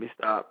 let me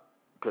stop,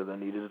 because I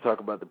needed to talk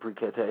about the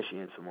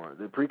pre-Cretaceans some more.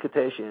 The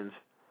pre-Cretaceans,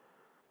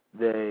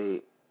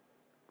 they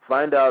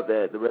find out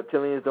that the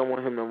reptilians don't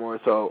want him no more,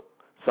 so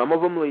some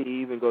of them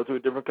leave and go to a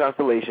different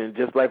constellation,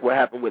 just like what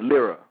happened with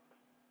Lyra.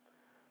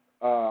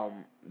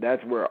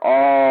 That's where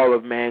all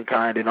of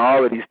mankind and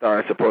all of these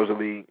stars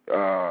supposedly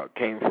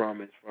came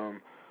from. It's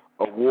from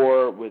a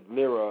war with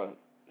Mira,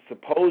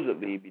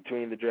 supposedly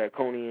between the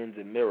Draconians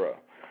and Mira.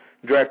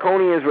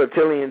 Draconians,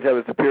 reptilians have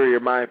a superior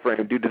mind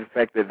frame due to the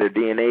fact that their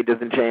DNA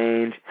doesn't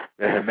change.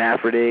 They're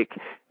hermaphroditic.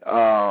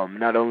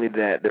 Not only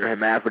that, they're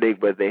hermaphroditic,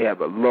 but they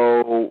have a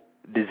low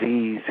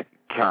disease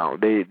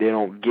count. They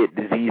don't get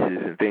diseases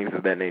and things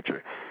of that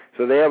nature.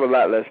 So they have a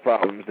lot less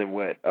problems than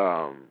what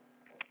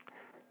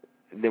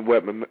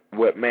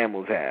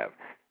mammals have.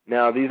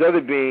 Now, these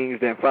other beings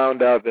that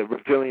found out that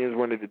reptilians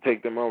wanted to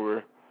take them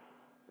over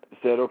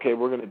said, okay,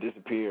 we're going to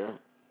disappear.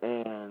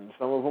 And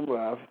some of them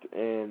left,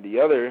 and the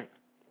other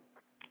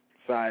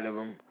side of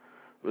them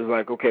was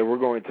like, okay, we're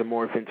going to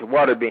morph into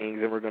water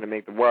beings, and we're going to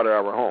make the water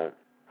our home.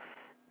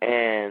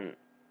 And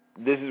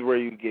this is where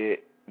you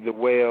get the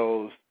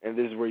whales, and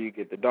this is where you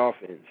get the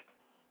dolphins,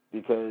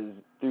 because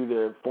through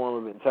their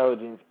form of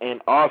intelligence and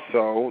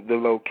also the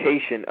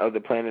location of the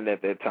planet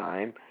at that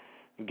time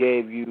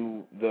gave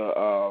you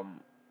the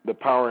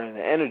power and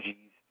the energies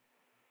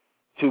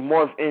to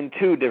morph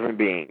into different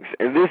beings.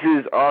 And this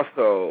is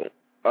also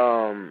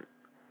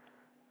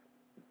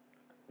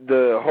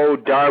the whole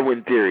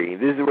Darwin theory.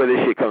 This is where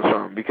this shit comes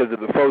from, because of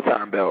the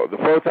photon belt. The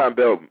photon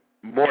belt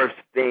morphs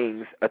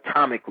things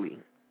atomically,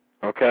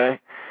 okay?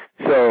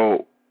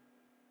 So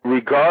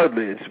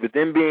regardless, with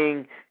them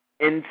being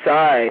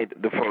inside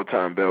the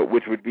photon belt,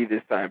 which would be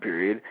this time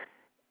period,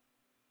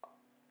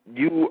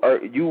 you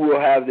will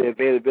have the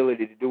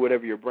availability to do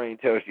whatever your brain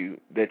tells you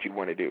that you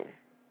want to do,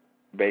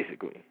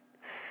 basically.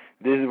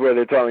 This is where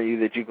they're telling you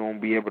that you're going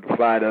to be able to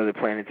fly to other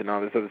planets and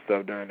all this other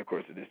stuff during the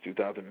course of this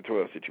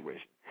 2012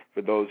 situation,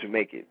 for those who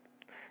make it.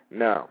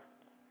 Now,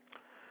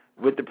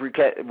 with the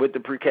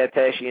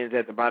Precataceans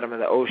at the bottom of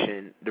the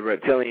ocean, the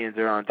reptilians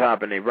are on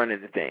top and they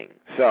running the thing.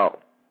 So,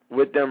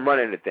 with them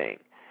running the thing,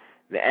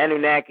 the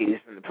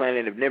Anunnakis from the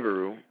planet of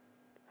Nibiru,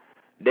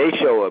 they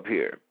show up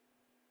here,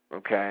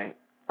 okay?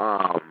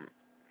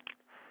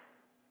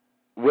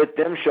 With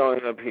them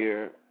showing up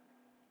here,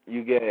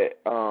 you get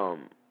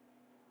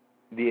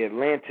the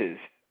Atlantis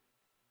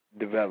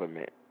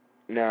development.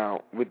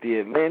 Now, with the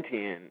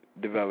Atlantean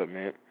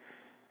development,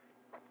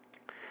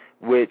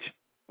 which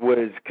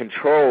was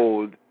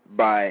controlled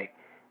by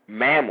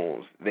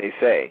mammals, they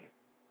say,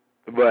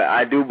 but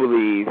I do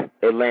believe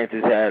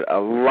Atlantis had a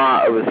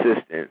lot of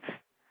assistance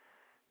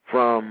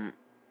from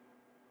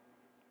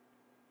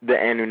the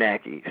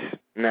Anunnakis.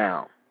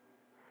 Now,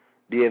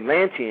 the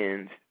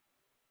Atlanteans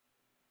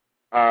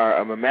are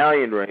a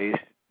mammalian race.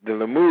 The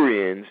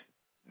Lemurians,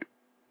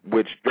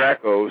 which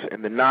Dracos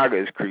and the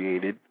Nagas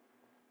created,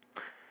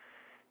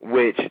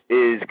 which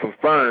is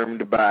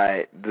confirmed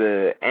by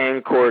the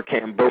Angkor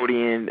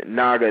Cambodian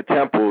Naga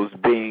temples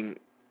being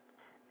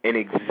an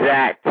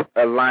exact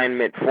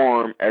alignment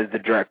form as the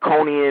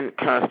Draconian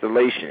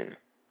constellation.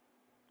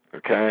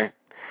 Okay?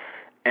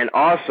 And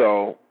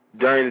also,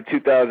 during the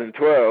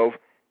 2012,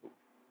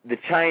 the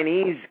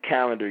Chinese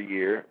calendar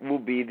year will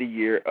be the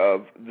year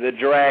of the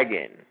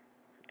dragon.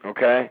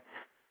 Okay?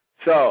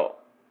 So,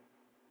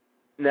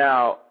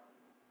 now,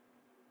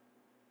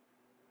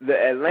 the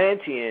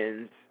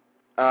Atlanteans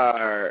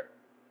are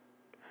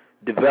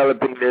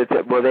developing they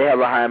have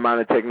a high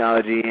amount of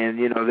technology, and,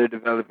 they're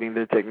developing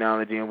their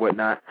technology and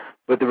whatnot,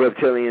 but the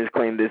reptilians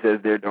claim this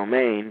as their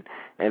domain,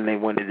 and they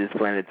wanted this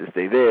planet to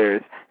stay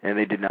theirs, and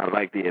they did not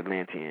like the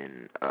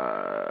Atlantean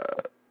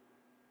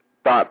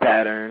thought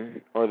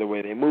pattern or the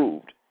way they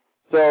moved.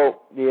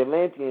 So the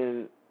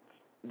Atlanteans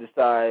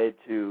decide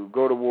to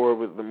go to war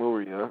with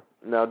Lemuria.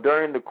 Now,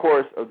 during the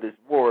course of this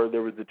war,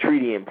 there was a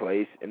treaty in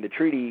place, and the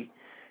treaty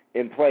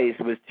in place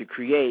was to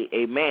create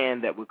a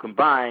man that would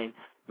combine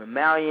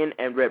mammalian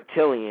and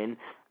reptilian,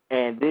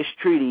 and this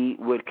treaty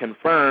would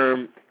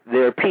confirm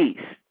their peace.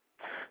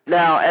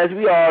 Now, as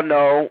we all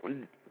know,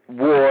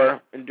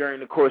 war, and during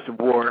the course of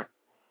war,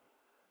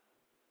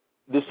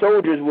 the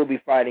soldiers will be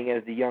fighting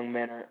as the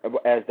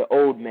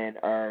old men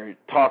are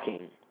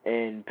talking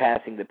and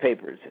passing the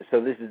papers.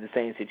 So this is the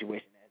same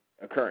situation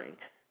that's occurring.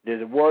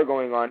 There's a war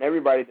going on.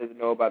 Everybody doesn't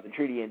know about the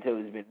treaty until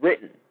it's been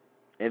written.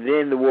 And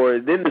then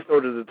the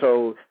soldiers are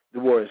told the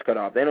war is cut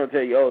off. They don't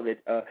tell you,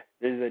 that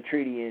there's a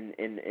treaty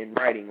in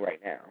writing right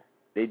now.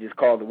 They just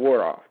call the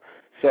war off.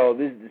 So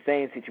this is the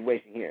same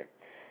situation here.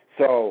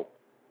 So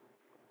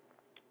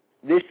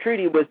this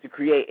treaty was to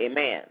create a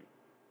man.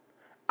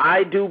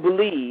 I do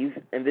believe,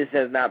 and this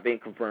has not been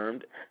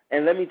confirmed,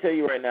 and let me tell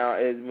you right now,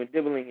 as we're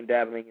dibbling and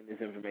dabbling in this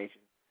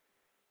information,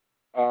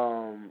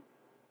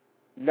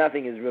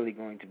 nothing is really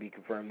going to be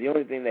confirmed. The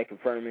only thing that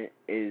confirms it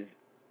is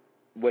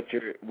what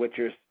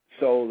your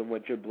soul and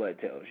what your blood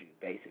tells you,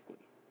 basically.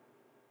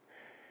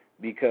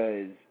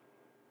 Because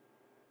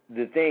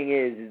the thing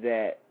is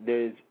that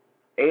there's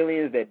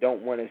aliens that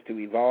don't want us to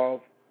evolve,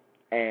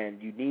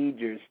 and you need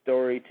your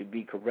story to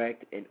be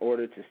correct in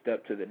order to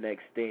step to the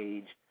next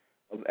stage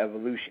of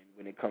evolution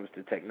when it comes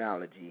to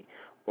technology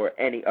or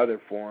any other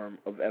form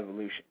of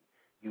evolution.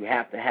 You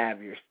have to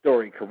have your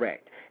story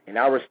correct. And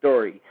our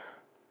story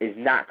is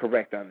not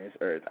correct on this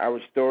earth. Our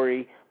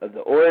story of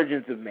the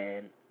origins of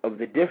man of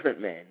the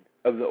different men,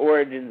 of the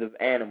origins of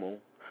animal,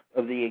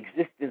 of the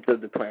existence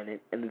of the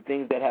planet, and the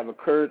things that have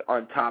occurred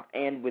on top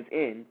and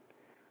within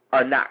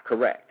are not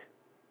correct.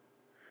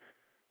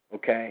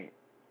 Okay?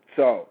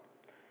 So,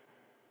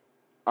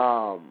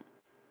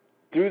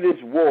 through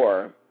this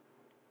war,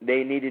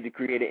 they needed to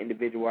create an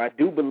individual. I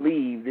do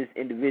believe this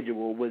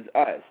individual was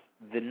us,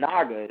 the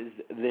Nagas,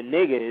 the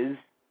niggas,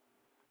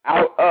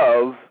 out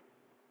of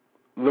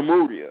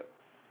Lemuria,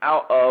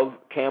 out of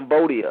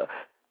Cambodia.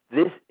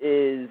 This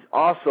is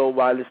also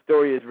why the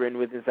story is written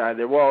with inside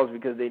their walls,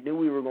 because they knew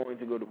we were going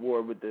to go to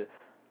war with the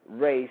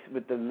race,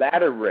 with the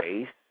latter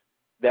race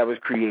that was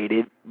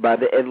created by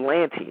the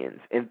Atlanteans.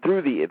 And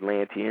through the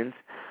Atlanteans,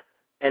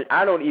 and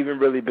I don't even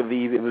really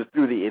believe it was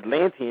through the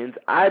Atlanteans,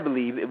 I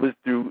believe it was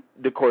through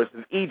the course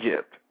of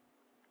Egypt,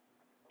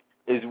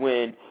 is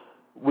when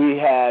we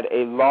had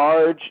a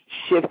large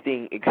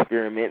shifting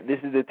experiment. This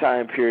is the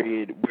time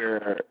period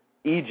where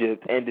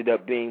Egypt ended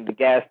up being the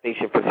gas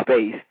station for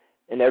space,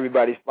 and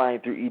everybody's flying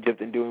through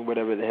Egypt and doing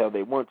whatever the hell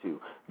they want to,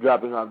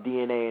 dropping off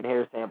DNA and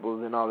hair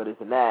samples and all of this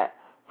and that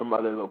from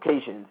other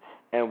locations,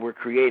 and we're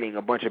creating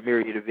a bunch of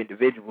myriad of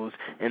individuals.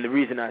 And the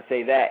reason I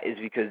say that is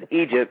because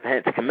Egypt,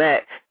 hence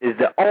Kemet, is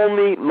the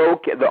only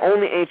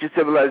ancient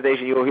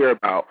civilization you'll hear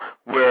about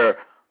where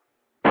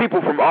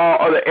people from all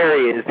other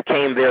areas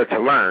came there to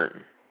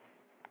learn.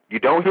 You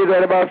don't hear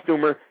that about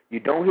Sumer. You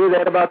don't hear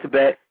that about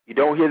Tibet. You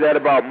don't hear that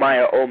about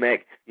Maya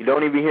Olmec. You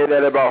don't even hear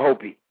that about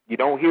Hopi. You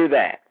don't hear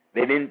that.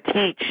 They didn't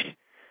teach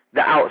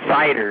the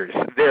outsiders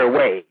their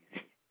ways.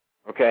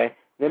 Okay?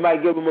 They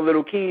might give them a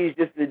little keys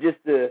just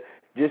to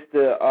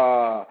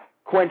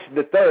quench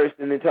the thirst,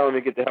 and then tell them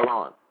to get the hell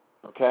on.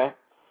 Okay?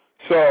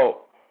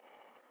 So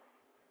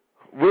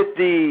with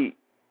the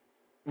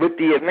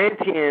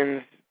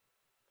Atlanteans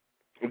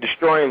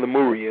destroying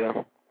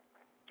Lemuria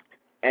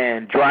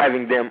and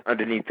driving them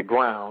underneath the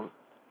ground,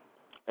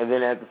 and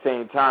then at the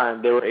same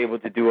time they were able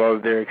to do all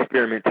of their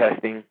experiment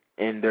testing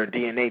and their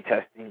DNA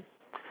testing,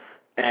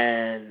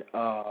 and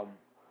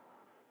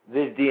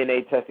this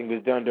DNA testing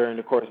was done during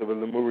the course of a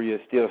Lemuria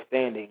still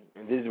standing,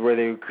 and this is where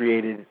they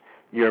created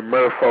your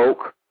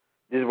merfolk.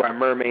 This is why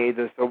mermaids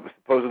are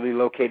supposedly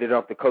located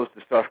off the coast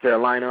of South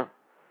Carolina.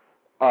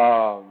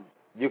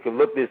 You can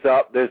look this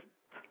up.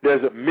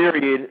 There's a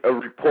myriad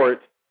of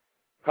reports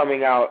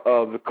coming out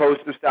of the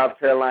coast of South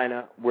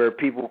Carolina where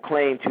people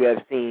claim to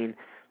have seen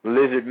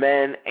lizard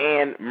men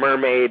and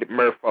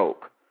merfolk.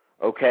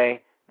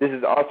 Okay? This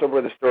is also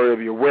where the story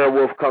of your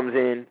werewolf comes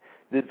in.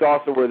 This is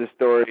also where the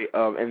story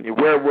of, and the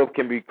werewolf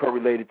can be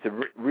correlated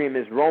to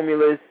Remus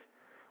Romulus'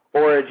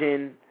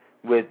 origin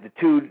with the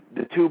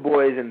two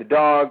boys and the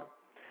dog.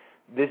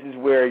 This is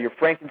where your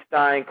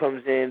Frankenstein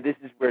comes in. This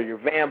is where your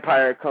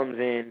vampire comes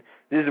in.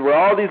 This is where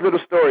all these little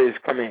stories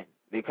come in.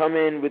 They come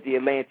in with the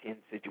Atlantean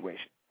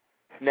situation.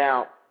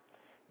 Now,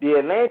 the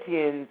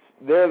Atlanteans,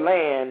 their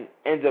land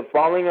ends up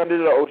falling under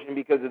the ocean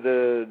because of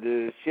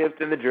the shift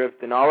and the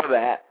drift and all of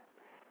that.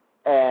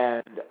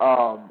 And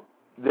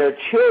their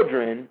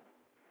children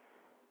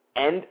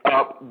end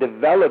up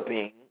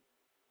developing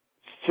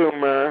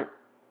Sumer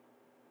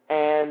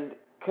and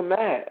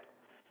Kemet.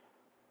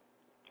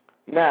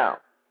 Now,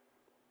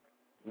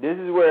 this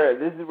is where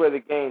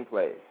the game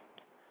plays.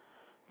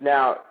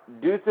 Now,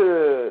 due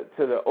to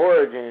the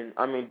origin,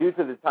 due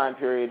to the time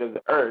period of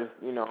the Earth,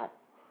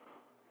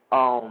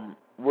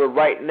 we're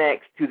right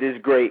next to this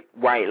great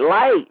white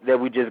light that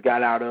we just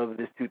got out of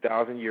this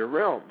 2,000-year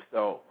realm.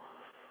 So,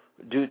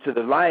 due to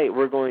the light,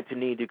 we're going to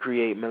need to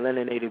create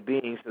melaninated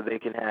beings so they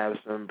can have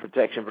some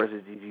protection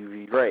versus these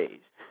UV rays.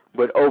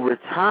 But over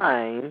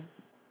time,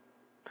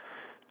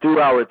 through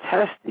our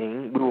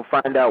testing, we will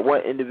find out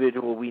what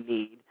individual we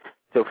need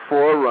to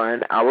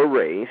forerun our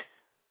race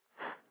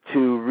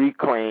to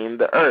reclaim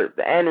the Earth.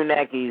 The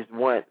Anunnakis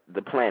want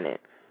the planet.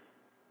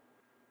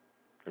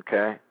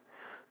 Okay?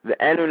 The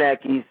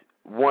Anunnakis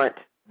want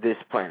this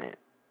planet.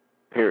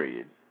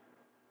 Period.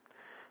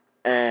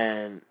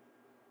 And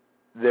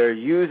they're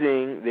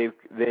using the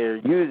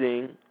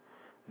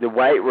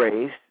white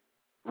race,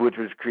 which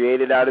was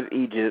created out of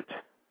Egypt,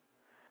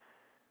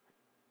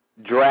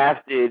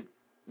 drafted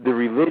the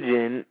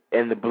religion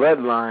and the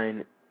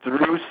bloodline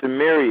through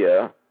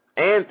Sumeria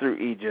and through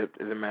Egypt,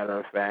 as a matter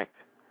of fact,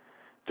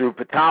 through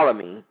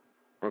Ptolemy,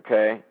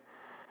 okay?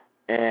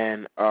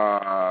 And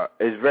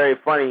it's very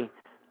funny.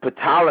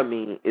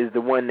 Ptolemy is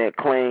the one that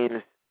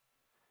claims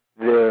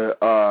the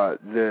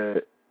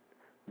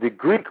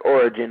Greek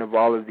origin of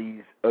all of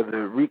these, of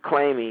the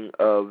reclaiming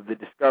of the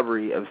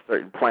discovery of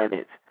certain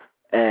planets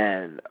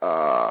and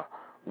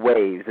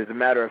waves. As a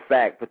matter of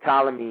fact,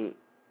 Ptolemy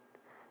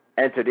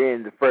entered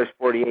in the first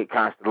 48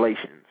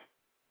 constellations,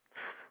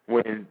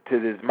 when to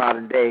this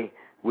modern day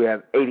we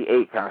have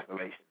 88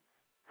 constellations.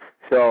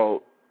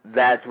 So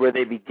that's where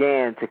they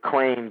began to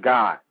claim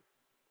God.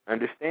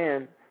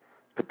 Understand?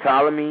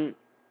 Ptolemy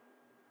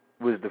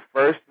was the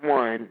first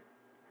one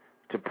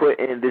to put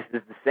in, this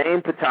is the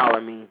same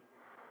Ptolemy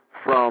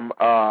from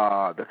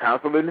the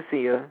Council of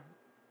Nicaea.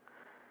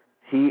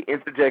 He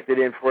interjected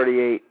in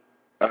 48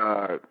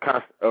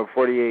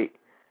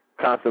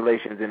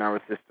 constellations in our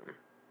system.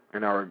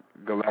 in our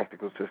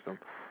galactical system.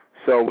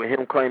 So with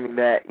him claiming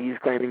that, he's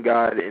claiming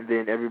God, and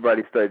then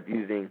everybody starts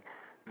using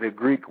the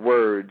Greek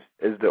words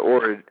as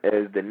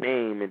the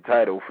name and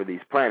title for these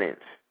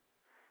planets,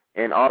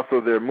 and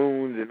also their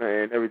moons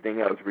and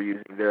everything else. We're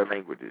using their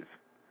languages.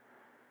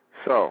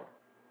 So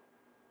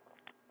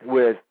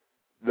with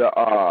the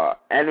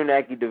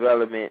Anunnaki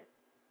development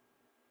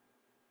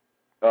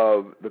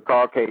of the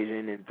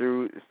Caucasian and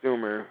through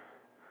Sumer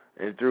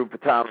and through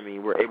Ptolemy,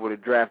 we're able to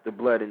draft the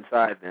blood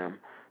inside them.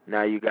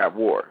 Now you got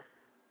war.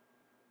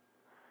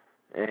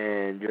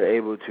 And you're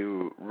able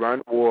to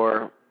run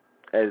war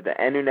as the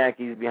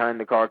Anunnakis behind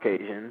the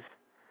Caucasians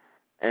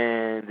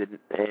and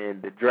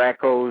the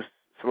Dracos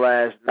 /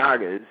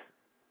 Nagas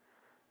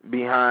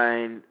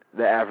behind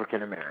the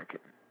African American.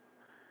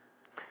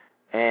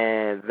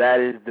 And that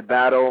is the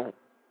battle,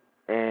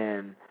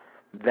 and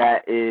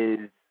that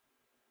is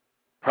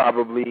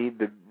probably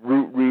the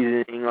root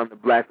reasoning on the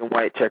black and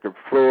white checkered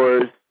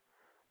floors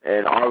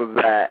and all of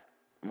that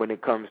when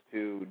it comes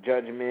to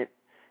judgment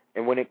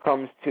and when it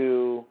comes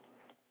to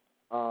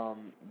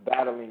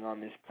battling on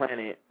this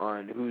planet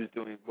on who's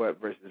doing what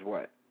versus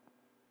what.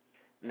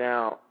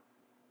 Now,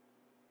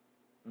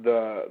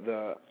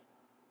 the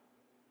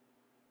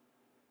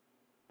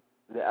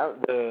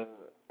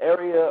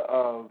area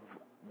of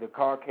the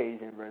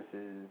Caucasian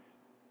versus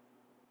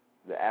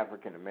the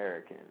African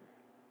American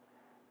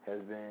has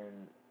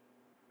been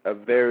a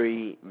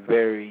very,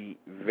 very,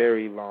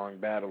 very long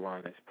battle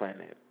on this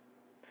planet.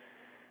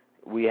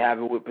 We have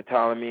it with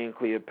Ptolemy and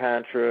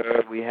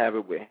Cleopatra. We have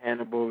it with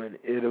Hannibal in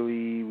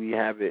Italy. We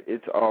have it.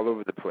 It's all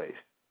over the place.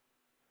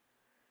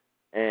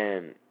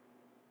 And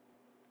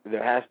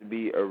there has to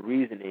be a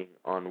reasoning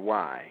on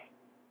why.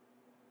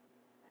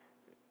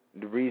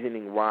 The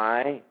reasoning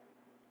why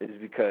is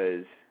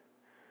because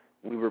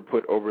we were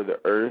put over the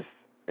earth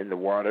and the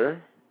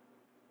water,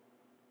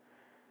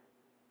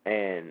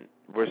 and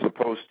we're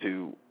supposed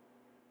to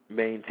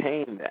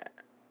maintain that.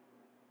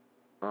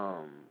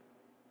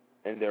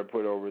 And they're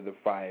put over the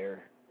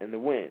fire and the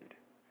wind.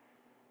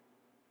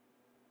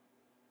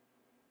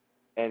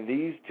 And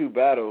these two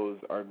battles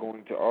are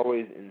going to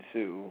always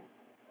ensue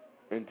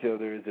until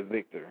there is a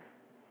victor.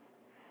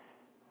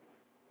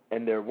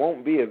 And there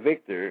won't be a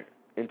victor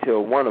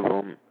until one of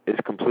them is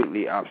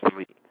completely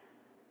obsolete.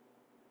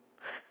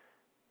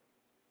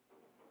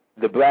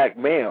 The black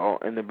male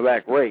and the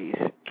black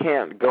race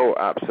can't go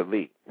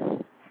obsolete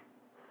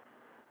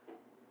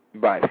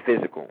by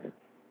physical.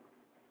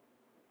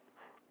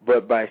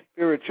 But by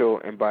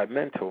spiritual and by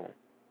mental,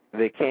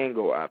 they can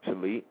go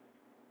obsolete.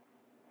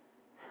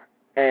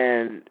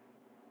 And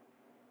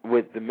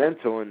with the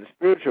mental and the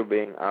spiritual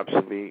being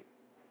obsolete,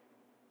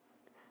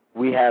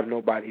 we have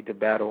nobody to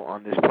battle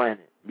on this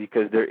planet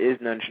because there is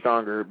none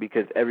stronger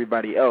because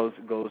everybody else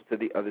goes to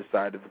the other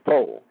side of the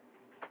pole.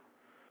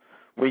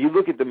 When you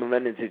look at the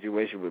millennium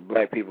situation with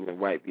black people and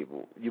white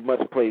people, you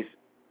must place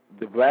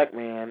the black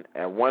man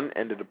at one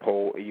end of the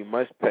pole and you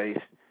must place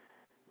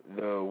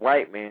the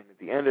white man at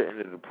the other end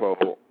of the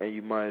pole, and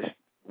you must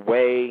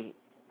weigh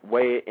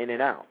it in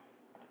and out.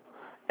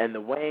 And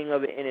the weighing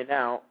of it in and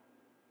out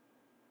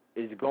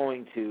is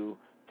going to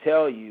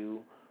tell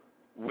you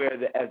where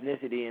the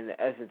ethnicity and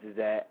the essence is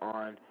at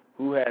on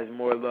who has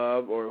more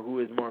love or who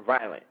is more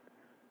violent.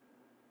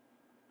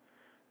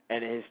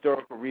 And a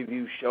historical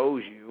review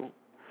shows you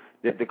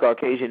that the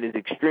Caucasian is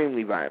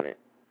extremely violent,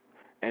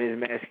 and his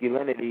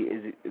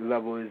masculinity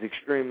level is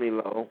extremely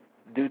low,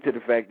 due to the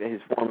fact that his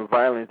form of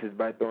violence is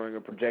by throwing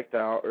a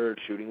projectile or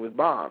shooting with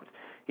bombs.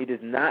 He does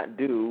not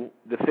do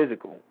the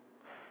physical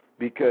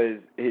because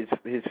his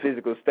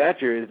physical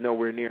stature is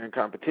nowhere near in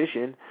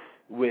competition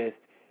with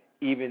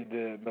even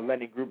the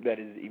millennium group that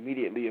is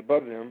immediately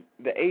above them,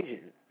 the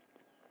Asian.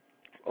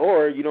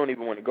 Or you don't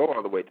even want to go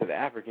all the way to the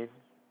African.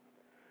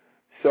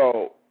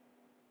 So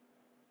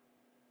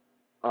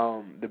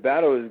the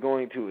battle is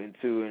going to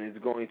ensue and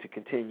is going to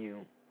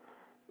continue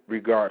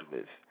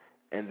regardless.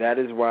 And that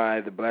is why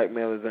the black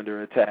male is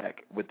under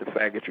attack with the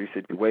faggotry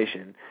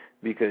situation,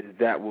 because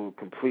that will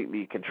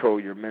completely control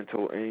your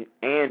mental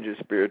and your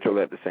spiritual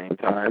at the same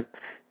time.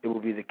 It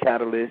will be the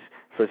catalyst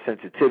for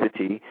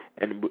sensitivity,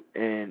 and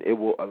it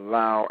will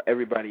allow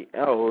everybody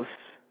else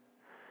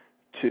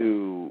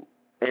to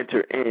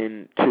enter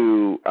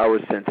into our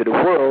sensitive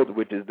world,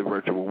 which is the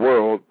virtual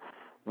world,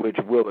 which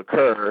will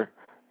occur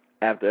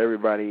after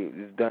everybody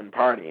is done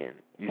partying.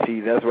 You see,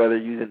 that's why they're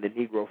using the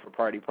Negro for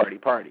party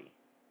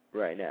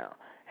right now.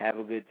 Have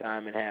a good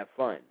time and have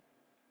fun.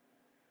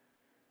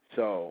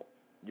 So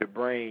your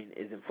brain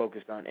isn't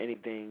focused on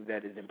anything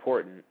that is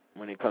important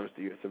when it comes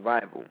to your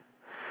survival.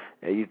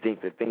 And you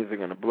think that things are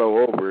going to blow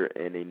over,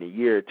 and in a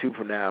year or two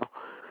from now,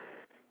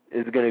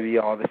 it's going to be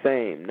all the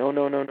same. No.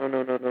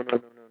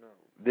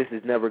 This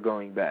is never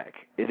going back.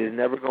 It is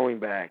never going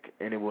back,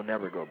 and it will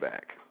never go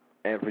back.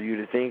 And for you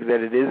to think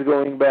that it is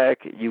going back,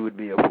 you would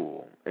be a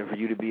fool. And for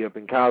you to be up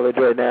in college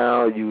right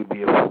now, you would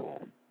be a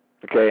fool.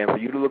 Okay, and for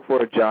you to look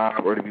for a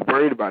job or to be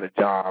worried about a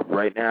job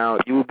right now,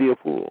 you would be a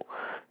fool.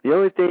 The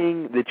only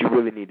thing that you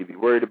really need to be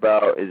worried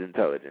about is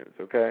intelligence,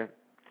 okay?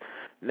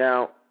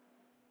 Now,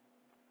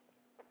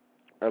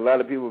 a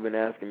lot of people have been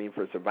asking me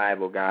for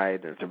survival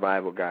guides and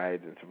survival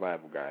guides and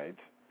survival guides.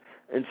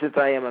 And since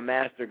I am a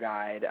master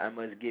guide, I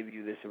must give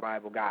you the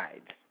survival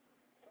guides.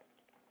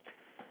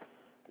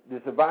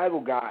 The survival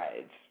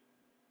guides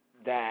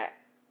that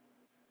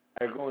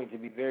are going to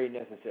be very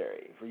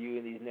necessary for you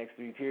in these next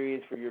 3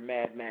 periods for your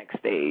Mad Max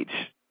stage,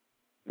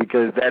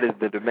 because that is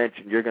the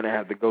dimension you're going to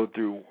have to go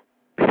through,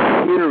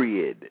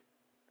 period,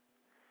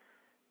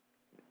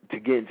 to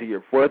get into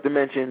your 4th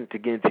dimension, to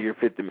get into your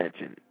 5th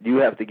dimension. You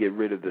have to get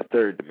rid of the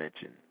 3rd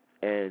dimension,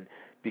 and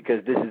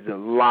because this is a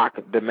lock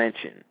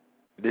dimension.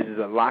 This is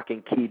a lock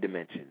and key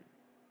dimension,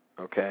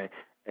 okay?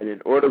 And in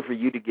order for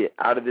you to get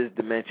out of this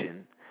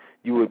dimension,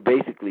 you would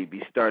basically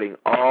be starting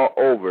all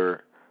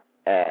over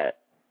at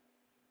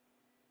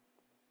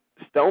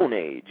Stone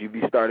Age. You'd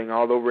be starting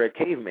all over at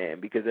Caveman,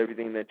 because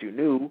everything that you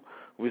knew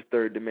was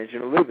 3rd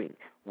dimensional living.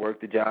 Work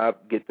the job,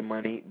 get the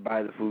money,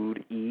 buy the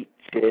food, eat,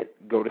 shit,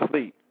 go to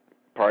sleep.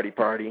 Party,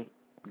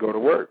 go to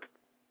work.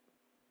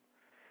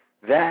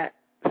 That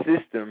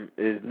system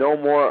is no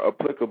more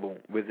applicable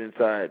with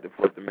inside the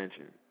 4th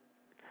dimension.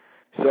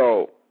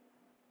 So,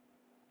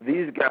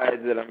 these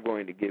guides that I'm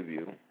going to give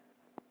you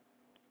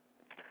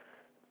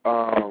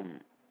are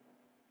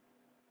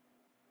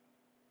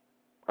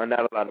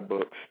not a lot of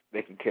books.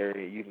 They can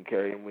carry it. You can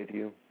carry them with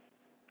you.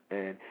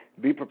 And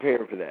be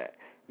prepared for that.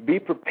 Be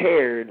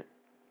prepared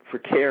for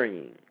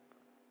carrying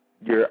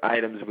your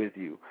items with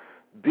you.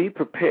 Be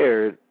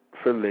prepared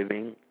for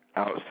living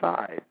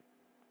outside.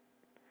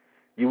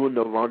 You will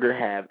no longer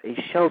have a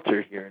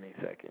shelter here in a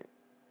second.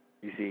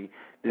 You see,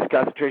 this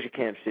concentration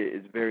camp shit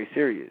is very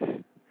serious.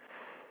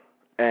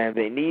 And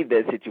they need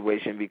that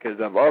situation,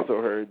 because I've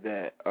also heard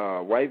that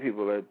white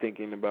people are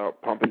thinking about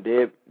pumping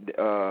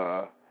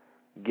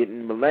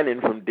getting melanin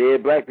from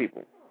dead black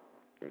people.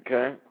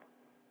 Okay?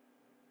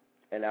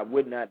 And I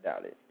would not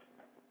doubt it.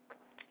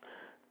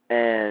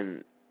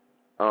 And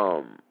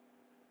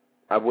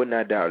I would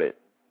not doubt it.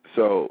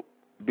 So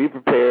be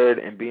prepared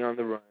and be on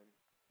the run.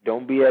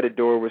 Don't be at a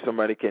door where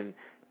somebody can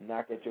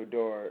knock at your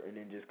door and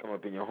then just come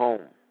up in your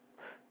home,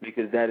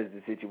 because that is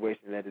the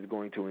situation that is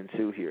going to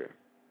ensue here.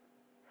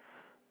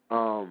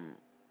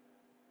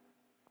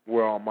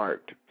 We're all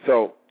marked.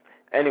 So,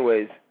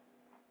 anyways,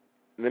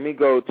 let me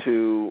go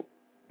to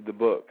the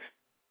books.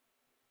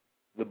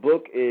 The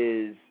book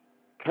is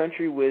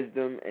Country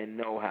Wisdom and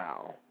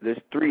Know-How. There's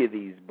 3 of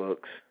these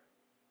books,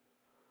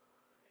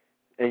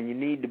 and you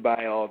need to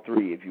buy all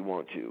 3 if you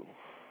want to.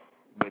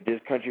 But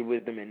this Country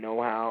Wisdom and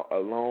Know-How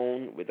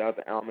alone, without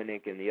the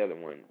almanac and the other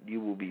one,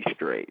 you will be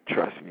straight.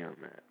 Trust me on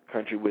that.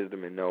 Country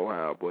Wisdom and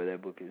Know-How, boy,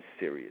 that book is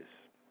serious.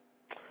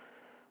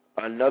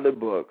 Another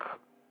book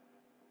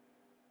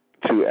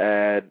to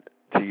add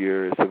to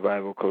your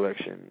survival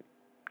collection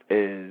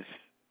is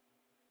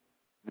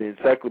the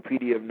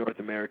Encyclopedia of North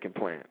American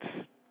Plants.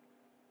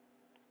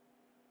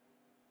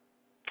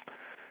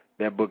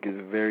 That book is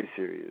very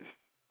serious.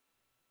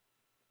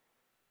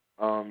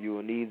 You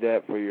will need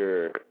that for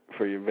your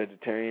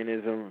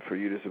vegetarianism, for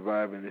you to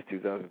survive in this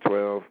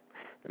 2012.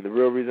 And the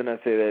real reason I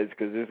say that is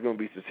because there's going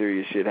to be some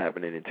serious shit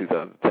happening in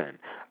 2010.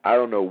 I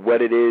don't know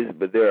what it is,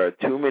 but there are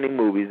too many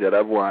movies that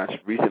I've watched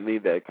recently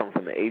that come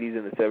from the 80s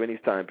and the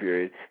 70s time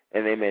period,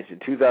 and they mention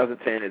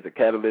 2010 as a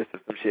catalyst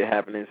of some shit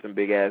happening, some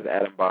big-ass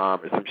atom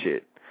bomb or some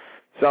shit.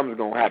 Something's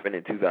going to happen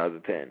in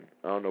 2010.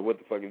 I don't know what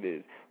the fuck it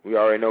is. We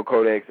already know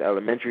Codex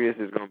Alimentarius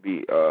is going to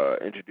be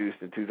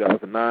introduced in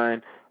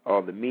 2009.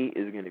 All the meat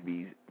is going to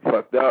be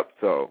fucked up,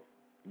 so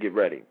get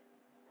ready.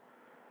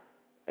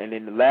 And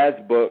then the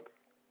last book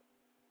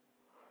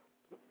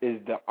is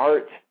The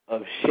Art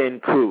of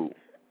Shinku.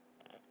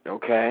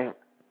 Okay?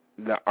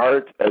 The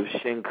Art of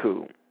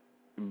Shinku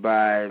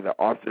by the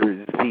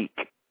author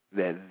Zeke.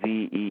 That's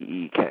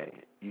Z-E-E-K.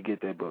 You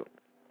get that book.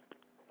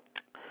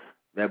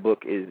 That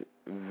book is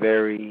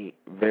very,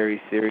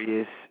 very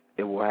serious.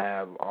 It will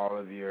have all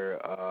of your,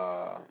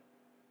 a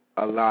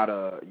lot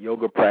of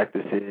yoga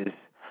practices,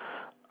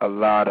 a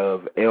lot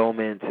of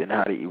ailments and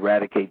how to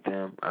eradicate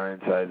them are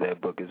inside that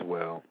book as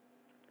well.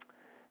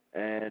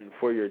 And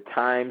for your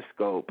time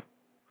scope,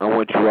 I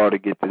want you all to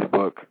get this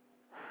book,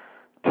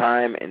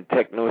 Time and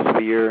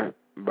Technosphere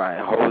by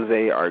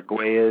Jose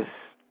Arguelles.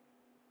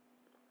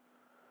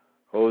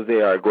 Jose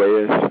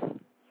Arguelles.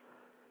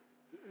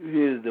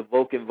 He is the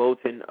Vulcan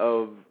Votan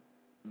of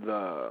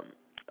the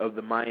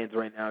Mayans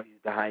right now. He's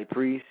the high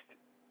priest.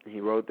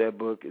 He wrote that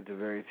book. It's a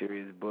very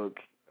serious book.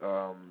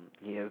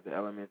 He has the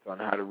elements on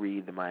how to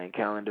read the Mayan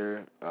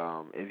calendar.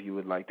 If you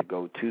would like to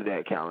go to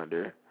that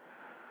calendar,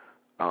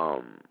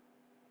 the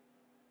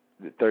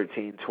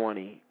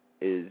 1320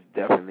 is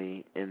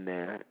definitely in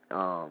there.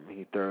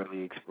 He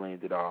thoroughly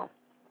explains it all.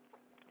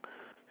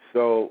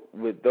 So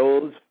with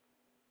those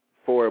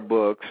 4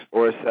 books,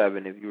 or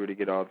 7 if you were to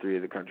get all 3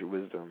 of the Country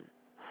Wisdom,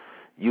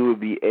 you will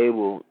be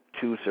able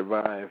to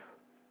survive.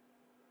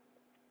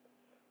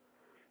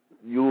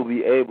 You will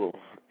be able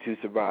to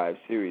survive,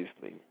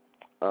 seriously.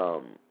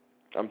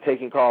 I'm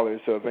taking callers,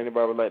 so if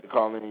anybody would like to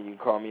call in, you can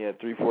call me at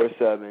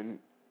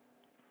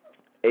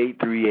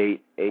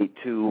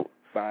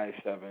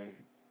 347-838-8257.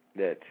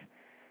 That's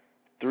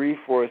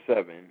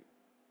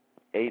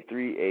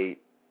 347-838-8257.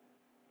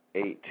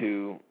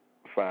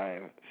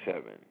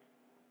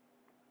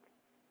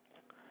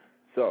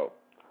 So,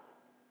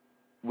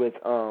 with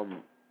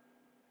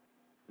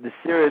the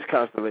Sirius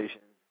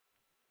constellation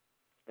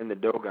and the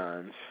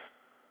Dogons,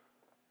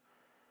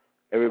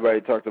 everybody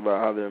talked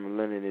about how their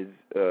melanin is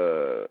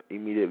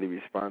immediately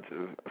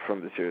responsive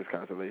from the Sirius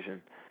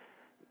constellation.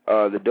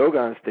 The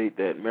Dogons state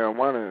that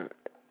marijuana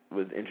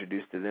was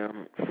introduced to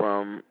them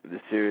from the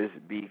Sirius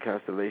B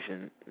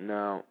constellation.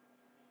 Now,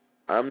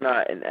 I'm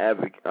not an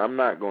advocate. I'm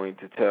not going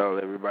to tell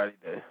everybody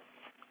to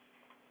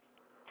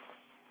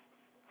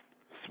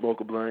smoke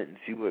a blunt and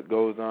see what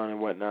goes on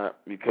and whatnot,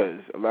 because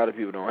a lot of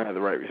people don't have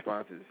the right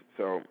responses.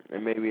 So,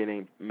 and maybe it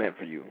ain't meant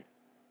for you.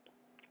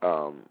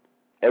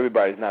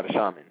 Everybody's not a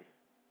shaman,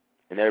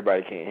 and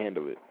everybody can't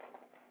handle it.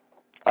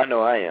 I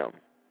know I am.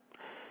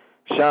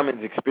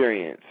 Shamans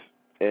experience,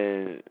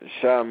 and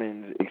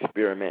shamans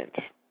experiment.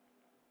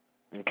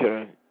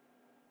 Okay?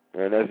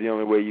 And that's the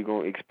only way you're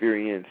going to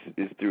experience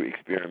is through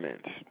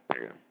experiments.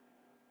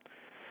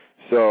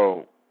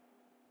 So,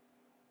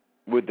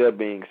 with that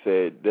being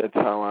said, that's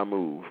how I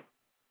move.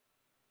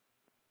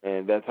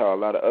 And that's how a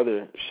lot of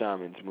other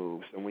shamans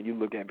move. So when you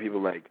look at people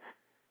like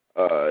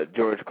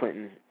George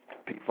Clinton,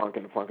 P-Funk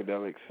and the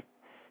Funkadelics,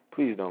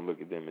 please don't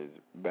look at them as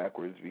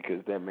backwards,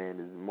 because that man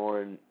is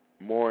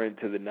more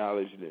into the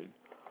knowledge than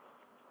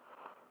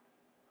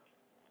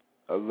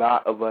a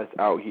lot of us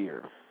out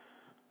here.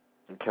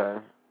 Okay?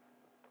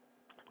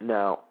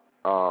 Now,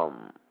 I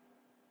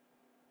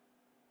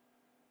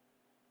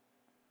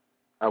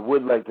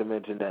would like to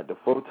mention that the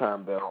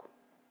photon belt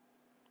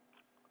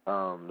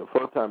comes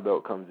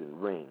in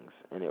rings,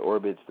 and it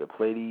orbits the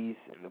Pleiades,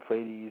 and the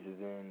Pleiades is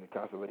in the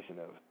constellation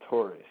of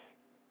Taurus.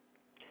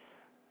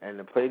 And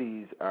the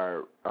Pleiades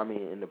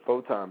in the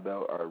photon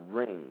belt are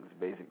rings,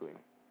 basically.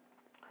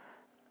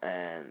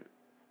 And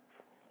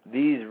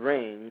these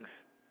rings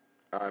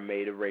are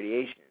made of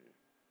radiation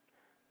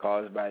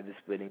caused by the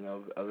splitting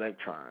of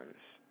electrons.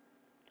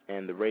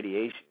 And the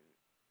radiation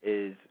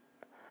is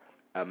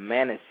a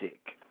manasic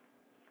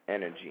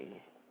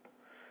energy.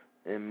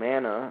 And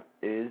mana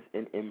is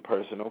an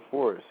impersonal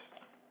force,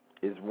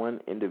 is one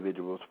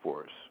individual's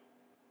force.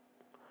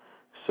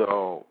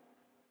 So,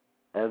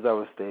 as I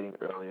was stating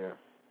earlier,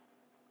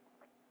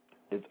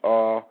 it's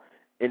all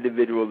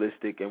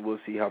individualistic, and we'll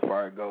see how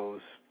far it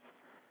goes,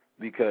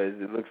 because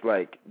it looks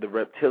like the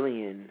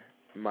reptilian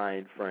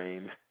mind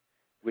frame,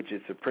 which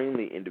is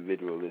supremely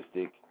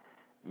individualistic,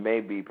 may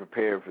be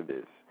prepared for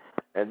this.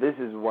 And this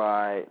is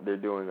why they're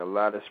doing a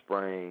lot of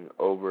spraying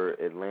over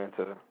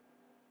Atlanta.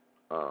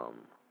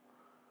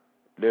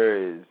 There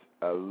is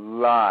a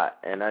lot,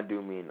 and I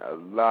do mean a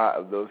lot,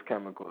 of those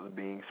chemicals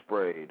being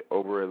sprayed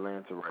over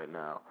Atlanta right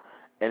now.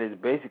 And it's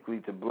basically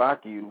to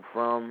block you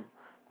from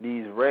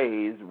these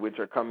rays which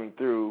are coming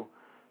through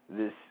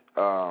this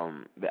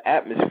the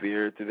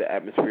atmosphere, through the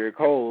atmospheric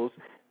holes.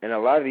 And a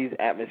lot of these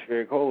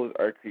atmospheric holes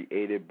are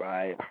created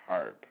by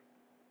HAARP.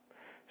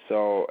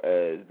 So,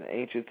 as the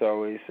ancients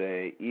always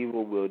say,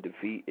 evil will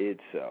defeat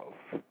itself.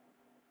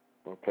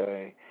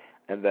 Okay?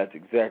 And that's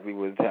exactly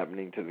what's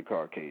happening to the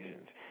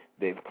Caucasians.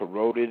 They've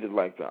corroded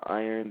like the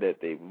iron that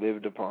they've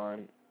lived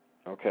upon.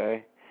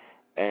 Okay?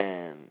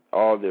 And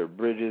all their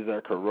bridges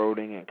are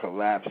corroding and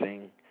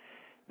collapsing.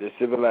 Their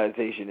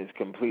civilization is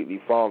completely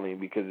falling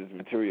because it's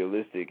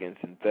materialistic and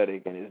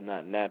synthetic and is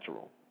not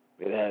natural.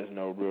 It has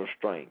no real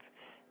strength.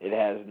 It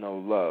has no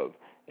love.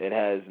 It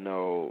has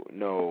no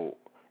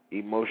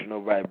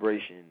emotional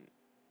vibration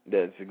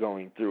that's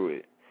going through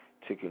it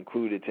to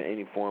conclude it to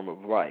any form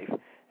of life.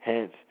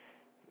 Hence,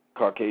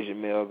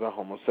 Caucasian males are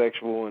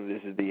homosexual, and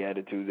this is the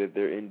attitude that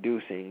they're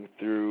inducing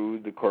through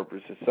the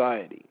corporate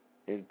society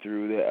and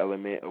through the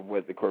element of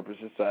what the corporate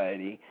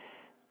society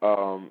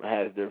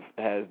has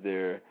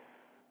their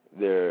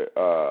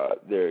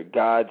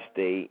God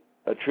state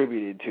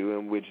attributed to,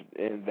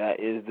 and that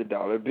is the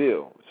dollar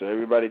bill. So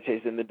everybody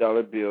chasing the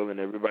dollar bill, and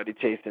everybody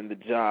chasing the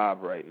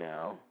job right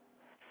now,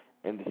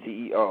 and the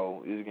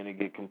CEO is going to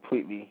get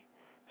completely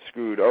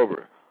screwed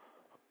over.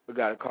 We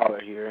got a caller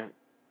here.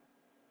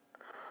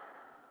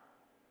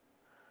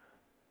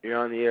 You're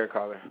on the air,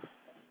 caller.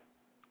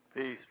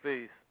 Peace.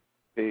 Peace.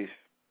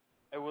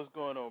 Hey, what's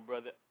going on,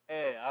 brother?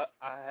 Hey,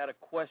 I had a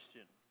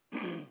question.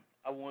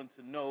 I wanted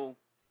to know,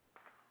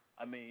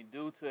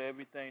 due to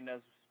everything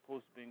that's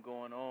supposed to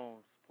go on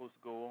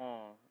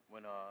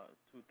when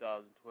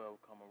 2012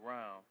 come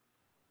around,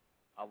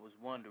 I was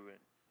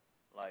wondering,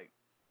 like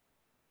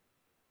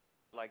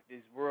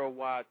these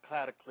worldwide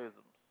cataclysms,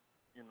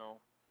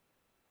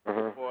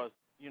 so far as,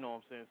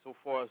 so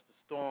far as the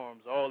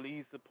storms, all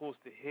these supposed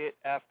to hit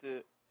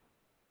after,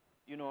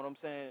 you know what I'm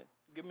saying?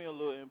 Give me a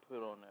little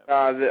input on that.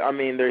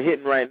 They're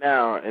hitting right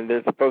now, and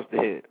they're supposed to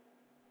hit.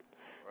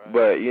 Right.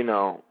 But,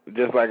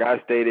 just like I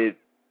stated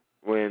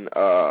when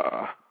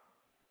the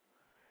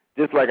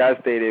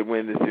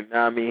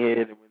tsunami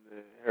hit and when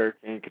the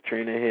Hurricane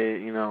Katrina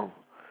hit,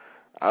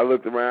 I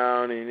looked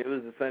around and it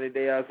was a sunny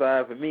day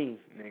outside for me,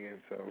 nigga,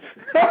 so.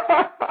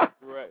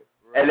 Right.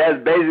 And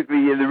that's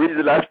basically, and the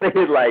reason I say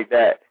it like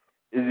that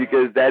is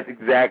because that's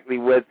exactly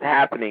what's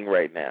happening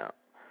right now.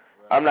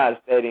 Right. I'm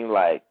not stating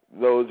like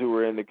those who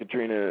were in the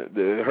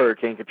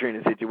Hurricane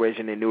Katrina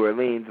situation in New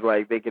Orleans,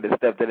 like they could have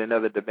stepped in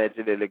another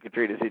dimension in the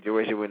Katrina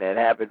situation when that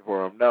happened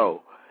for them.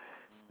 No,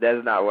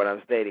 that's not what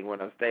I'm stating.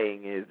 What I'm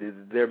saying is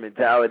their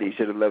mentality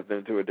should have left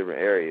them to a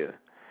different area,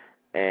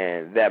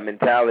 and that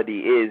mentality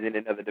is in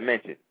another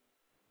dimension.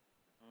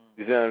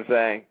 You see what I'm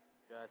saying?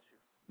 Got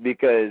you.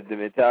 Because the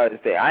mentality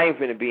say, I ain't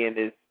finna be in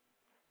this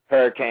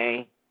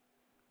hurricane.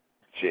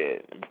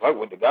 Shit, fuck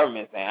what the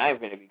government's saying. I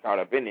ain't finna be caught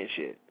up in this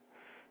shit.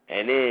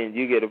 And then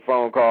you get a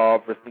phone call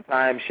for some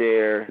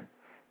timeshare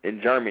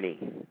in Germany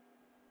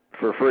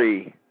for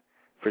free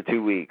for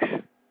 2 weeks.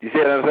 You see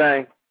what I'm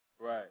saying?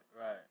 Right,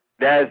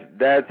 right.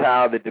 That's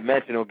how the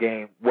dimensional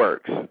game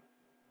works.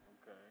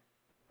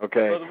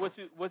 Okay. Brother,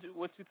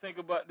 what you think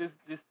about this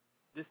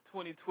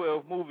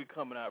 2012 movie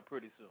coming out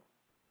pretty soon?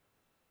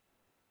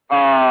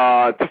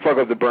 To fuck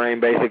up the brain,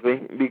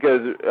 basically,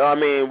 because I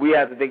mean we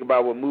have to think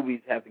about what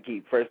movies have to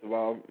keep. First of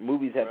all,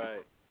 movies have to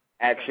keep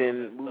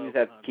action. Movies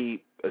have to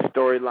keep a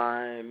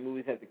storyline.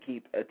 Movies have to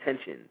keep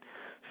attention.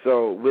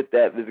 So with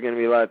that, there's going to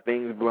be a lot of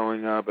things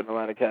blowing up and a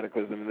lot of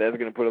cataclysm. That's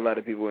going to put a lot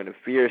of people in a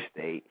fear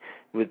state.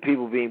 With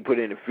people being put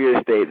in a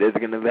fear state, that's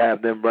going to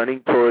have them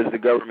running towards the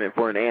government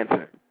for an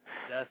answer.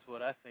 That's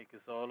what I think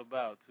it's all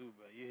about, too,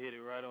 bro. You hit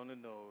it right on the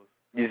nose.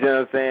 You see what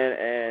I'm saying?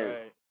 And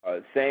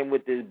right. Same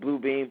with this Blue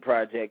Beam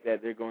project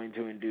that they're going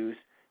to induce,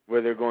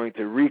 where they're going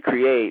to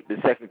recreate the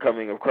second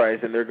coming of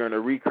Christ, and they're going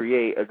to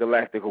recreate a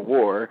galactical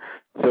war.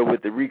 So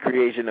with the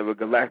recreation of a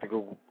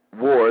galactical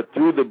war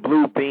through the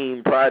Blue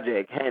Beam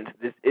project, hence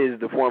this is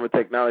the form of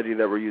technology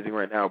that we're using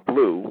right now,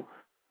 blue.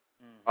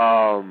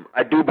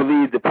 I do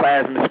believe the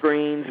plasma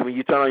screens, when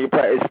you turn on your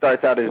it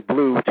starts out as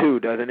blue too,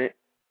 doesn't it?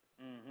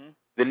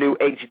 The new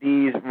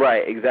HDs,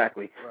 right,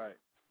 exactly. Right.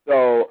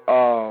 So,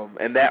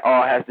 and that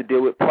all has to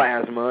deal with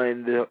plasma,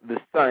 and the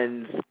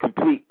sun's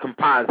complete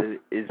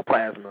composite is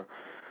plasma.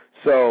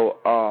 So,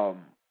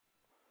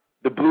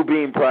 the Blue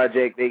Beam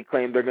project, they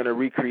claim they're going to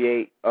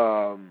recreate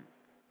a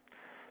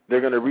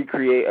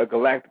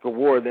galactical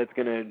war that's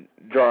going to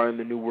draw in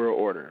the New World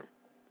Order,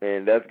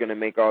 and that's going to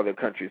make all the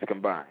countries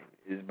combine,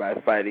 is by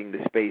fighting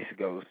the space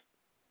ghost.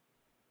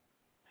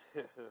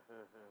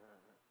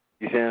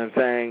 You see what I'm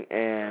saying?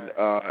 And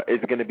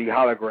it's going to be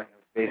holograms,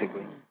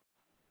 basically.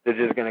 They're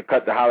just going to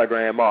cut the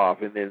hologram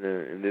off, and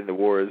then the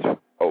war is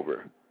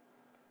over.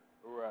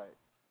 Right.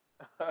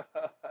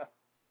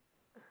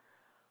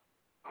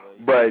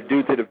 But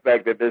due to the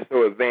fact that they're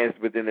so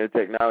advanced within their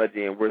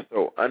technology, and we're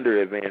so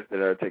under advanced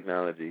in our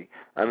technology,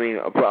 I mean,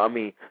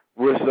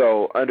 we're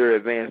so under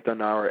advanced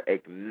on our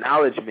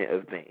acknowledgement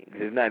of things.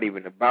 It's not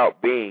even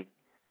about being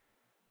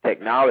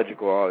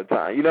technological all the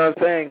time. You know what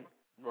I'm saying?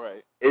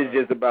 Right. It's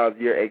just about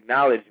your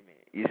acknowledgement.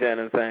 You see what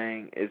I'm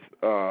saying? It's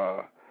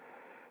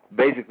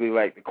basically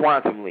like the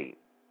quantum leap.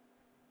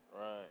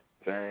 Right.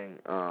 Saying,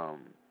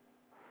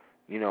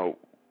 you know,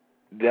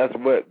 that's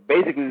what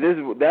basically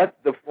that's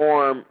the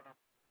form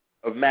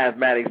of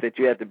mathematics that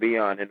you have to be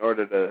on in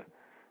order to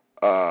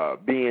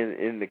be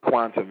in the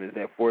quantum, is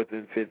that fourth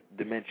and fifth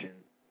dimension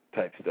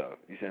type stuff.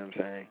 You see what I'm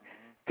saying?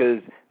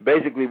 Because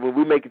basically when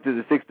we make it to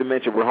the sixth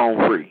dimension, we're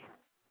home free.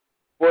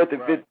 Fourth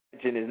and fifth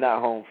dimension is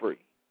not home free.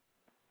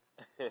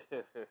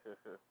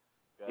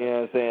 You know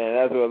what I'm saying?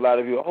 That's what a lot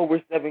of people. Oh,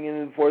 we're stepping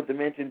into the fourth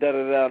dimension. Da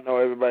da da. No,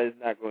 everybody's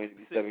not going to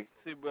be stepping.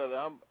 See, brother,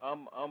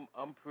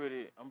 I'm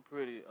pretty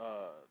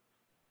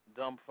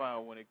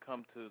dumbfounded when it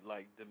comes to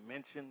like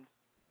dimensions.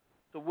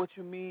 So what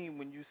you mean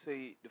when you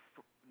say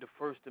the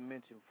first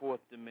dimension,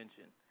 fourth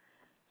dimension?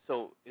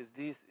 So is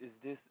this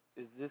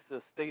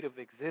a state of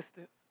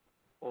existence,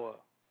 or?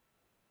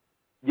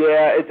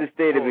 Yeah, it's a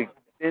state of existence.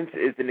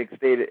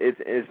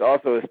 It's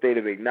also a state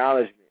of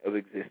acknowledgement of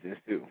existence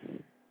too.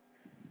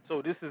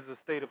 So this is a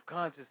state of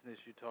consciousness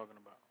you're talking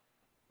about.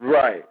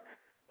 Right.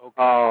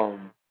 Okay.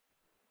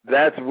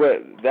 That's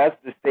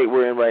the state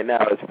we're in right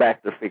now. Is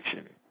fact or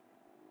fiction.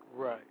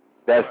 Right.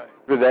 That's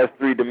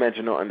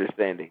three-dimensional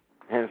understanding.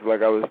 Hence,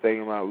 like I was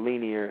saying about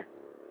linear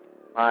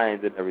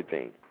lines and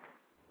everything.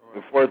 Right.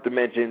 The fourth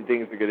dimension,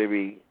 things are going to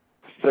be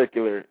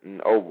circular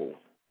and oval.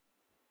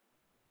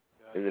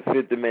 In the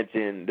fifth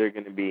dimension, they're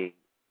going to be,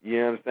 you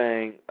know what I'm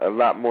saying, a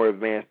lot more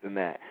advanced than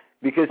that.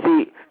 Because,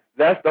 see,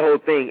 that's the whole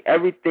thing.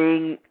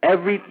 Everything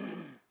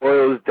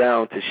boils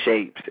down to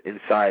shapes and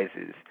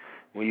sizes.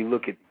 When you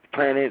look at the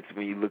planets,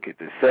 when you look at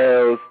the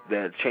cells that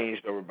are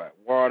changed over by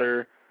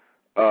water,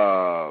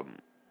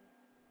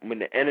 when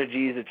the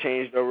energies are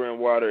changed over in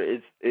water,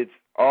 it's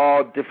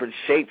all different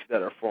shapes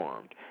that are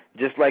formed,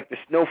 just like the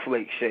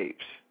snowflake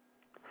shapes.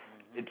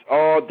 It's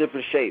all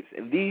different shapes,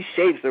 and these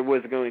shapes are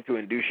what's going to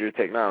induce your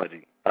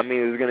technology. I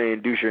mean, it's going to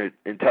induce your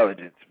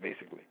intelligence,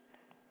 basically.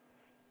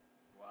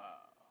 Wow.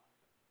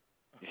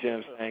 You see what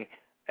I'm saying?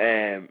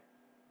 And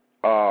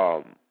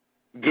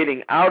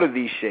getting out of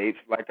these shapes,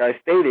 like I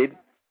stated,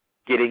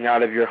 getting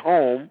out of your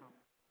home,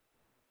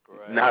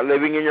 not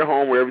living in your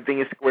home where everything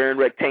is square and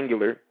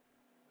rectangular,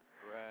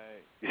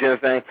 You see what I'm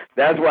saying?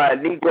 That's why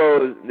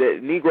Negroes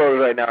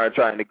right now are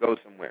trying to go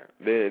somewhere.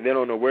 They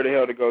don't know where the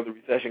hell to go. The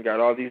recession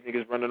got all these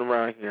niggas running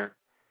around here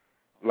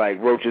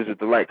like roaches with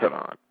the light cut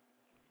on.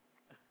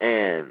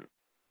 And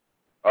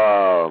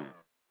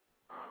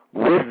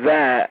with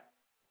that,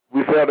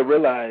 we fail to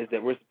realize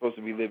that we're supposed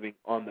to be living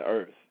on the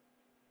earth,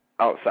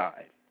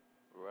 outside.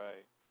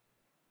 Right.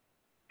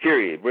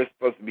 Period. We're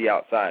supposed to be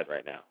outside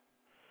right now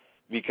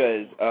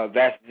because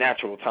that's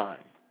natural time.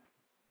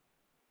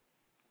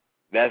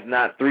 That's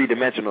not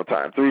three-dimensional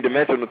time.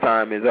 Three-dimensional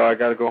time is, I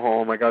got to go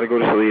home, I got to go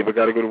to sleep, I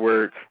got to go to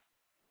work.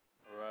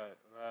 Right.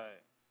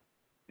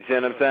 You see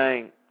what I'm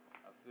saying?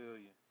 I feel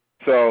you.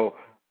 So,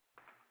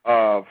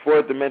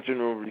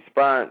 fourth-dimensional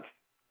response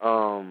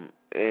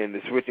and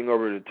the switching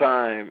over to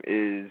time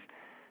is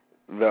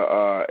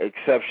the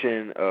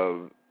exception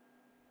of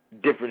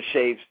different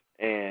shapes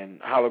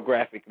and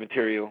holographic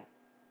material,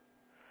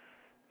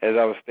 as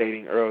I was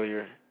stating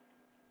earlier,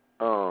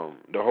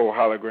 the whole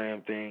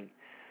hologram thing.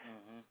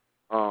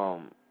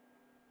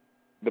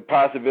 The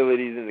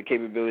possibilities and the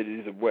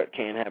capabilities of what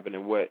can happen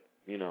and what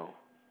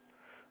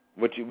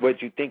what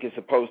you think is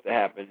supposed to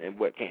happen and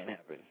what can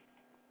happen.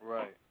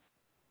 Right.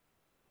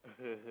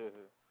 Got you,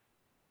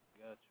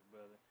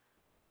 brother.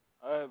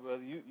 All right,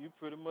 brother. You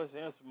pretty much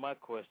answered my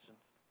question.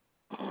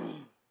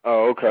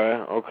 Oh,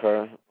 okay. All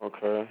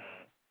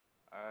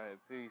right,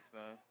 peace,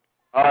 man.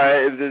 All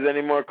right, if there's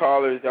any more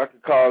callers, y'all can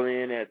call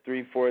in at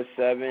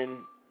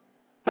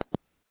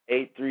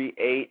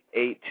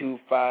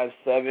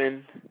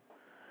 347-838-8257.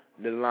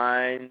 The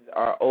lines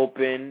are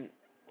open,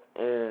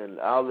 and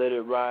I'll let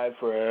it ride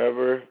for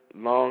however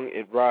long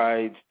it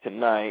rides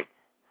tonight,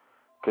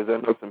 because I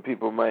know some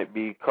people might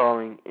be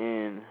calling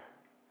in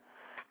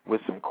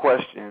with some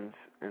questions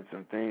and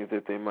some things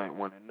that they might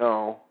want to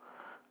know.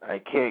 I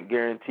can't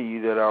guarantee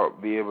you that I'll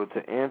be able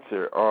to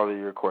answer all of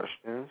your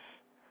questions,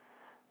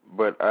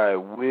 but I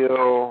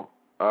will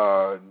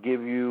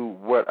give you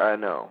what I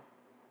know,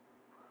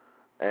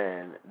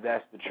 and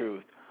that's the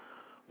truth.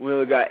 We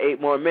only got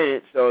 8 more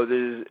minutes, so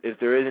if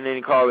there isn't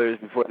any callers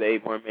before the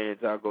 8 more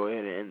minutes, I'll go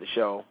ahead and end the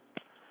show.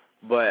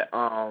 But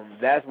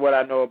that's what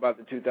I know about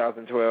the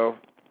 2012,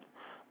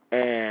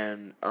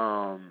 and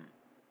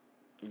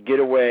get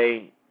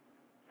away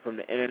from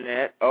the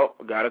internet. Oh,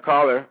 got a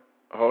caller.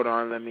 Hold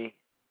on, let me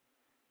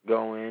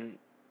go in.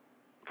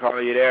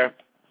 Caller, you there?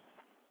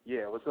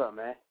 Yeah, what's up,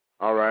 man?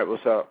 All right,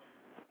 what's up?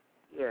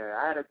 Yeah,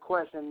 I had a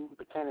question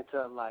pertaining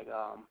to, like,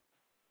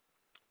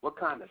 what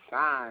kind of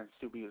signs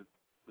should we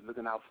be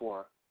looking out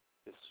for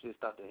this shit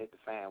stuff to hit the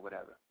fan,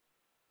 whatever?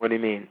 What do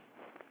you mean?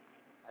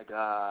 Like,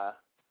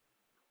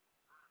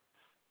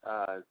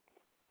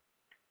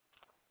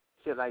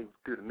 shit like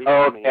through the media.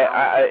 Oh,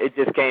 okay. It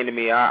just came to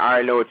me. I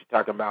already know what you're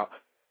talking about.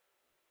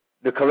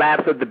 The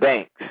collapse of the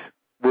banks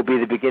will be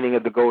the beginning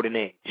of the golden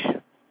age.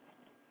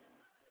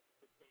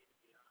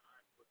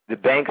 The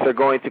banks are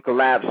going to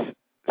collapse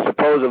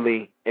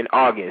supposedly in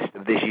August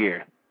of this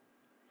year.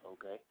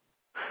 Okay.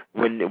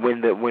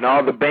 When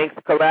all the banks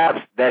collapse,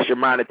 that's your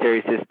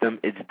monetary system.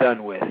 It's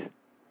done with.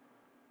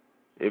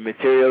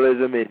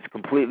 Materialism is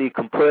completely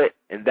kaput,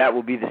 and that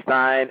will be the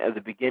sign of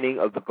the beginning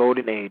of the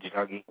golden age,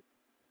 doggy.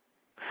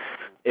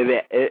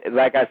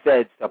 Like I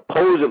said,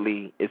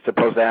 supposedly it's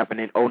supposed to happen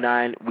in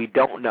 2009. We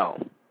don't know.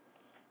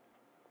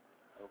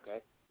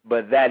 Okay.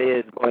 But that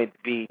is going to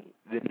be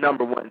the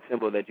number one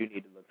symbol that you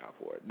need to look out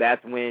for.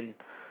 That's when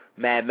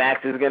Mad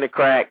Max is going to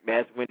crack.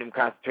 That's when them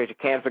concentration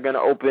camps are going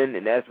to open,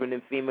 and that's when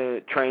them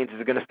FEMA trains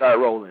are going to start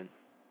rolling.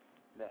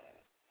 Man.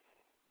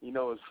 You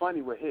know, it's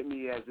funny what hit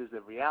me as is a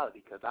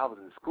reality, because I was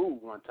in school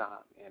one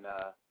time, and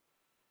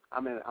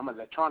I'm an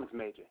electronics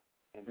major,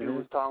 and dude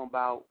was talking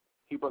about,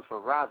 he works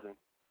for Verizon,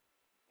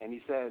 and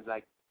he says,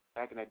 like,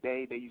 back in the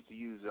day, they used to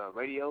use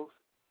radios,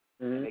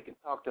 and they can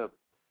talk to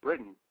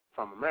Britain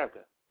from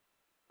America.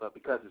 But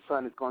because the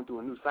sun is going through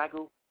a new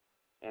cycle,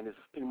 and it's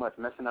pretty much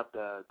messing up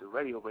the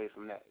radio waves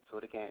from that, so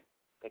they can't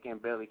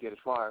barely get as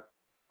far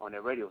on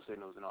their radio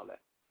signals and all that.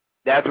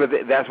 That's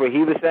what he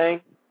was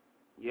saying?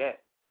 Yeah.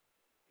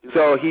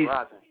 So he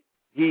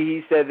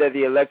said that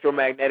the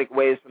electromagnetic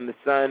waves from the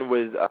sun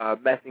was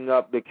messing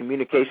up the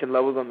communication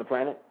levels on the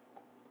planet?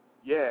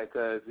 Yeah,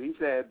 because he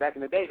said back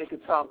in the day they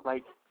could talk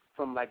like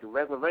from like the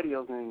regular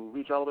radios and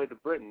reach all the way to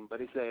Britain, but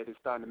he said it's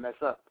starting to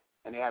mess up,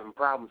 and they're having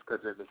problems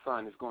because the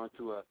sun is going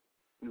through a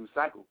new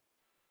cycle.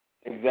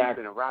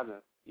 Exactly.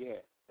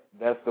 Yeah.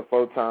 That's the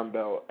photon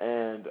belt,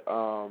 and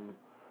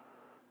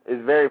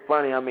it's very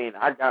funny. I mean,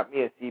 I got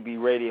me a CB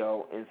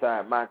radio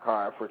inside my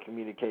car for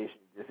communication,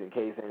 just in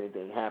case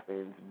anything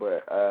happens,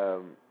 but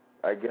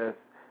I guess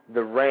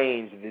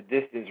the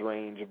distance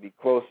range will be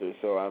closer,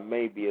 so I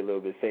may be a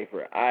little bit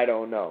safer. I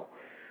don't know.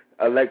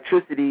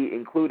 Electricity,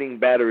 including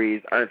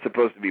batteries, aren't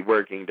supposed to be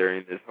working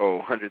during this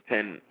whole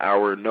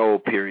 110-hour no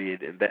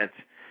period, and that's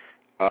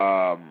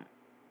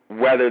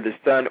whether the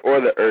sun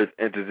or the earth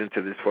enters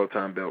into this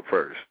photon belt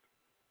first.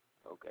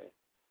 Okay.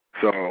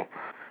 So,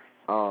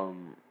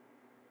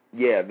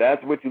 yeah,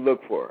 that's what you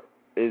look for,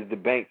 is the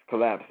banks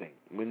collapsing.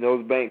 When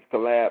those banks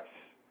collapse,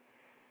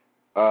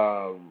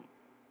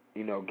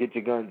 get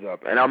your guns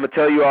up. And I'm going to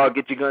tell you all,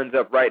 get your guns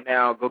up right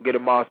now. Go get a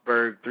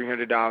Mossberg,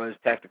 $300,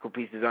 tactical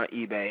pieces on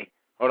eBay.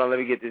 Hold on, let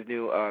me get this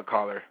new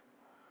caller.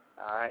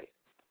 All right.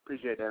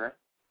 Appreciate that, man.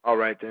 All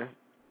right, then.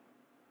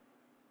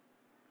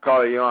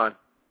 Caller, you on?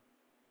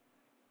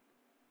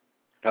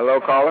 Hello,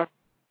 caller?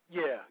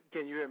 Yeah,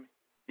 can you hear me?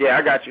 Yeah,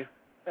 I got you.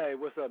 Hey,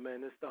 what's up,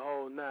 man? It's the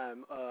whole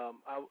nine.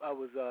 I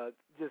was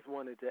just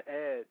wanted to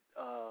add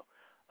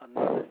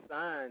another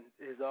sign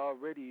is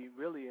already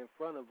really in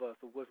front of us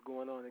of what's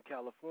going on in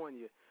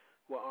California,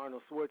 with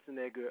Arnold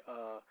Schwarzenegger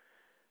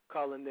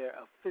calling there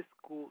a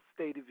fiscal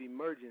state of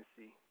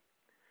emergency.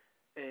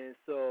 And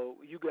so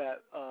you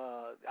got,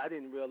 I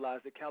didn't realize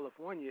that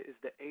California is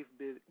the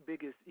 8th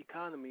biggest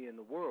economy in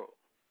the world.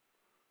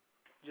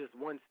 Just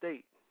one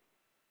state.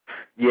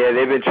 Yeah,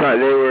 they've been trying.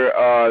 They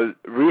were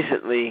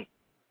recently,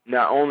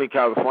 not only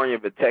California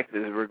but Texas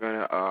were going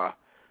to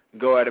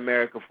go at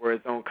America for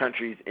its own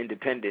country's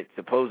independence,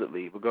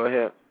 supposedly. But go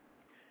ahead.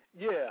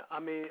 Yeah, I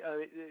mean,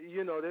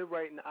 they're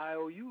writing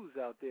IOUs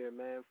out there,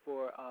 man,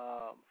 for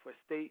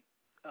state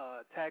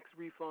tax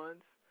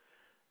refunds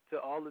to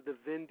all of the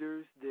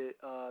vendors that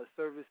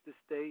service the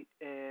state,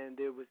 and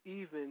they were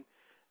even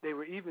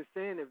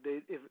saying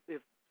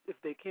if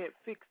they can't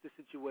fix the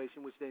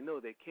situation, which they know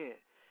they can't,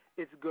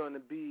 it's going to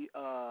be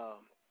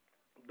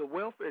the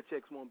welfare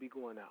checks won't be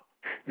going out.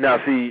 Now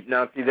see,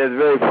 that's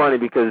very funny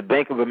because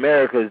Bank of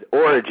America's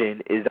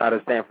origin is out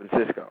of San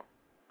Francisco.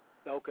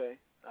 Okay.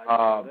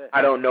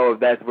 I don't know if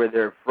that's where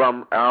they're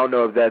from. I don't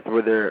know if that's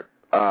where their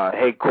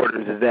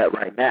headquarters is at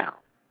right now,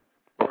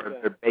 or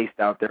if they're based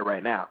out there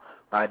right now.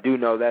 I do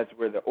know that's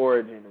where the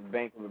origin of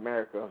Bank of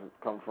America has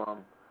come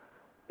from,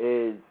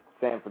 is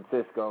San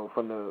Francisco.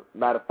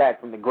 Matter of fact,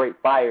 from the Great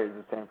Fires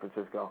of San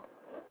Francisco.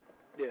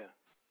 Yeah.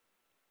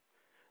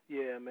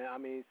 Yeah, man. I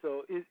mean,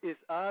 so it's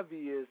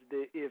obvious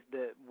that if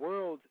the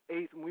world's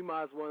 8th, we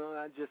might as well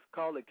not just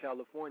call it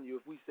California.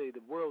 If we say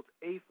the world's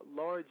 8th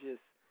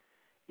largest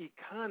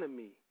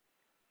economy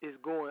is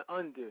going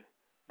under,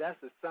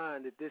 that's a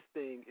sign that this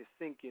thing is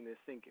sinking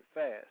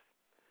fast.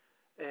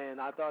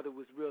 And I thought it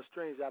was real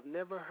strange. I've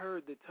never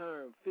heard the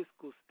term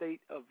fiscal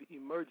state of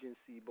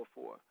emergency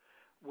before,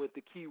 with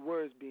the key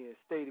words being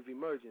state of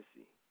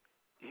emergency.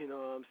 You know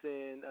what I'm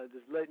saying?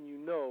 Just letting you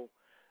know,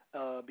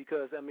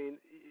 because, I mean,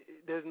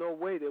 there's no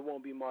way there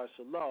won't be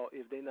martial law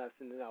if they're not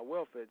sending out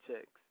welfare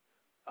checks.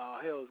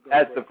 Hell's going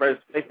That's the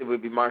first place it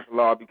would be martial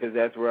law, because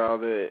that's where all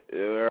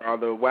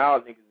the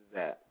wild niggas is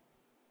at.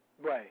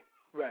 Right.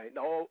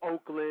 All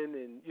Oakland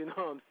and, you know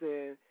what I'm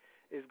saying,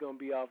 is going to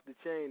be off the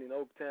chain in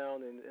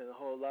Oaktown and a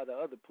whole lot of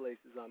other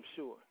places, I'm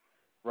sure.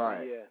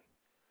 Right.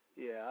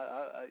 Yeah,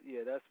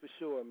 that's for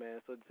sure,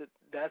 man. So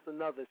that's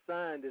another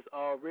sign that's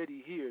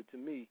already here to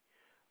me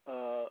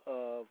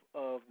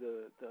of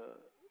the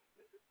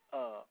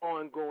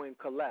ongoing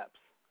collapse.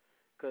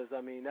 Because,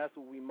 I mean, that's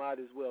what we might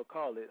as well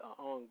call it, an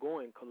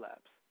ongoing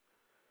collapse.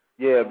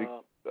 Yeah,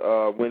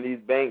 because when these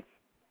banks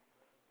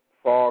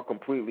fall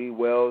completely,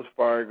 Wells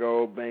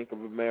Fargo, Bank of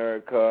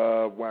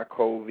America,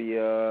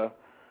 Wachovia,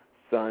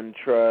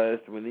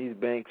 SunTrust, when these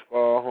banks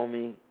fall,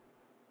 homie,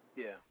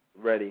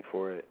 ready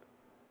for it.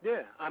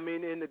 Yeah, I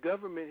mean, and the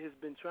government has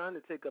been trying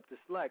to take up the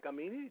slack. I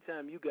mean,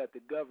 anytime you got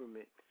the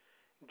government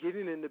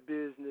getting in the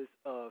business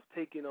of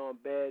taking on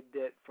bad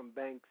debt from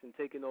banks and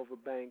taking over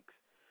banks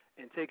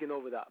and taking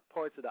over the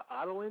parts of the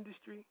auto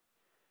industry,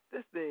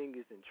 this thing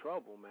is in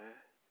trouble, man.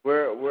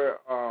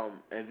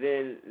 And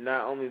then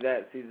not only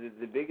that, see,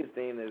 the biggest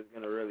thing that's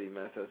going to really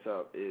mess us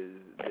up is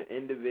the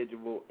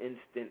individual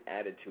instant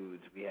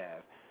attitudes we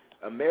have.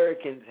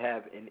 Americans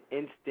have an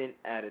instant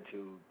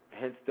attitude,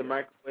 hence the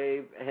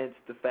microwave, hence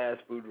the fast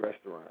food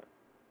restaurant.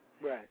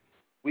 Right.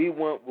 We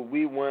want what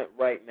we want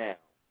right now.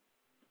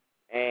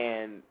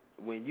 And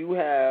when you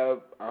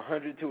have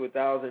 100 to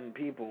 1,000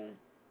 people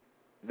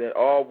that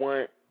all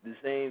want the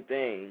same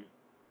thing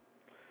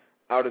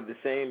out of the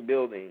same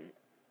building,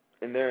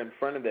 and they're in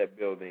front of that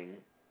building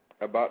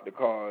about to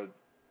cause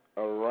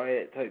a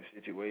riot-type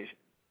situation,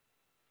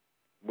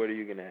 what are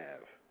you going to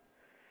have?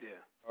 Yeah.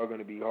 Are going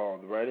to be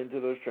hauled right into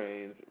those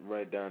trains,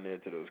 right down there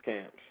to those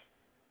camps.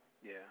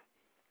 Yeah.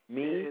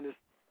 Me?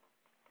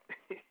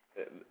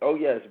 Oh,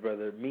 yes,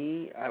 brother.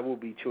 Me, I will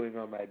be chewing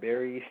on my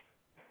berries.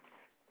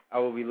 I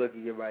will be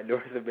looking at my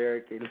North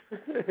American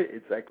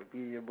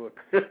encyclopedia book.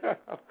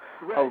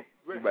 I'll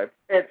put my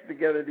pants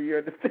together. Do you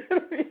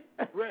understand me?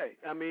 Right.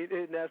 I mean,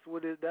 and that's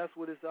what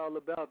it's all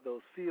about.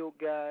 Those field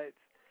guides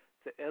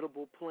to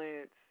edible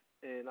plants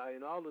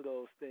and all of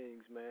those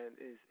things, man.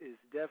 Is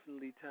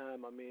definitely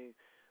time. I mean,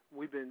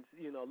 we've been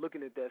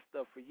looking at that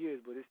stuff for years,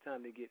 but it's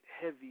time to get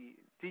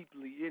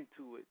deeply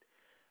into it,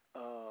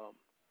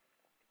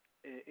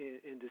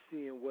 into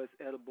seeing what's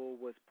edible,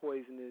 what's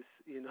poisonous,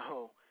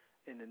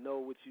 and to know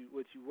what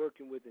you're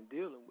working with and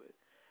dealing with.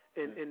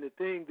 And the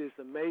thing that's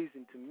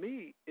amazing to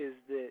me is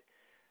that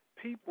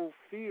people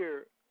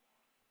fear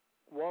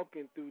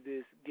walking through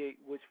this gate,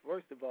 which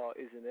first of all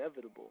is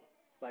inevitable.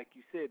 Like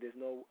you said, there's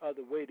no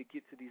other way to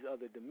get to these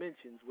other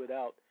dimensions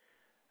without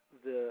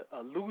the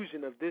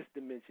illusion of this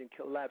dimension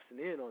collapsing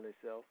in on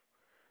itself.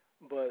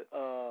 But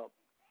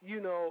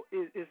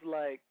it's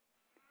like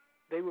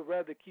they would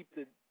rather keep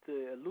the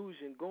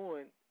illusion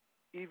going,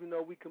 even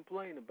though we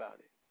complain about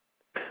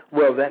it.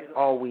 Well, that's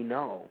all we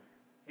know.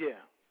 Yeah.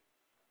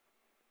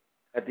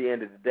 At the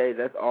end of the day,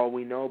 that's all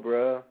we know,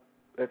 bruh.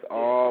 That's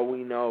all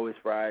we know is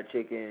fried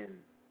chicken.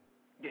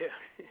 Yeah.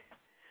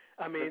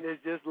 I mean,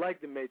 it's just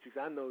like the Matrix.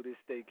 I know this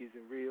steak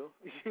isn't real.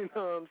 You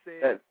know what I'm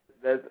saying?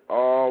 That's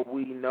all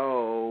we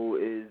know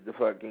is the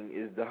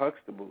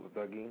Huxtable,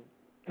 Dougie.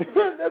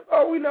 That's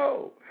all we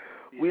know.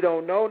 Yeah. We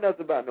don't know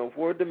nothing about no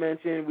fourth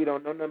dimension. We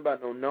don't know nothing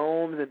about no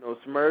gnomes and no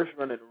Smurfs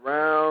running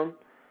around.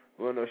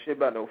 We don't know shit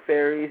about no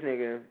fairies,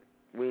 nigga.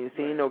 We ain't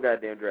seen no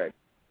goddamn dragon.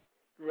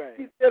 Right.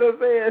 You know what I'm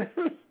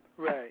saying?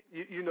 Right.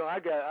 You know, I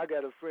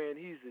got a friend.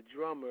 He's a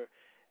drummer,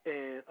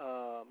 and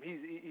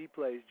he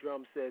plays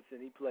drum sets,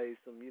 and he plays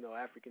some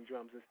African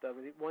drums and stuff.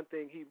 And one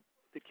thing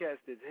the cat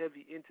that's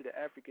heavy into the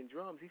African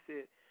drums, he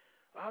said,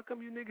 how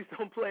come you niggas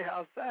don't play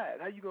outside?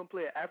 How you gonna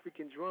play an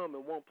African drum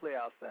and won't play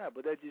outside?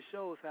 But that just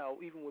shows how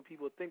even when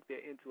people think they're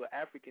into an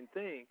African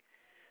thing,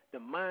 the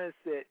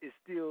mindset is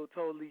still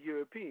totally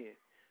European.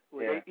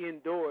 Where they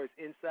indoors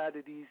inside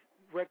of these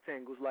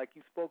rectangles, like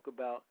you spoke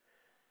about,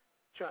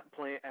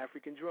 playing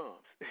African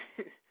drums,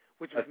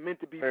 which was meant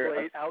to be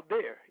played out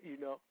there,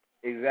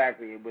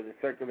 Exactly, with a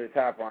circular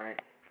top on it,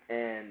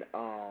 and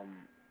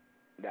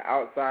the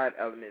outside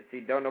element.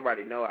 See, don't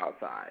nobody know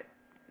outside.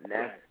 And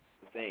that's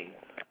the thing.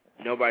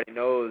 Nobody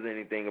knows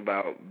anything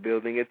about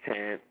building a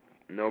tent.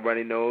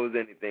 Nobody knows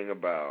anything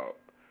about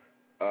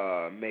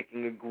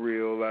making a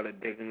grill out of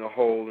digging a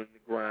hole in the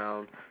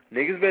ground.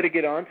 Niggas better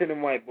get on to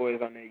them white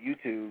boys on their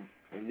YouTube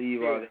and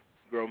leave all that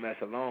Negro mess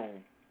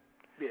alone.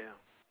 Yeah.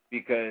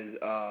 Because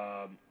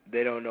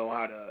they don't know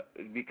how to.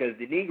 Because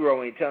the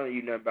Negro ain't telling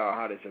you nothing about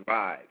how to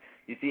survive.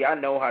 You see, I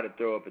know how to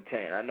throw up a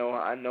tent. I know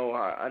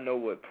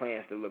what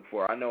plants to look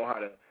for. I know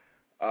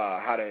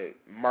how to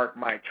mark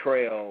my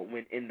trail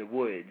when in the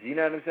woods. You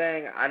know what I'm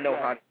saying? I know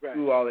how to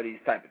do all of these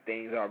type of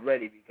things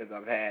already because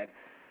I've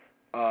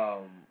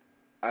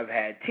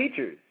had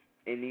teachers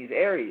in these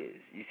areas.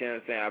 You see what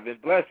I'm saying? I've been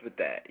blessed with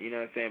that. You know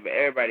what I'm saying? But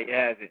everybody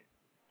has it.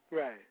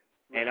 Right.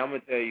 And I'm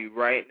gonna tell you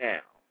right now,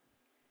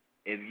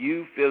 if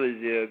you feel as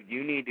if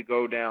you need to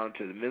go down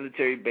to the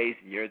military base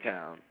in your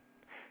town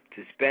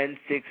to spend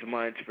 6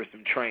 months for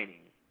some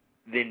training,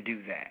 then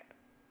do that.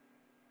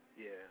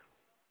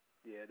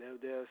 Yeah,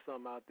 there's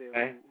some out there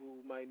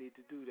who might need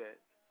to do that.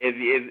 If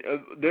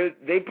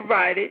they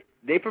provide it,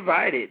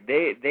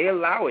 they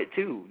allow it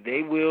too.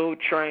 They will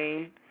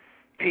train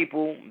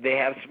people. They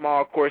have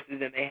small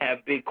courses and they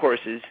have big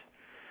courses.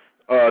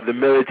 The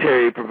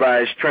military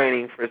provides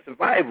training for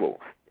survival.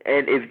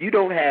 And if you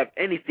don't have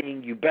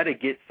anything, you better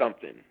get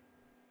something.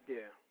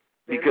 Yeah.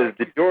 Because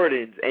the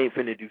Jordans ain't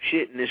finna do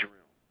shit in this room.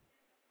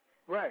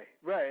 Right.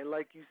 And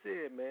like you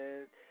said,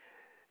 man,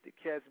 the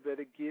cats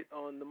better get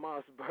on the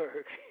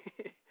Mossberg.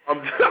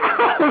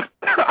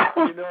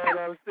 You know what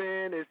I'm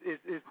saying?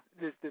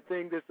 It's the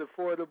thing that's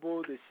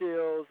affordable. The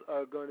shells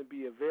are going to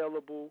be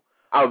available.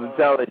 I was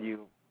telling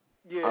you.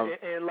 Yeah,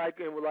 and like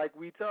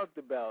we talked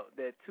about,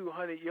 that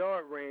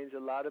 200-yard range, a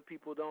lot of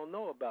people don't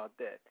know about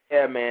that.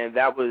 Yeah, man,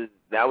 that was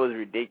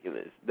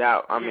ridiculous. You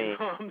know what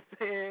I'm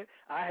saying?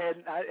 I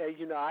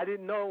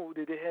didn't know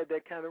that it had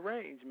that kind of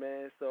range,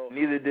 man. So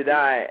neither did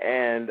I,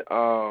 and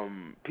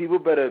people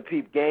better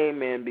peep game,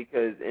 man,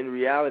 because in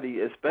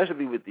reality,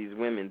 especially with these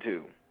women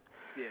too.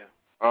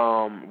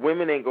 Yeah.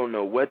 Women ain't gonna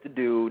know what to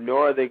do,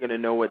 nor are they gonna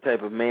know what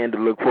type of man to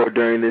look for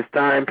during this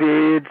time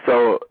period.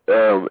 So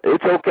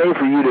it's okay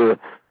for you to.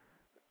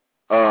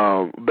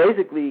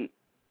 Basically,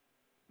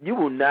 you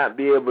will not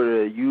be able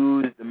to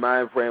use the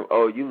mind frame,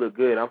 oh, you look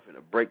good, I'm going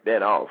to break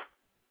that off.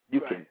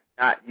 You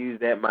cannot use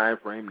that mind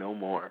frame no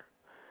more.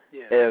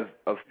 Yeah. If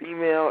a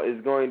female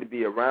is going to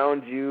be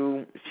around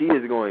you, she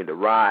is going to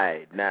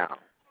ride now.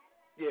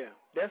 Yeah,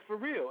 that's for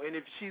real. And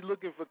if she's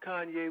looking for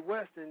Kanye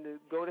West, then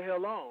go the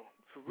hell on.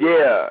 For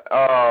real.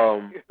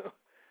 Yeah.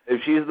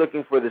 If she's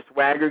looking for the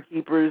swagger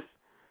keepers,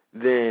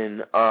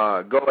 then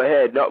go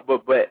ahead. No,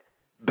 but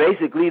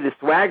basically, the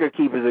swagger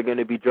keepers are going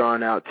to be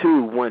drawn out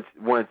too once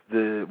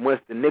the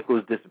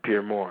nickels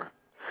disappear more.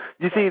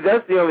 You see,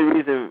 that's the only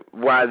reason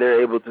why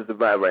they're able to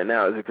survive right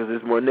now is because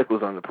there's more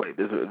nickels on the plate.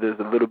 There's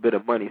a little bit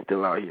of money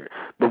still out here.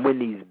 But when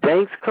these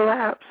banks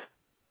collapse,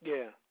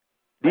 these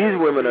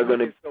women are going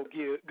to so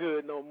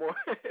good no more.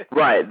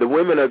 Right, the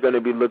women are going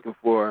to be looking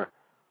for.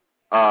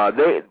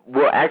 They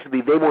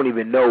won't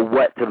even know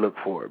what to look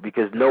for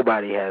because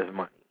nobody has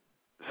money.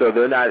 So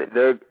they're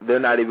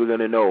not even going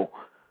to know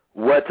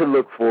what to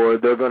look for.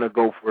 They're going to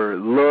go for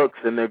looks,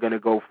 and they're going to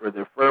go for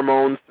their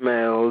pheromone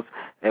smells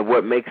and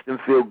what makes them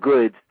feel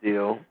good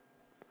still.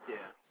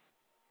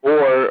 Yeah.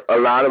 Or a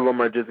lot of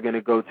them are just going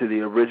to go to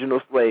the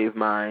original slave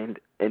mind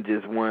and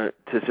just want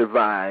to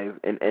survive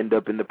and end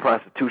up in the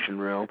prostitution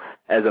realm,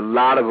 as a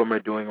lot of them are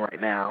doing right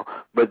now.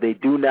 But they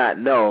do not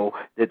know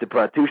that the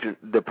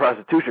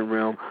prostitution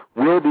realm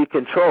will be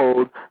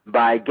controlled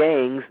by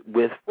gangs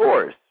with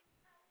force.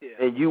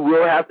 Yeah. And you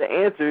will have to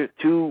answer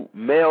to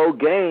male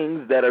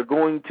gangs that are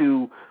going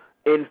to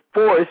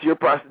enforce your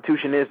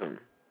prostitutionism.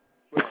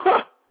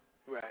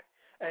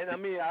 And I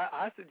mean,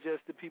 I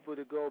suggest to people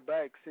to go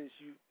back, since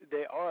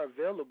they are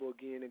available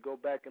again, and go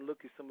back and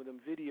look at some of them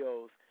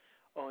videos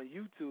on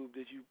YouTube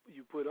that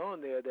you put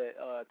on there,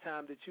 that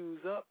Time to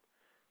Choose Up,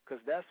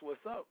 because that's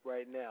what's up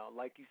right now.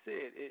 Like you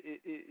said,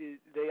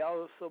 they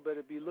also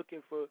better be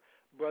looking for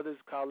brothers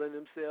calling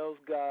themselves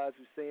gods,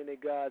 who saying they're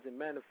gods and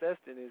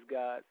manifesting as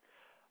gods.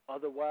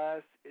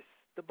 Otherwise, it's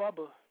the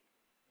bubble.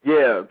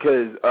 Yeah,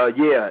 because,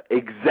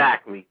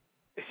 exactly.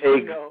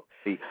 You know,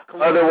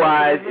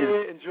 otherwise,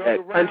 it's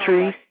that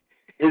country.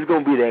 It's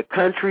going to be that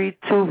country,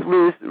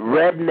 toothless,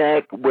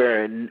 redneck,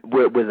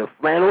 with a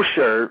flannel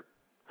shirt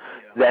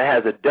that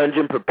has a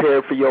dungeon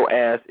prepared for your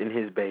ass in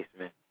his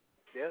basement.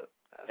 Yep.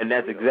 And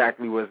that's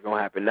exactly what's going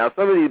to happen. Now,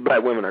 some of these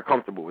black women are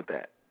comfortable with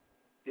that.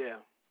 Yeah.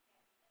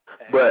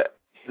 But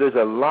there's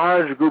a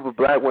large group of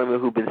black women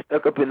who've been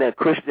stuck up in that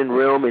Christian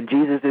realm and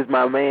Jesus is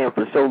my man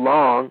for so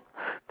long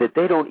that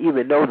they don't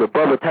even know the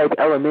brother type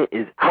element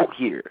is out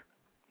here.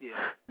 Yeah.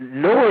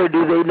 Nor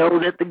do they know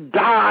that the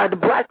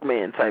God black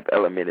man type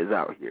element is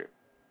out here.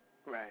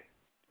 Right.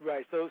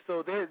 Right. So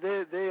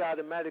they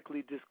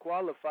automatically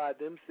disqualify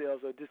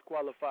themselves or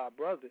disqualify a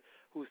brother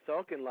who's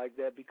talking like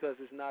that because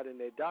it's not in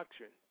their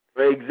doctrine.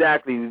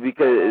 Exactly,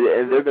 because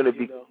and they're going to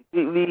be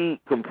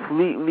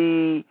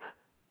completely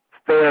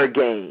fair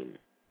game.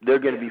 They're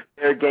going to be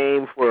fair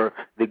game for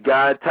the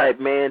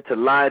God-type man to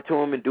lie to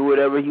him and do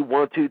whatever he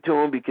wants to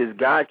him because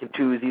God can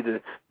choose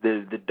either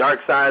the dark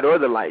side or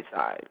the light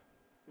side.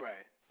 Right.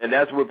 And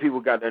that's what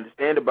people got to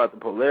understand about the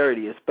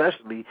polarity,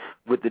 especially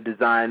with the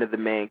design of the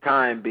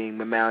mankind being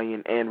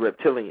mammalian and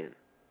reptilian.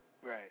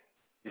 Right.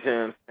 You see what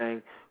I'm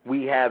saying?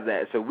 We have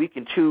that, so we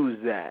can choose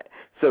that.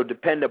 So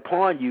depend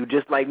upon you,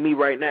 just like me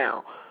right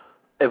now.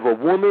 If a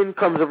woman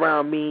comes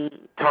around me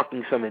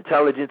talking some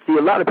intelligence, see,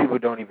 a lot of people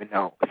don't even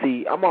know.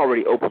 See, I'm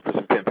already open for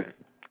some pimping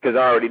because I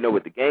already know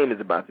what the game is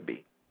about to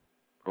be.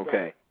 Okay?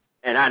 Right.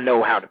 And I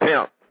know how to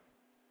pimp.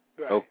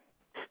 Right. Okay?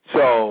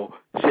 So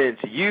since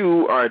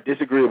you are a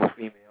disagreeable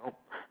female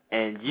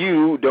and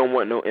you don't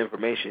want no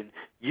information,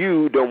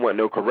 you don't want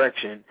no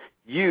correction,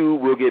 you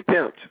will get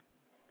pimped.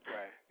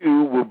 Right.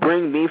 You will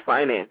bring me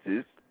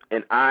finances,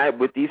 and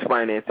with these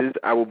finances,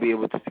 I will be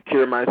able to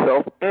secure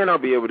myself and I'll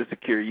be able to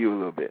secure you a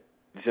little bit.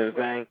 You see what I'm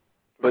saying?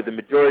 But the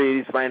majority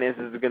of these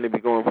finances are going to be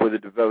going for the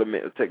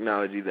development of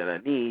technology that I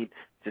need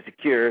to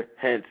secure,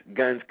 hence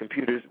guns,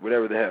 computers,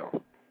 whatever the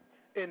hell.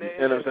 And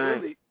you know what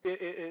I'm saying?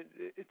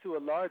 Really, to a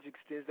large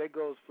extent, that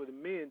goes for the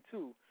men,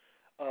 too.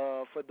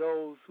 For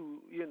those who,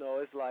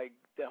 it's like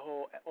the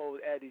whole old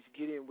adage,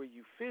 get in where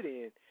you fit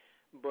in.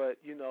 But,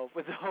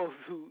 for those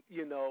who,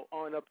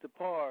 aren't up to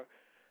par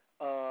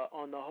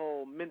on the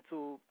whole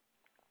mental,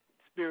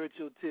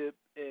 spiritual tip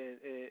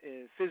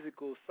and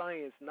physical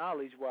science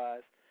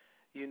knowledge-wise,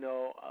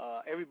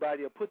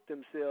 everybody will put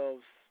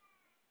themselves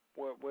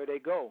where they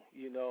go,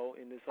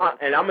 in this whole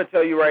and I'm going to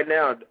tell you right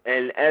now,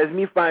 and as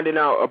me finding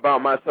out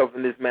about myself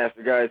in this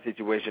Master Guide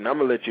situation, I'm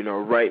going to let you know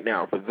right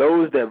now, for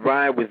those that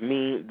ride with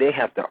me, they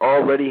have to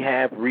already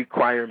have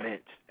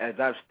requirements, as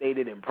I've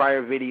stated in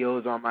prior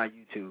videos on my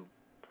YouTube.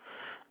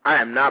 I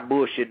am not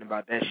bullshitting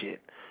about that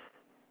shit.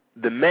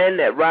 The men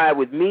that ride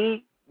with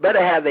me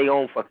better have their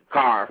own fucking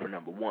car, for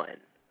number one.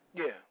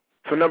 Yeah.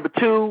 For number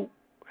two,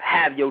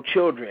 have your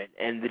children,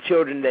 and the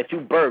children that you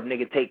birth,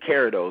 nigga, take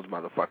care of those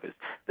motherfuckers.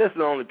 That's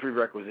the only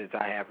prerequisites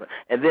I have.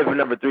 And then for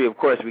number three, of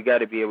course, we got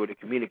to be able to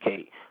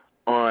communicate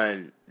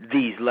on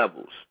these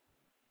levels.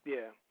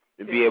 Yeah.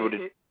 To be able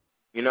to,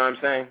 you know what I'm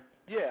saying?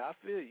 Yeah, I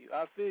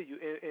feel you.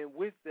 And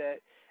with that,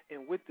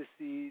 and with the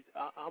seeds,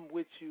 I'm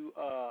with you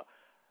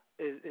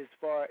as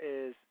far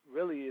as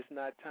really it's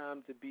not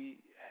time to be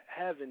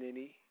having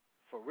any,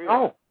 for real.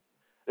 No,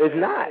 it's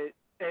not.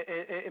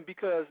 And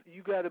because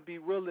you got to be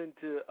willing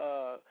to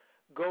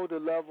go to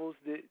levels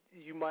that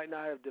you might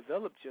not have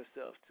developed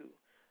yourself to.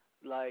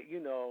 Like,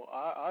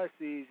 our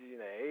seeds,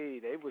 hey,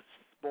 they was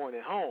born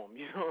at home,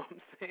 you know what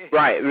I'm saying?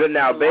 Right.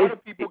 Now, a lot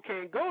of people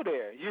can't go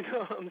there, you know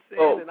what I'm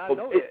saying? And I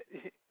know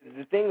that.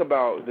 The thing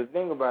about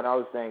I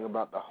was saying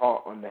about the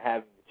halt on the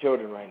having the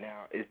children right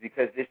now is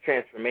because this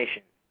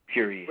transformation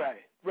period.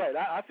 Right.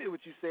 I feel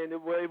what you're saying.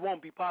 It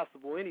won't be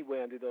possible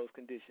anyway under those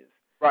conditions.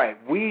 Right.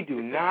 We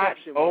do not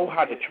know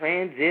how to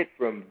transit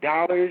from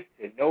dollars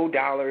to no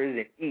dollars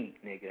and eat,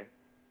 nigga.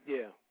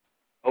 Yeah.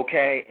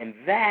 Okay? And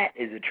that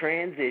is a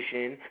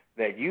transition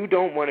that you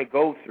don't want to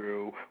go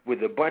through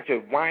with a bunch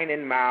of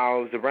whining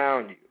mouths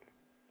around you.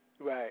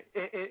 Right.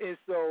 And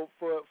so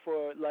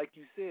for like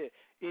you said,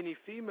 any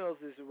females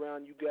that's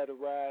around, you got to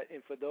ride.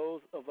 And for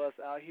those of us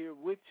out here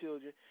with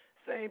children,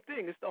 same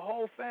thing. It's the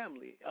whole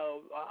family.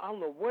 I don't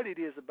know what it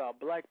is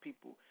about black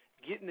people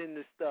getting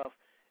into stuff,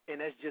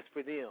 and that's just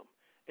for them.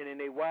 And then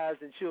their wives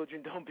and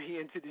children don't be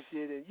into the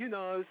shit. And,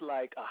 it's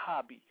like a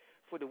hobby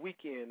for the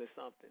weekend or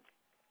something.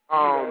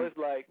 It's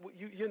like,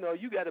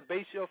 you got to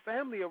base your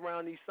family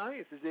around these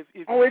sciences.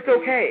 It's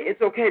okay.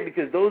 It's okay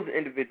because those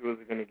individuals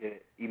are going to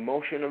get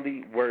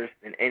emotionally worse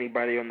than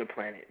anybody on the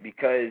planet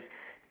because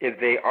if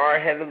they are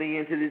heavily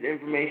into this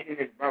information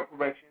and about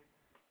correction,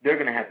 they're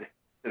going to have to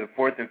the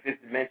fourth and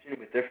fifth dimension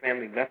with their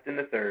family left in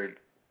the third,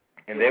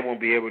 and they won't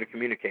be able to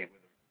communicate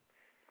with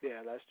them.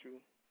 Yeah, that's true.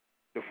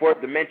 The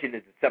fourth dimension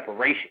is a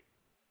separation.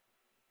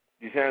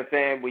 You see what I'm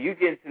saying? When you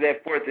get into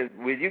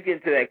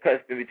that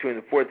cusp in between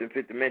the fourth and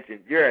fifth dimension,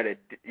 you're at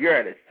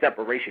a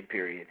separation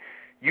period.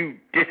 You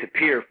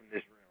disappear from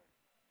this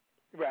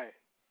realm. Right.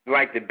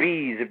 Like the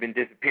bees have been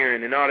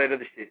disappearing and all that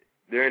other shit.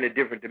 They're in a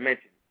different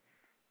dimension.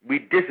 We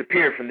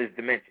disappear from this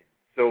dimension.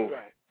 So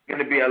it's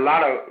going to be a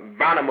lot of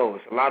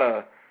vanamos, a lot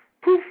of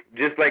poof,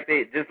 just like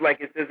it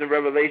says in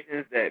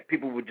Revelations that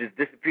people would just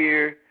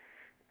disappear,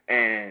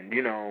 and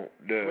their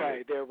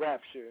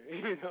rapture,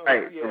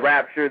 the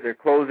rapture, their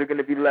clothes are going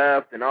to be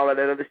left, and all of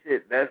that other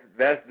shit. That's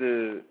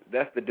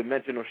the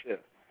dimensional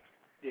shift.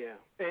 Yeah,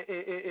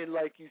 and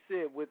like you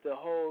said, with the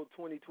whole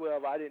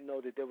 2012, I didn't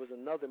know that there was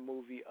another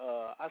movie.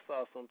 I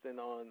saw something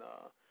on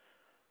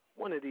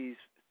one of these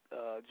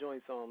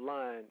joints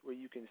online where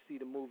you can see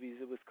the movies.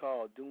 It was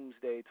called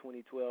Doomsday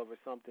 2012 or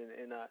something,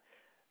 and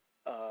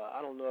I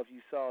don't know if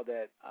you saw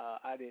that.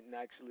 I didn't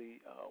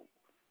actually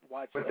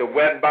watch it. With the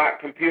Webbot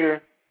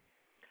computer?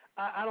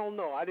 I don't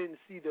know. I didn't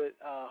see the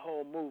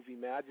whole movie,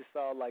 man. I just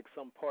saw like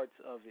some parts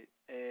of it,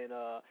 and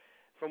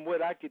from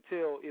what I could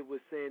tell, it was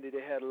saying that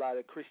it had a lot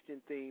of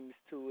Christian themes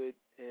to it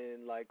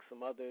and like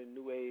some other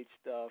New Age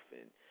stuff.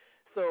 And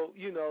so,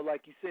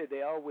 like you said,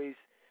 they always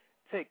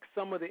take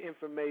some of the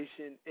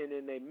information and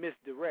then they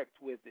misdirect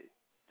with it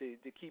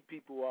to keep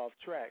people off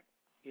track,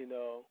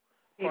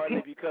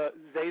 partly because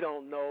they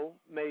don't know,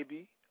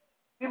 maybe.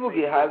 People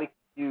get highly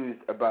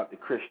confused about the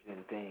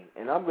Christian thing,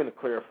 and I'm going to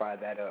clarify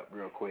that up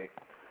real quick.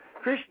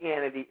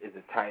 Christianity is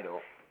a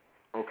title,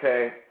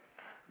 okay?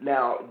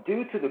 Now,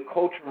 due to the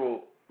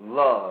cultural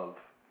love,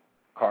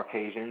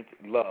 Caucasians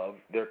love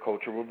their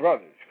cultural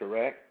brothers,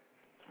 correct?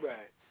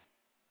 Right.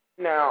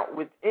 Now,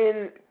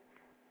 within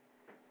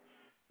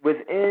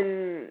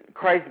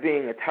Christ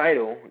being a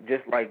title,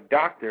 just like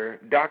doctor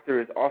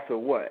is also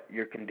what?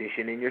 Your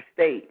condition and your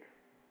state.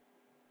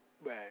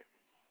 Right.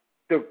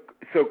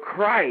 So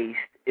Christ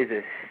is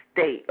a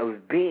state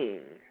of being.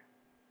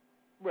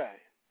 Right.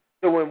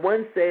 So when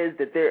one says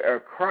that they're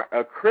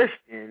a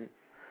Christian,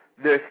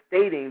 they're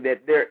stating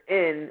that they're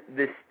in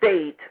the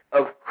state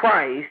of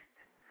Christ,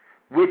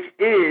 which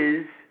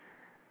is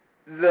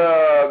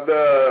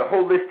the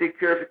holistic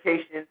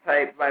purification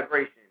type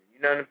vibration.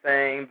 You know what I'm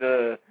saying?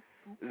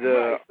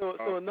 Right.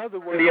 So in other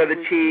words, the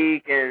other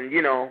cheek, and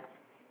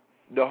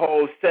the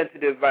whole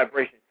sensitive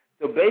vibration.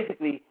 So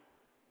basically,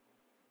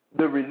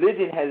 the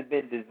religion has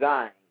been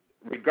designed,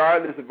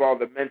 regardless of all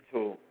the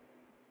mental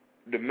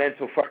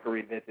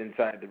fuckery that's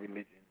inside the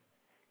religion.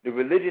 The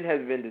religion has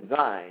been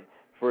designed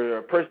for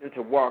a person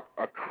to walk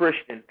a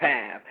Christian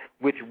path,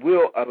 which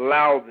will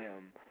allow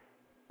them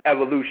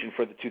evolution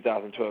for the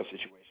 2012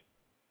 situation.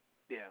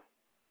 Yeah.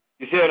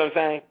 You see what I'm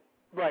saying?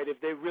 Right,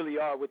 if they really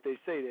are what they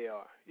say they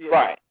are. Yeah.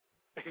 Right.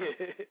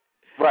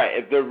 Right,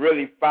 if they're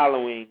really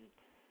following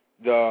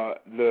the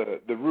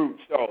route.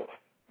 So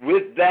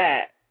with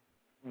that,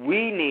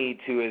 we need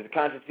to, as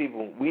conscious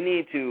people, we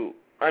need to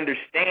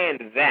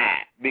understand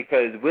that,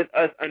 because with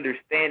us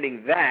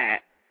understanding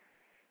that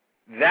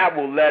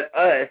will let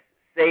us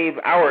save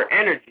our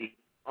energy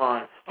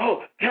on,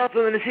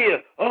 counseling is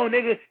here. Oh,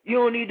 nigga, you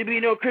don't need to be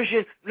no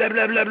Christian, blah,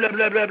 blah, blah, blah,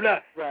 blah, blah, blah.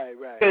 Right.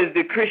 Because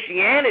the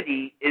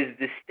Christianity is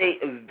the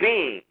state of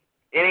being.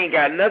 It ain't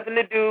got nothing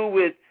to do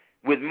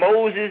with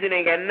Moses. It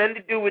ain't got nothing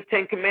to do with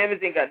 10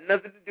 Commandments. It ain't got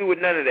nothing to do with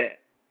none of that.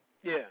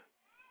 Yeah.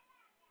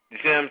 You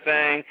see what I'm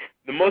saying?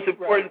 The most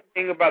important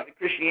thing about the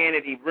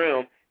Christianity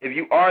realm, if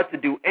you are to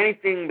do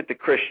anything with the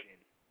Christian,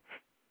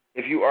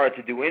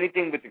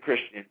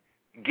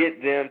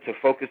 get them to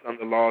focus on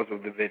the laws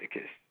of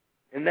Leviticus.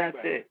 And that's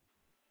it.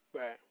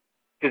 Right.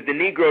 Because the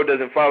Negro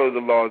doesn't follow the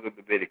laws of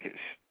Leviticus.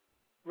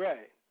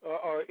 Right.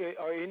 Or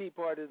any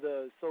part of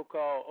the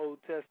so-called Old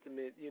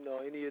Testament,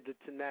 any of the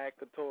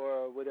Tanakh or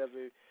Torah or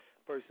whatever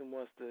person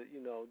wants to,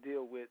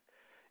 deal with.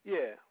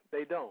 Yeah,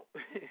 they don't.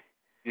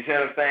 You see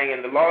what I'm saying?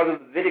 And the laws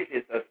of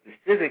Leviticus are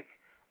specific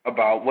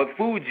about what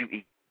foods you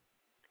eat.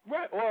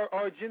 Right.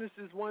 Or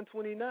Genesis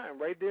 1:29,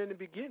 right there in the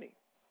beginning.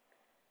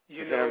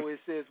 It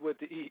says what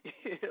to eat.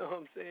 You know what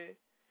I'm saying?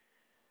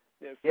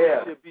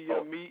 Food should be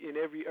your meat and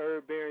every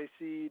herb-bearing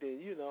seed, and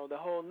the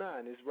whole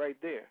nine is right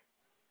there.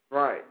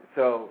 Right.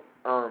 So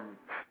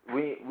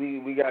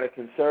we got to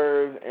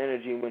conserve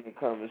energy when it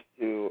comes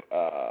to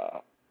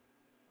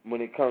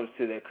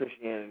that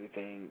Christianity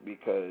thing,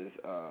 because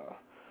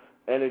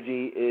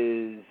energy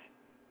is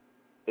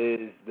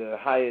the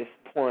highest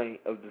point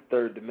of the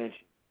third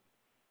dimension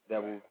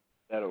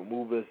that'll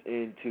move us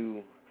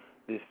into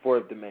this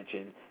fourth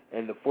dimension.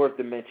 And the fourth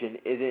dimension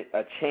isn't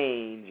a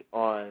change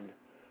on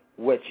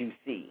what you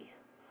see.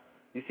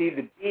 You see,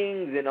 the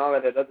beings and all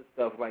of that other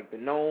stuff, like the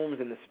gnomes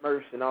and the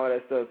smurfs and all of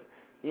that stuff,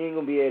 you ain't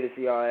going to be able to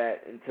see all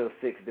that until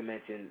sixth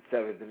dimension,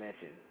 seventh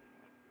dimension.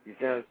 You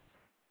see?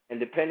 And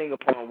depending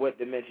upon what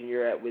dimension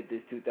you're at with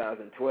this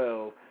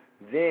 2012,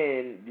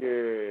 then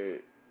your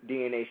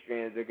DNA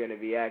strands are going to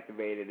be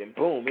activated, and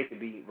boom, it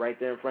could be right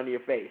there in front of your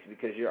face,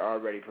 because you're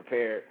already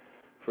prepared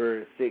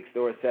for sixth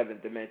or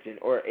seventh dimension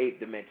or eighth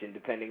dimension,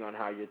 depending on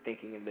how you're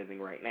thinking and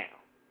living right now.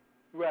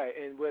 Right,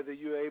 and whether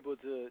you're able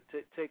to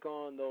take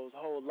on those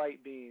whole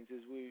light beams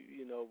as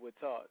we're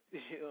taught.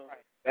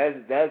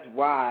 That's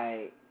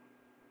why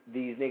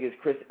these niggas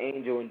Chris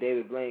Angel and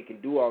David Blaine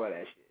can do all of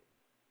that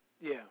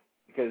shit. Yeah.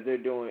 Because they're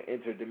doing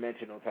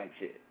interdimensional type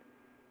shit.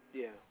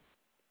 Yeah.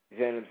 You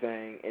know what I'm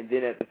saying? And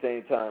then at the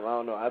same time, I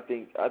don't know, I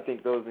think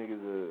those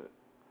niggas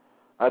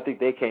I think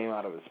they came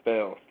out of a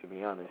spell, to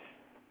be honest.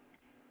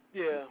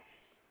 Yeah.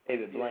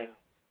 David Blaine.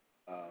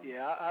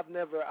 I've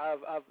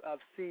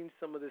seen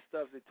some of the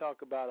stuff they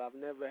talk about. I've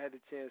never had a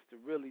chance to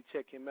really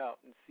check him out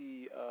and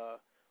see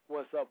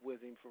what's up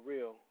with him for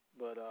real.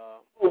 But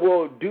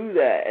well, do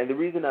that. And the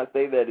reason I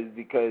say that is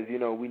because,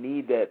 we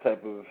need that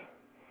type of,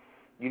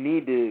 you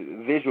need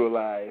to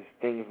visualize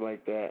things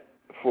like that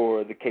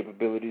for the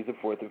capabilities of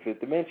fourth and fifth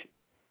dimension.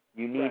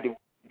 You need to,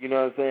 you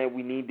know what I'm saying?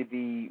 We need to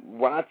be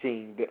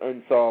watching the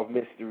unsolved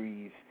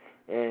mysteries,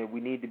 and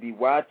we need to be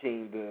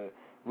watching the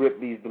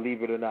Ripley's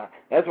Believe It or Not.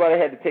 That's why they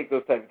had to take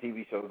those type of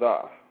TV shows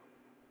off.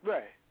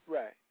 Right. You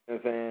know what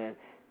I'm saying?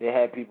 They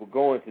had people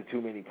going to too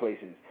many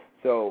places.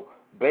 So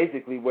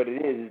basically what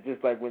it is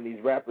just like when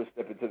these rappers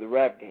step into the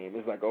rap game.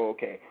 It's like, oh,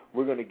 okay,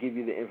 we're going to give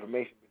you the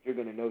information, but you're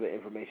going to know the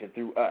information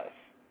through us.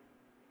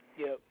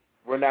 Yep.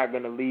 We're not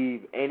going to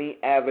leave any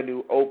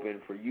avenue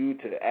open for you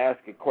to ask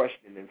a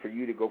question and for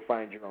you to go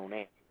find your own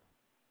answer.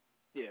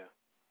 Yeah.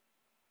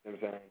 You know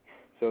what I'm saying?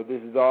 So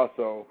this is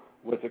also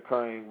what's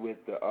occurring with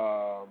the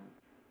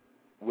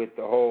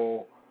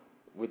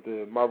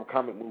Marvel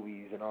comic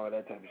movies and all of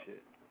that type of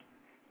shit.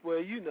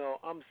 Well,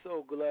 I'm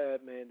so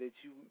glad, man, that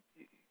you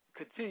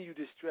continue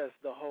to stress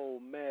the whole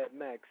Mad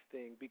Max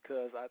thing,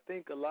 because I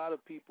think a lot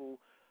of people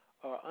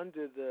are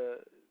under the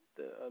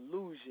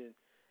illusion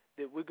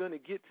that we're going to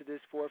get to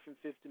this fourth and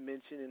fifth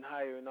dimension and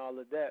higher and all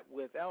of that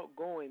without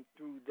going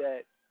through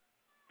that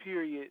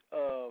period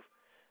of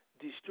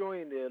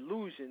destroying the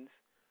illusions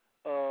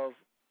of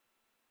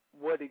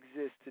what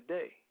exists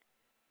today.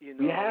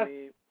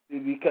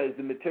 Because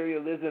the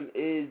materialism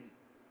is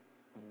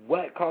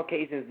what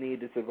Caucasians need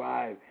to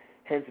survive.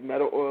 Hence,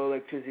 metal, oil,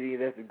 electricity.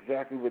 That's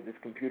exactly what this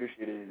computer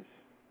shit is.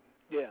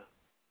 Yeah.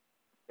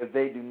 If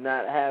they do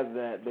not have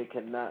that, they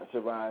cannot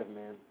survive,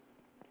 man.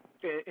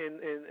 And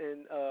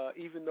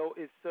even though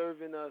it's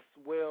serving us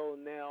well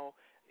now,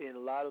 and a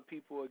lot of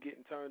people are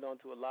getting turned on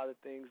to a lot of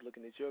things,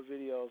 looking at your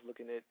videos,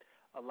 looking at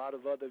a lot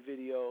of other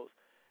videos,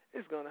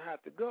 it's going to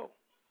have to go.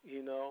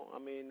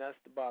 That's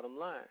the bottom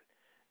line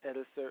at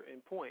a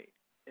certain point.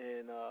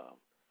 And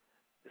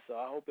so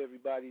I hope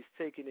everybody's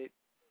taking it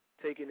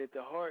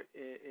to heart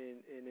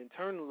and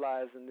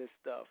internalizing this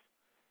stuff.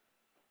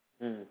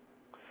 I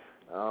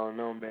don't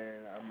know,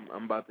 man.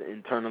 I'm about to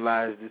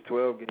internalize this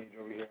 12 gauge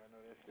over here. I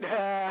know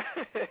that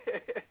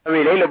shit. I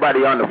mean, ain't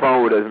nobody on the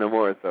phone with us no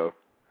more, so.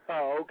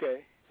 Oh,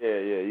 okay. Yeah,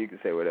 you can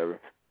say whatever.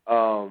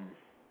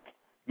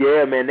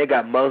 Yeah, man, they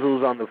got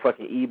muzzles on the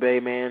fucking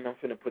eBay, man. I'm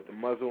finna put the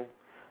muzzle.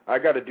 I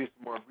got to do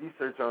some more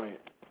research on it,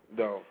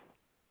 though.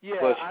 Yeah,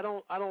 Plus, I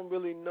don't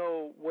really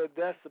know what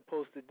that's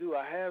supposed to do.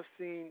 I have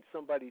seen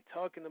somebody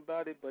talking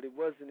about it, but it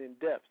wasn't in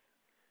depth.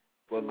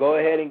 Well, go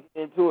ahead and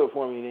get into it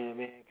for me then,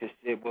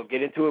 man. Well,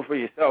 get into it for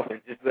yourself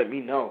and just let me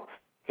know.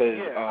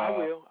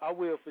 I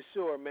will for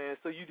sure, man.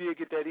 So you did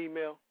get that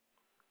email?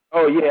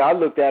 Oh, yeah, I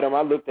looked at them.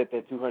 I looked at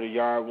that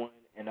 200-yard one,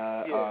 and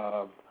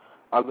I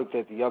looked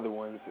at the other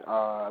ones.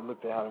 I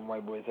looked at how them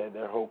white boys had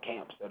their whole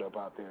camp set up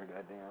out there,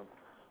 goddamn.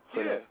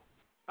 Yeah.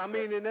 I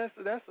mean, and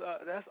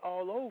that's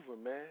all over,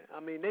 man. I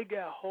mean, they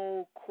got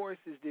whole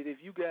courses that if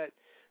you got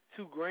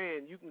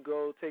 $2,000, you can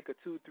go take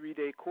a 2-3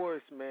 day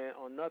course, man,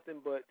 on nothing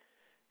but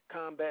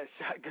combat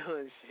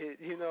shotgun shit.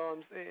 You know what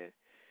I'm saying?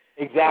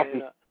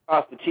 Exactly.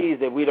 Off the cheese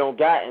that we don't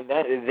got, and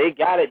that they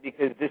got it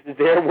because this is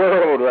their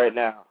world right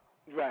now.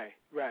 Right.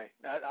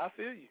 I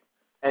feel you.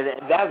 And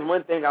that's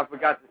one thing I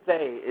forgot to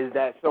say is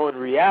that so in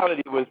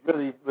reality was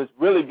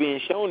really being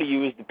shown to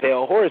you is the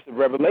pale horse of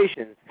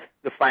Revelations,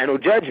 the final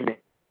judgment.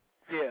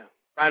 Yeah.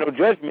 Final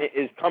judgment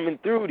is coming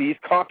through these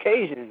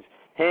Caucasians,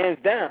 hands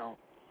down.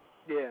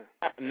 Yeah.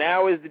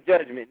 Now is the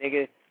judgment,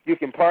 nigga. You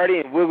can party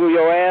and wiggle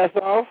your ass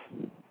off.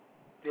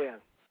 Yeah.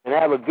 And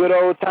have a good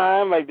old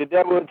time like the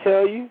devil will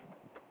tell you.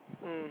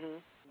 Mm-hmm.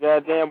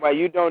 Goddamn, while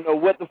you don't know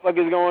what the fuck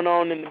is going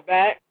on in the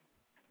back.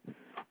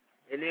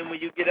 And then when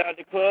you get out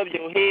the club,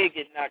 your head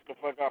get knocked the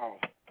fuck off.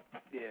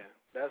 Yeah.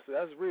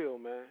 That's real,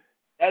 man.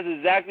 That's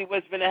exactly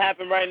what's going to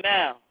happen right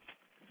now.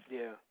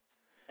 Yeah.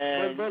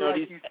 And but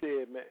like you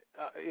said, man.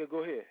 Yeah,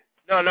 go ahead.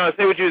 No,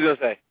 say what you was going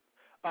to say.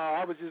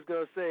 I was just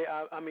going to say,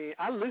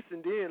 I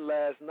listened in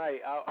last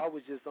night. I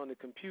was just on the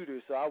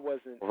computer, so I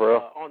wasn't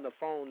on the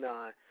phone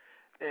now.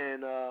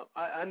 And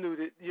I knew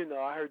that,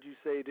 I heard you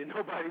say that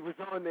nobody was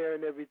on there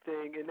and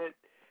everything. And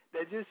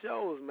that just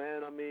shows,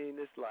 man. I mean,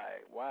 it's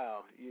like,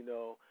 wow,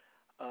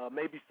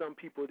 maybe some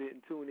people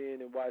didn't tune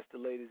in and watch the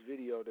latest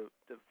video to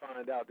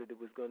find out that it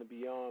was going to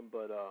be on.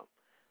 But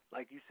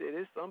like you said,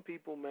 there's some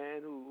people,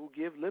 man, who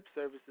give lip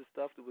service to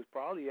stuff that was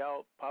probably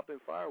out popping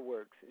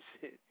fireworks and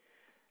shit.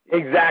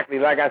 Exactly,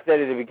 like I said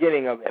at the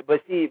beginning of it.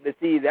 But see,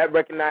 that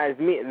recognized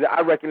me.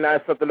 I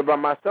recognized something about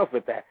myself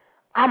with that.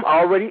 I'm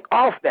already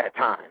off that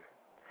time.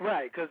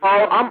 Right, because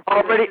I'm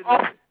already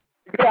off.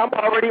 Yeah, I'm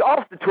already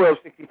off the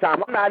 1260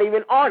 time. I'm not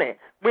even on it.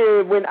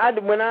 When I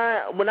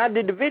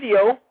did the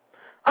video,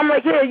 I'm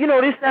like, yeah, you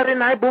know, this Saturday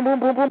night, boom, boom,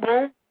 boom, boom,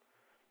 boom.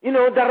 You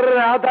know,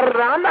 da-da-da, da-da-da.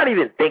 I'm not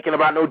even thinking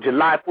about no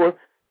July 4th,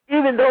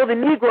 even though the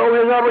Negro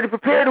has already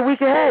prepared a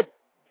week ahead.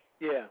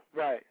 Yeah,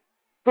 right.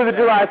 For the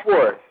July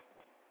 4th.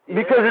 Yeah.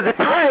 Because of the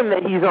time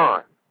that he's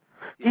on.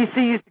 He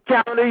sees the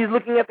calendar, he's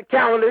looking at the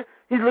calendar,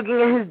 he's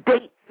looking at his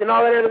dates and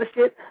all that other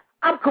shit.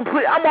 I'm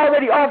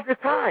already off the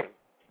time.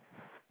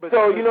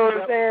 So, you know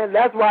what I'm saying?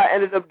 That's why I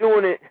ended up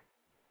doing it.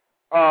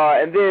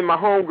 And then my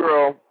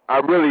homegirl, I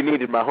really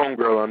needed my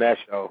homegirl on that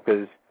show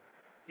because,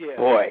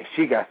 boy,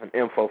 she got some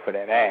info for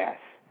that ass.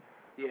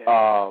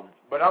 Yeah.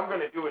 But I'm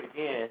going to do it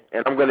again,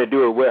 and I'm going to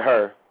do it with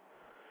her.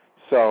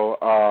 So,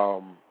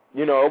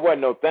 you know, it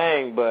wasn't no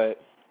thing, but,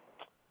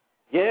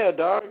 yeah,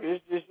 dog,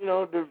 it's just, you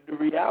know, the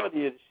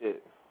reality of the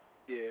shit.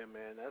 Yeah,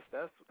 man,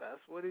 that's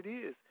what it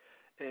is.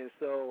 And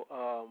so,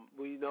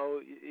 we know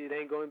it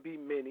ain't going to be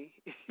many.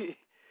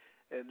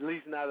 At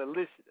least not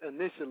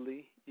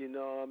initially, you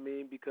know what I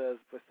mean? Because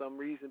for some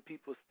reason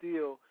people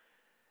still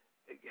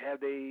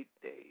have they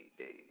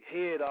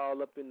head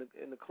all up in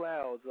the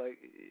clouds, like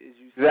as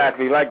you said.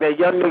 Exactly, like that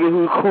young nigga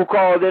who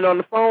called in on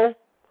the phone.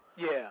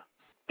 Yeah.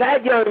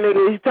 That young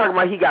nigga, he's talking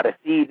about he got a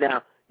seed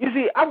now. You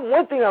see,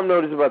 one thing I've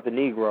noticed about the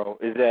Negro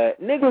is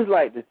that niggas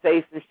like to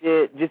say some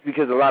shit just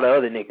because a lot of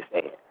other niggas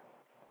say it.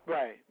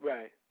 Right,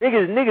 right.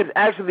 Niggas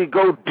actually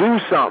go do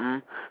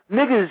something.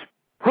 Niggas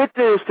put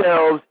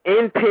themselves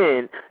in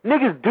pen.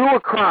 Niggas do a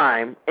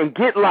crime and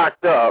get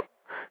locked up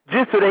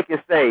just so they can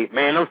say,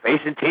 man, I'm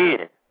facing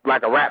 10,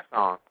 like a rap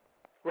song.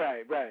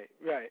 Right.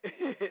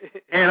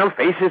 And I'm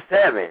facing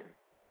 7.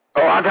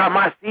 Oh, I got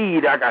my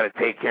seed I got to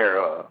take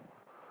care of.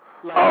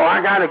 Like,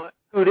 I got to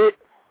do it.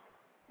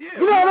 Yeah,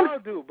 you know we all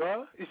do,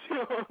 bro. You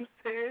know what I'm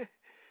saying?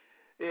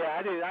 Yeah,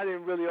 I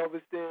didn't really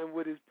understand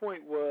what his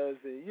point was,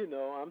 and you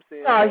know, I'm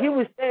saying. He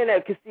was saying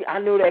that because see, I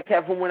knew that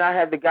cat from when I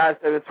had the guys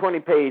at the 20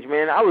 page,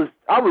 man. I was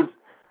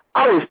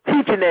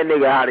teaching that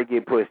nigga how to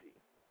get pussy.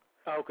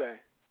 Okay.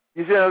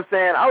 You see what I'm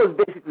saying? I was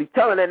basically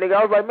telling that nigga,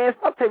 I was like, man,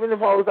 stop taking them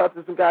hoes out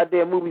to some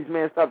goddamn movies,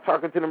 man. Stop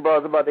talking to them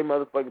bros about their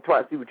motherfucking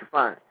twat. See what you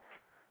find.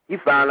 He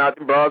found out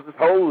them bros was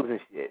hoes and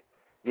shit.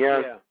 You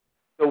know? Yeah.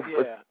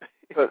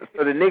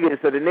 So the nigga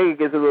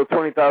gets a little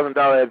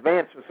 $20,000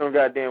 advance for some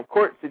goddamn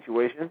court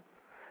situation.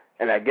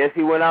 And I guess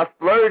he went out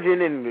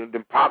splurging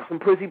and popped some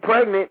pussy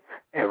pregnant.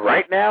 And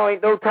right now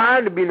ain't no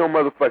time to be no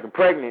motherfucking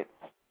pregnant.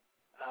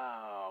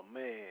 Oh,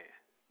 man.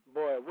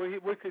 Boy,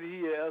 what could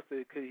he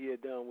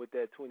have done with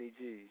that 20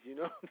 G's? You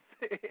know what I'm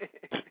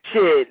saying?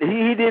 Shit,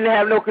 he didn't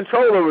have no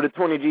control over the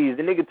 20 G's.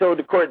 The nigga told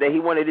the court that he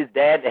wanted his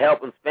dad to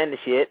help him spend the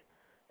shit.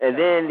 And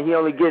then he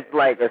only gets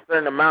like a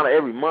certain amount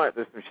every month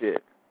or some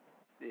shit.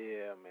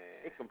 Yeah, man.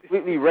 It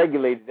completely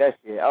regulated that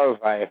shit. I was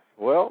like,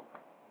 well,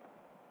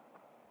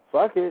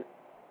 fuck it.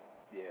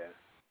 Yeah.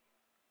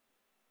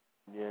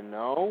 You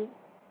know?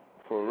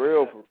 For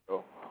real.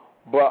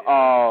 But,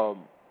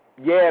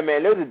 yeah,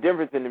 man, there's a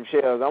difference in them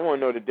shells. I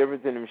want to know the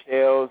difference in them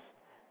shells,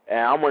 and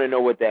I want to know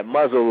what that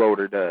muzzle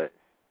loader does.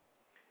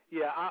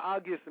 Yeah,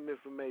 I'll get some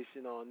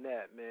information on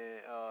that,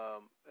 man.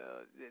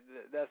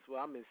 That's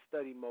why I'm in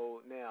study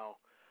mode now,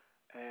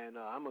 and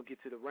I'm going to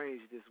get to the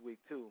range this week,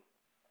 too.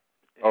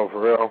 And, for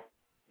real?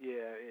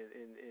 Yeah,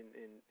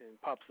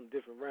 and pop some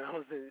different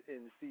rounds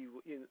and see,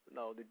 you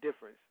know, the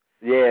difference.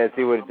 Yeah,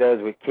 see what it does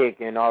with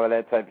kick and all of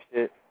that type of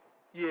shit.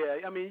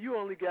 Yeah, I mean, you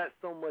only got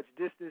so much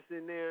distance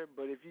in there,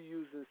 but if you're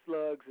using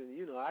slugs, and,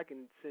 you know, I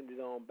can send it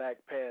on back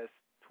past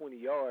 20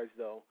 yards,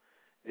 though,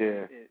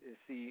 yeah, and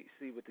see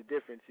what the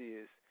difference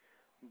is.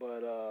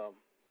 But,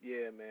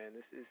 yeah, man,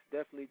 it's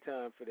definitely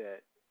time for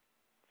that,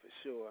 for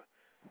sure.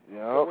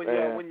 Yeah. So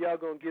when y'all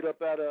going to get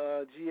up out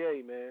of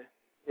GA, man?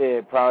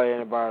 Yeah, probably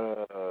in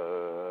about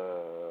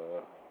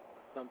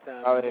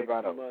sometime probably next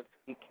about a month.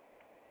 week,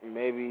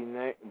 maybe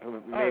next.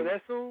 Oh,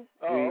 that soon?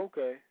 Oh,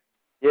 okay.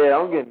 Yeah,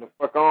 I'm getting the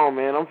fuck on,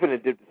 man. I'm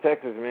finna dip to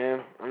Texas,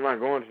 man. I'm not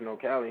going to no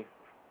Cali.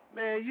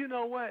 Man, you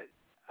know what?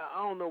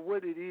 I don't know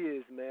what it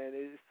is, man.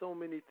 There's so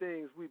many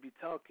things we be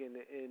talking,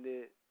 and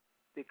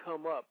they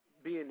come up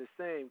being the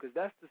same, because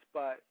that's the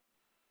spot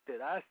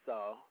that I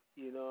saw.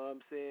 You know what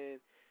I'm saying?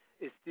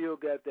 It still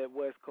got that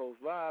West Coast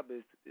vibe.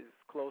 It's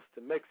close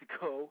to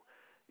Mexico.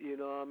 You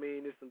know what I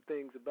mean? There's some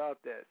things about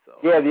that. So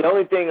yeah, the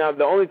only thing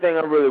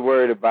I'm really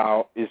worried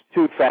about is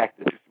two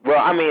factors. Well,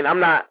 I mean,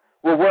 I'm not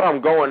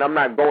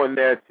going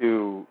there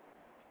to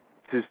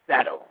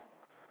settle.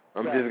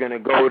 I'm just gonna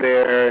go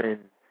there and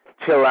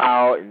chill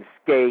out and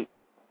skate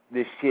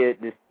this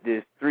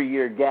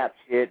 3-year gap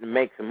shit and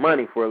make some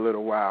money for a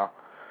little while.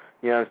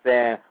 You know what I'm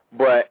saying?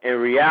 But in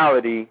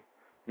reality,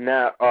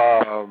 now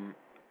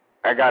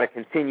I gotta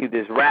continue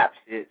this rap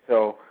shit,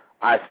 so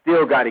I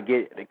still gotta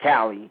get to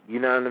Cali. You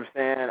know what I'm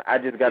saying? I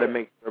just gotta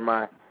make sure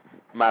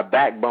my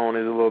backbone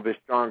is a little bit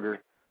stronger,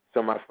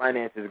 so my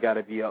finances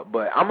gotta be up.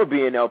 But I'm gonna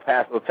be in El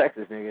Paso,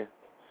 Texas, nigga.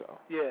 So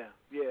yeah,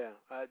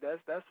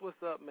 that's what's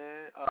up,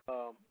 man.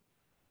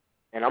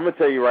 And I'm gonna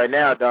tell you right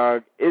now,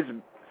 dog, it's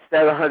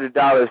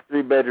 $700,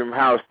 3-bedroom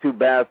house,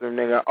 2-bathroom,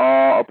 nigga,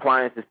 all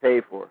appliances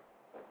paid for.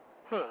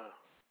 Huh.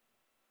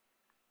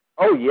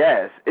 Oh,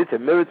 yes. It's a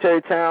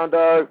military town,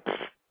 dog.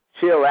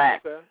 Chillax.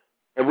 Okay.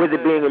 And with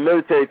it being a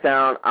military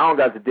town, I don't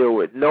got to deal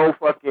with no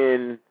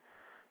fucking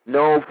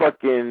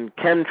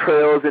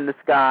chemtrails in the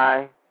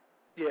sky.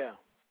 Yeah.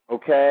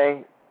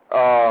 Okay?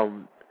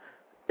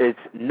 It's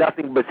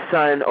nothing but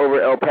sun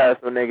over El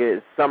Paso, nigga.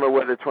 It's summer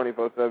weather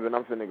 24/7.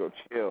 I'm finna go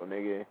chill,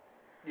 nigga.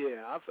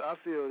 Yeah, I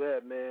feel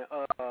that, man.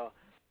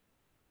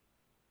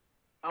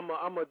 I'm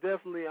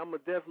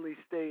definitely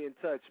stay in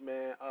touch,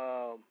 man.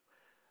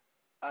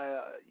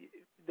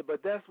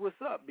 But that's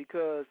what's up,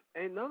 because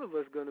ain't none of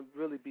us gonna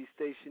really be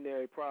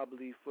stationary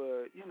probably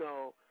for, you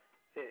know,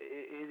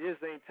 it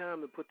just ain't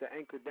time to put the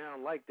anchor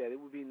down like that. It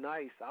would be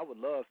nice. I would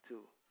love to.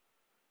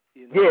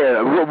 You know?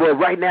 Yeah, well,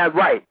 right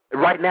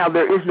now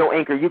there is no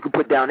anchor you can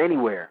put down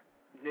anywhere.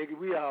 Nigga,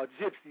 we all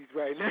gypsies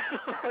right now.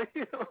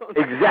 You know?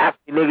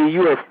 Exactly, nigga.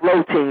 You are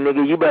floating,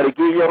 nigga. You better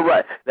get your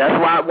right. That's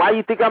why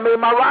you think I made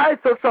my ride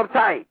so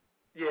tight.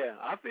 Yeah,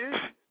 I feel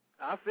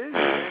you,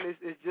 man.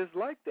 It's just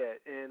like that,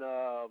 and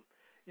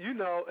you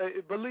know,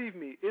 believe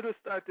me, it'll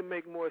start to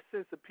make more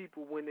sense to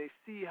people when they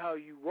see how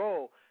you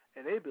roll,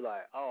 and they be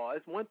like, oh,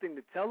 it's one thing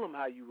to tell them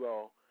how you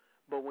roll,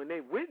 but when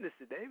they witness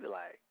it, they be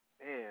like,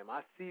 damn,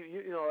 I see.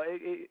 You know,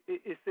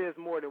 it says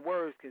more than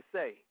words can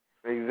say.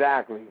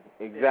 Exactly.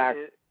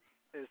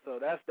 And so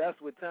that's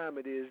what time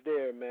it is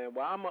there, man.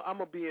 Well, I'm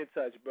gonna be in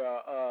touch,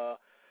 bro.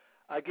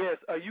 I guess,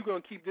 are you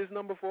gonna keep this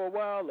number for a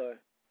while, or?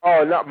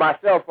 Oh no, my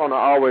cell phone will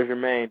always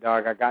remain,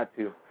 dog. I got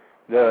to.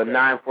 The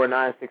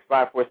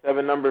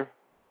 949-6547 number.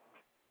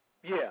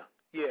 Yeah.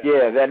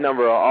 Yeah, that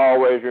number will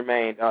always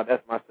remain.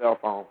 That's my cell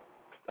phone.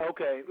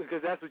 Okay,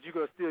 because that's what you're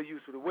gonna still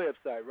use for the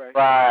website, right?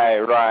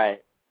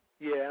 Right.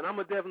 Yeah, and I'm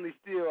gonna definitely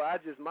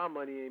my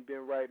money ain't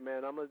been right,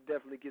 man. I'm gonna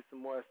definitely get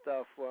some more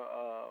stuff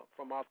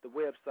from off the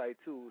website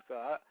too. So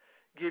I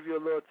give you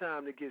a little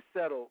time to get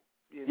settled.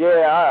 You know?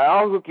 Yeah,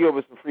 I'll hook you up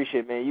with some free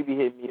shit, man. You be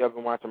hitting me up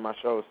and watching my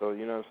show, so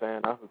you know what I'm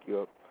saying. I'll hook you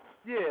up.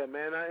 Yeah,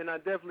 man, I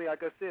definitely,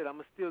 like I said, I'm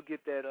gonna still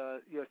get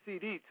that your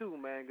CD too,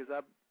 man, because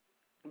I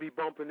be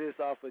bumping this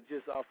off of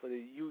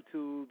the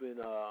YouTube and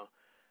off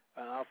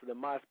of the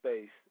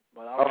MySpace.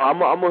 But I'm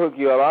gonna hook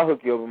you up. I'll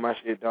hook you up with my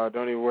shit, dog.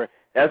 Don't even worry.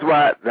 That's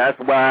why.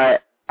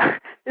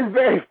 It's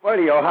very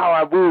funny on how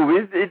I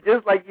move. It's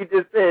just like you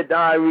just said,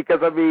 dog.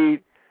 Because I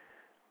mean,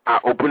 I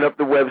open up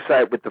the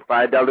website with the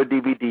 $5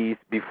 DVDs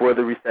before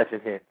the recession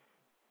hits.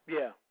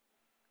 Yeah.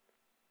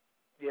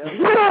 You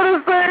know what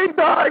I'm saying,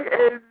 dog?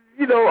 And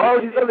you know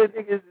all these other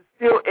niggas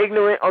still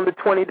ignorant on the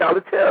 $20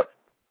 tip.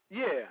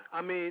 Yeah,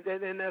 I mean,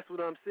 and that's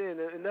what I'm saying,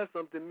 and that's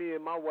something me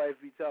and my wife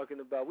be talking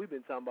about. We've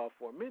been talking about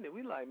for a minute.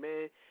 We like,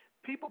 man,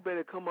 people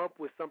better come up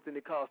with something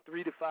that costs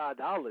 $3 to $5,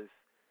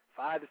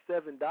 $5 to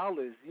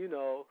 $7, you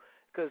know,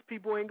 because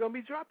people ain't gonna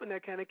be dropping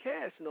that kind of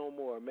cash no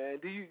more,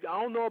 man.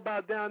 I don't know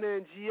about down there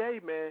in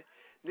GA, man.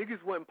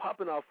 Niggas wasn't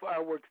popping off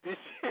fireworks this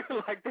year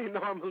like they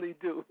normally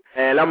do.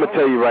 And I'm gonna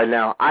tell you right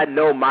now, I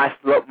know my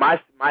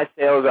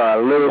sales are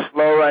a little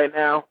slow right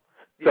now,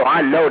 so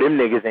I know them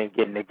niggas ain't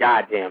getting the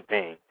goddamn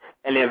thing.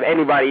 And if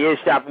anybody is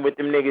shopping with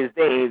them niggas,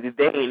 they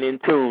ain't in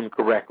tune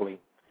correctly.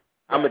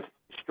 I'm gonna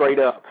straight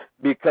up,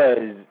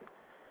 because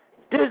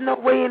there's no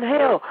way in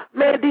hell,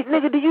 man.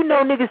 Nigga, do you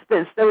know niggas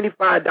spend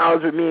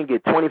 $75 with me and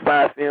get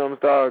 25 films,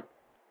 dog?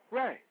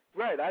 Right.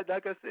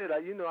 Like I said,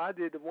 I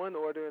did the one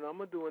order, and I'm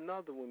gonna do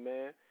another one,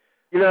 man.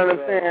 You know what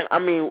I'm saying? I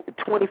mean,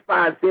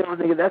 25 films,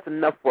 nigga, that's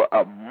enough for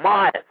a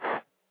month.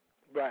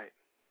 Right.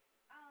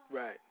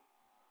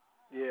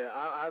 Yeah,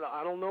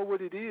 I don't know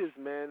what it is,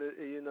 man.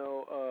 You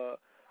know,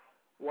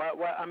 why?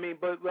 I mean,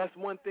 but that's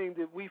one thing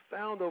that we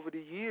found over the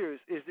years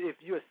is if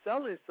you're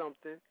selling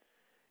something,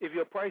 if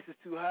your price is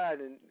too high,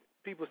 then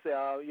people say,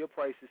 oh, your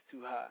price is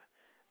too high.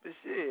 But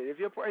shit, if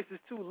your price is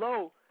too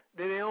low,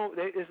 then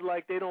it's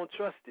like they don't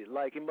trust it.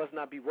 Like it must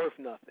not be worth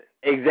nothing.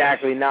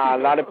 Exactly. Nah, a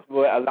lot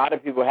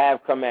of people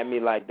have come at me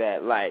like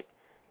that. Like,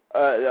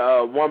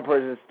 one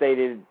person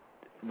stated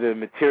the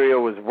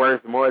material was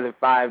worth more than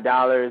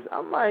 $5.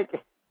 I'm like,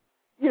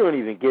 you don't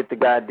even get the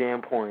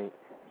goddamn point.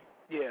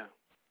 Yeah.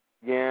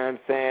 You know what I'm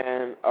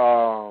saying?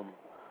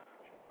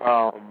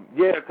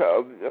 Yeah,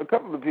 a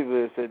couple of people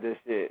have said this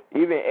shit.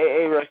 Even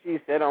A.A.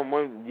 Rashid said on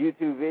one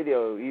YouTube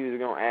video he was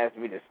going to ask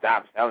me to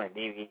stop selling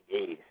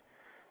DVDs.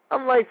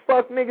 I'm like,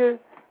 fuck, nigga.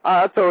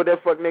 I told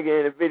that fuck nigga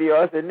in the video,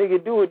 I said,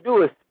 nigga, do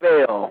a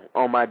spell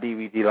on my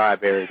DVD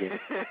library again.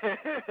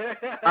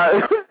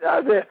 I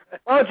said,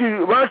 why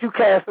don't you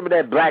cast some of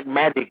that black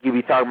magic you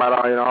be talking about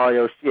all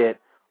your shit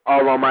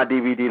all on my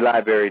DVD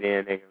library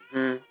then,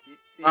 nigga?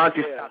 Why don't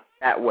you stop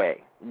that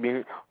way?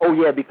 Oh,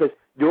 yeah, because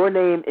your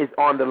name is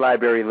on the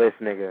library list,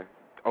 nigga.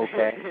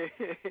 Okay?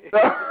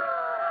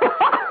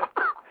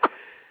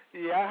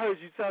 Yeah, I heard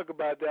you talk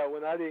about that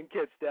one. I didn't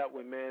catch that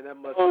one, man. That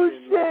must have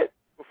been shit.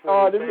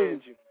 Before they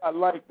banned you. I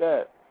like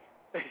that.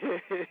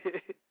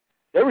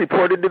 They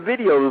reported the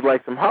videos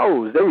like some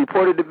hoes. They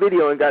reported the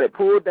video and got it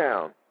pulled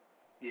down.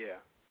 Yeah.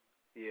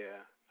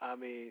 I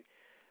mean,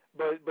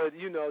 But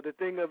you know, the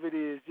thing of it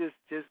is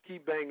just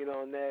keep banging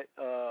on that.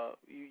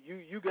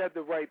 You got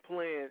the right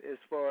plan as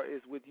far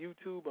as with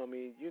YouTube. I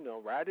mean, you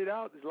know, ride it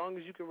out as long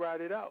as you can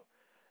ride it out,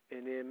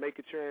 and then make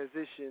a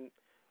transition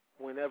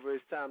whenever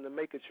it's time to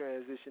make a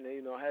transition. And,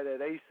 you know, have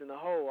that ace in the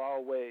hole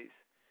always.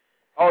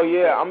 Oh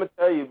yeah, I'm gonna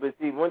tell you. But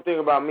see, one thing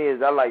about me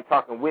is I like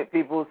talking with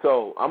people,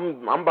 so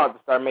I'm about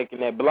to start making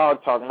that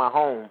BlogTalk my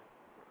home.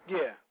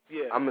 Yeah.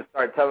 Yeah. I'm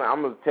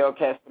gonna tell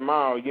cats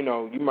tomorrow, you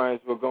know, you might as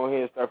well go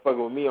ahead and start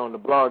fucking with me on the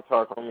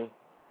BlogTalk, homie.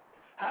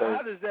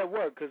 How does that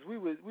work? Because we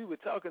were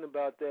talking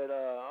about that.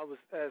 I was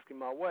asking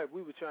my wife.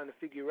 We were trying to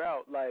figure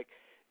out like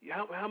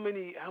how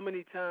many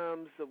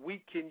times a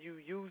week can you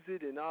use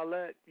it and all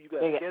that. You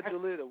got to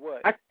schedule it or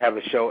what? I could have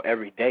a show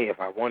every day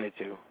if I wanted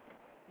to.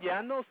 Yeah,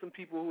 I know some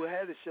people who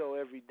had a show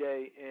every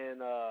day,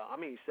 and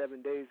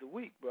 7 days a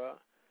week, bro.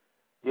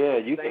 Yeah,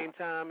 you same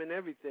time and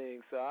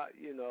everything. So I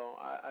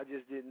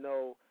just didn't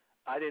know.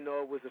 I didn't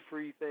know it was a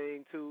free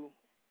thing too.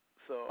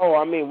 So. Oh,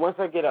 I mean, once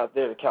I get out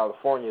there to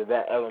California,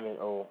 that element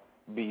will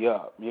be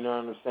up. You know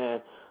what I'm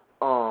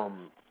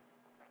saying?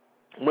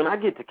 When I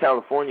get to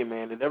California,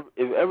 man,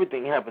 if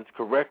everything happens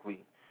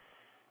correctly,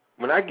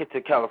 when I get to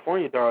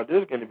California, dog,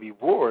 there's gonna be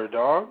war,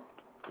 dog.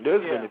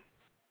 There's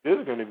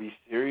gonna be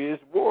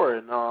serious war.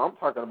 And I'm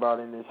talking about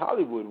in this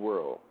Hollywood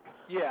world.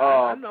 Yeah,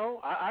 I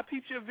know. I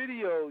peeped your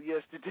video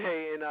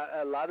yesterday, and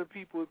a lot of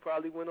people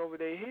probably went over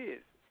their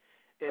heads.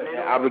 And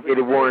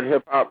Obligated war in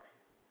hip hop.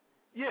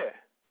 Yeah.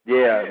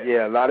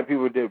 Yeah. A lot of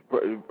people did.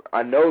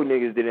 I know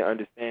niggas didn't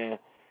understand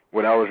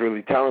what I was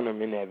really telling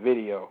them in that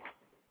video.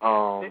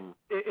 And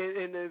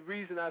the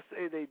reason I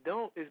say they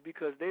don't is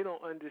because they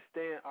don't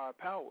understand our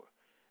power.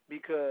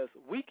 Because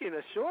we can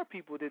assure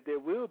people that there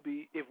will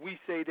be if we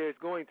say there's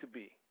going to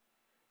be.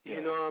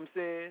 You know what I'm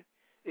saying?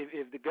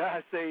 If the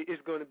guys say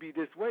it's going to be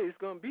this way, it's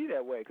going to be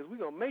that way because we're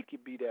going to make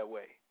it be that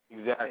way.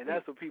 Exactly. And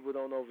that's what people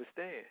don't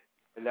understand.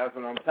 And that's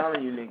what I'm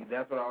telling you niggas.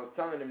 That's what I was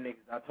telling them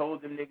niggas. I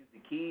told them niggas the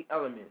key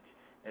elements.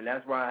 And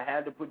that's why I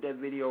had to put that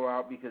video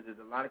out because there's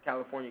a lot of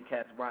California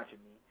cats watching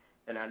me.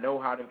 And I know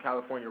how them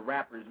California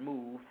rappers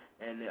move.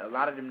 And a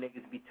lot of them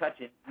niggas be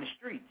touching the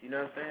streets. You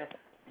know what I'm saying?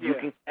 Yeah. You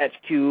can catch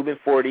Cube and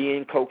 40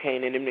 and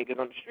cocaine and them niggas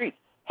on the streets.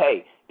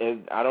 Hey, if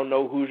I don't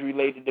know who's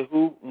related to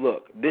who.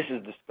 Look, this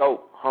is the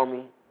scope,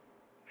 homie.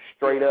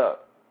 Straight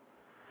up.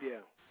 Yeah.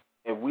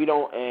 If we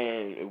don't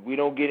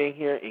get in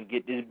here and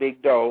get this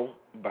big dough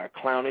by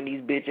clowning these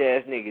bitch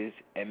ass niggas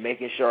and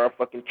making sure our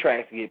fucking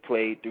tracks get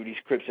played through these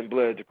Crips and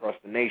Bloods across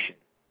the nation.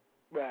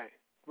 Right.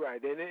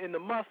 And the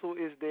muscle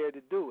is there to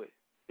do it.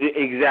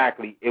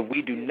 Exactly. If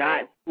we do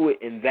not do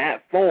it in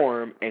that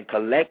form and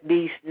collect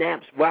these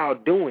snaps while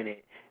doing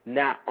it,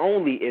 not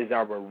only is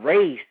our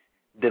race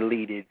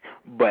deleted,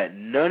 but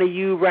none of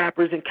you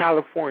rappers in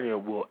California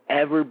will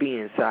ever be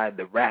inside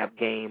the rap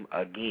game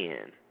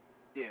again.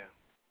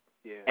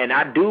 Yeah. And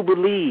I do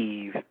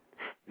believe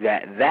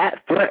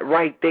that threat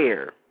right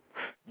there,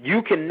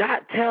 you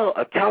cannot tell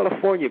a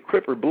California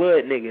Crip or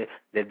Blood nigga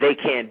that they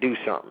can't do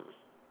something.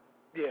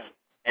 Yeah.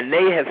 And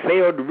they have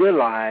failed to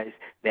realize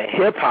that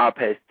hip-hop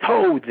has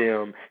told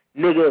them,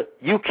 nigga,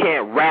 you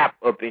can't rap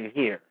up in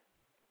here.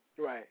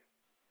 Right.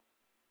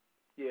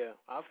 Yeah,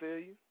 I feel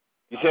you.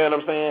 You see what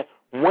I'm saying?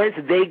 Once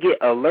they get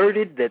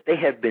alerted that they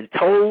have been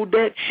told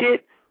that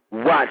shit,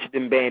 watch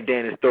them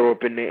bandanas throw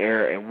up in the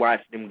air and watch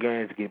them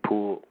guns get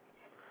pulled.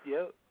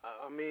 Yep.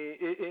 I mean,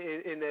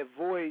 in that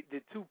void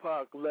that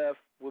Tupac left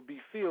will be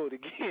filled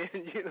again,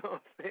 you know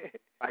what I'm saying?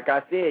 Like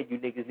I said, you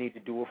niggas need to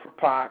do it for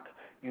Pac.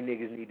 You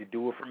niggas need to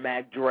do it for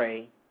Mac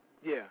Dre.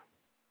 Yeah.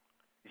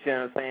 You see what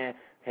I'm saying?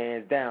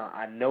 Hands down.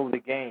 I know the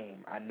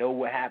game. I know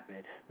what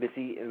happened. But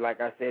see,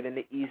 like I said, in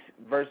the East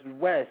versus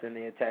West in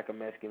the Attack of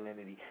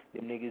Masculinity,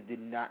 them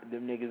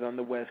niggas on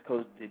the West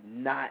Coast did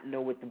not know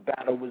what the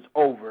battle was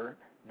over.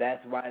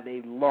 That's why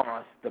they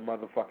lost the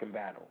motherfucking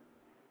battle.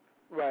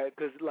 Right,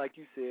 because like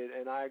you said,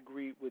 and I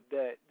agree with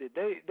that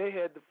they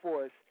had the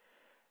force.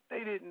 They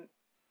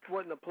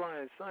wasn't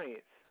applying science,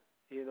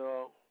 you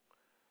know,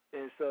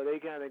 and so they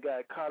kind of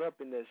got caught up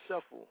in that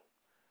shuffle.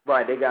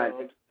 Right, they got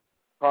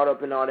caught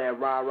up in all that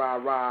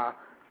rah,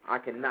 I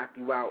can knock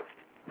you out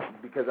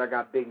because I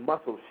got big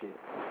muscle shit.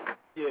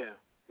 Yeah.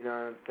 You know what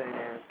I'm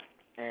saying?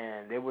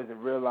 And they wasn't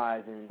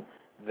realizing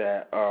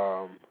that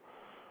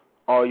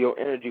all your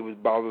energy was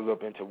bottled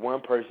up into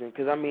one person.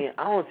 Because, I mean,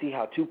 I don't see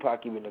how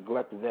Tupac even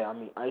neglected that. I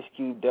mean, Ice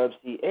Cube, Dub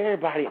C,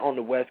 everybody on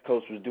the West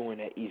Coast was doing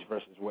that East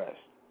versus West.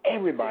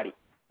 Everybody.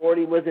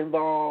 40 was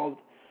involved.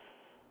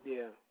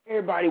 Yeah.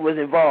 Everybody was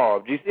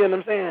involved. You see what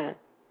I'm saying?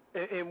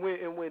 And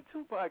when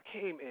Tupac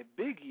came at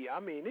Biggie, I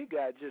mean, it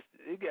got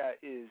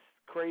as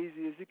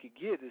crazy as it could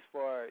get as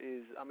far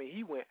as, I mean,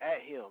 he went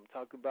at him,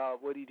 talked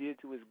about what he did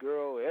to his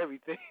girl,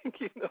 everything,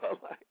 you know,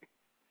 like.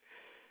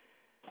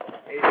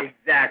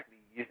 Exactly.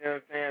 You see what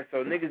I'm saying?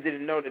 So niggas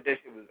didn't know that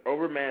shit was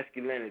over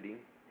masculinity.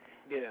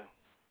 Yeah.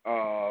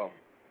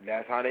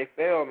 That's how they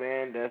fail,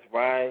 man. That's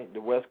why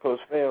the West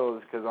Coast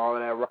fails, because all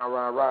of that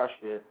rah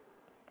shit.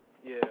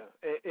 Yeah.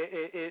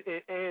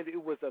 And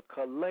it was a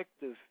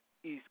collective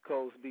East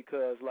Coast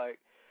because, like,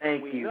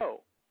 we know.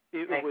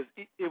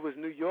 It was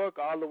New York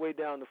all the way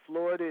down to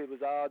Florida. It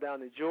was all down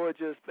to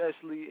Georgia,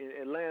 especially in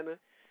Atlanta.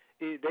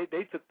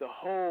 They took the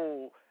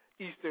whole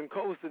eastern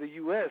coast of the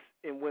U.S.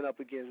 and went up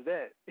against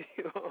that.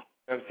 You know what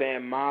I'm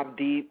saying? Mobb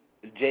Deep,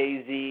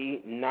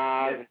 Jay-Z,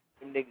 Nas,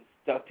 them niggas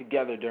stuck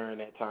together during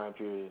that time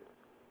period.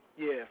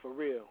 Yeah, for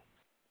real.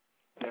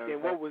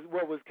 And what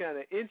was kind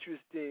of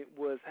interesting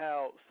was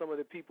how some of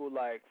the people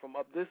like from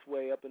up this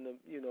way, up in the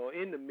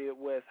in the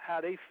Midwest, how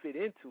they fit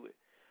into it,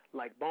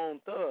 like Bone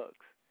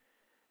Thugs.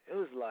 It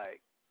was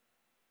like,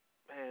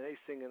 man, they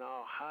singing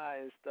all high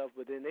and stuff,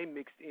 but then they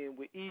mixed in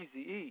with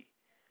Eazy-E,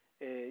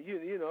 and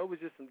you know it was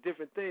just some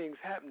different things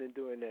happening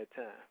during that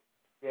time.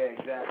 Yeah,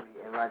 exactly.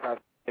 And like I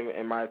said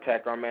in my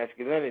attack on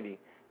masculinity,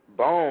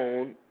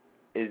 Bone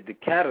is the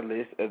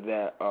catalyst of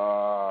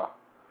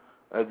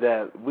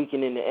that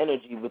weakening the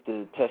energy with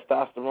the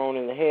testosterone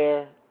in the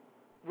hair.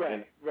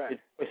 Right, right.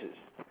 You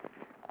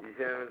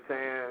see what I'm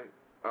saying?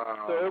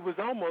 So it was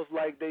almost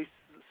like they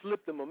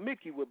slipped them a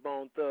Mickey with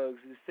Bone Thugs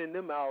to send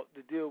them out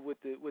to deal with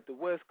the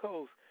West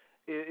Coast.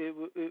 It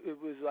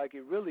was like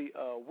it really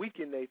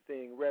weakened their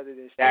thing rather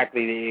than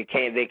exactly.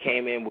 They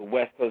came in with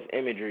West Coast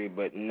imagery,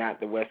 but not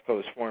the West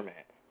Coast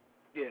format.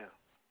 Yeah.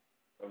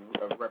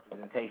 Of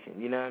representation.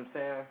 You know what I'm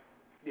saying?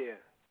 Yeah.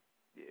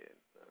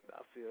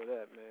 I feel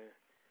that, man.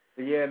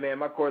 But yeah, man,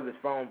 my cordless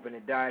phone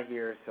finna die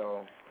here,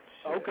 so.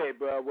 Shit. Okay,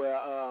 bro.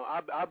 Well,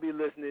 I'll be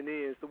listening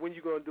in. So when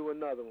you gonna do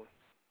another one?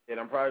 Yeah,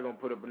 I'm probably gonna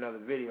put up another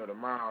video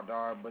tomorrow,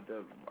 dog. But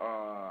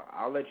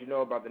I'll let you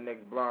know about the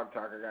next blog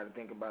talk. I got to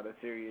think about a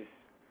serious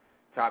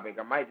topic.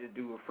 I might just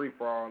do a free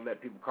for all and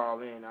let people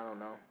call in. I don't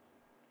know.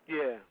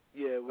 Yeah.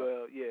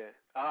 Well, yeah.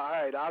 All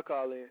right, I'll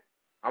call in.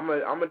 I'm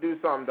gonna do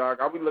something, dog.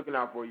 I'll be looking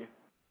out for you.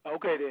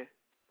 Okay then.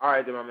 All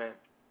right, then, my man.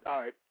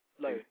 All right.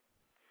 Later.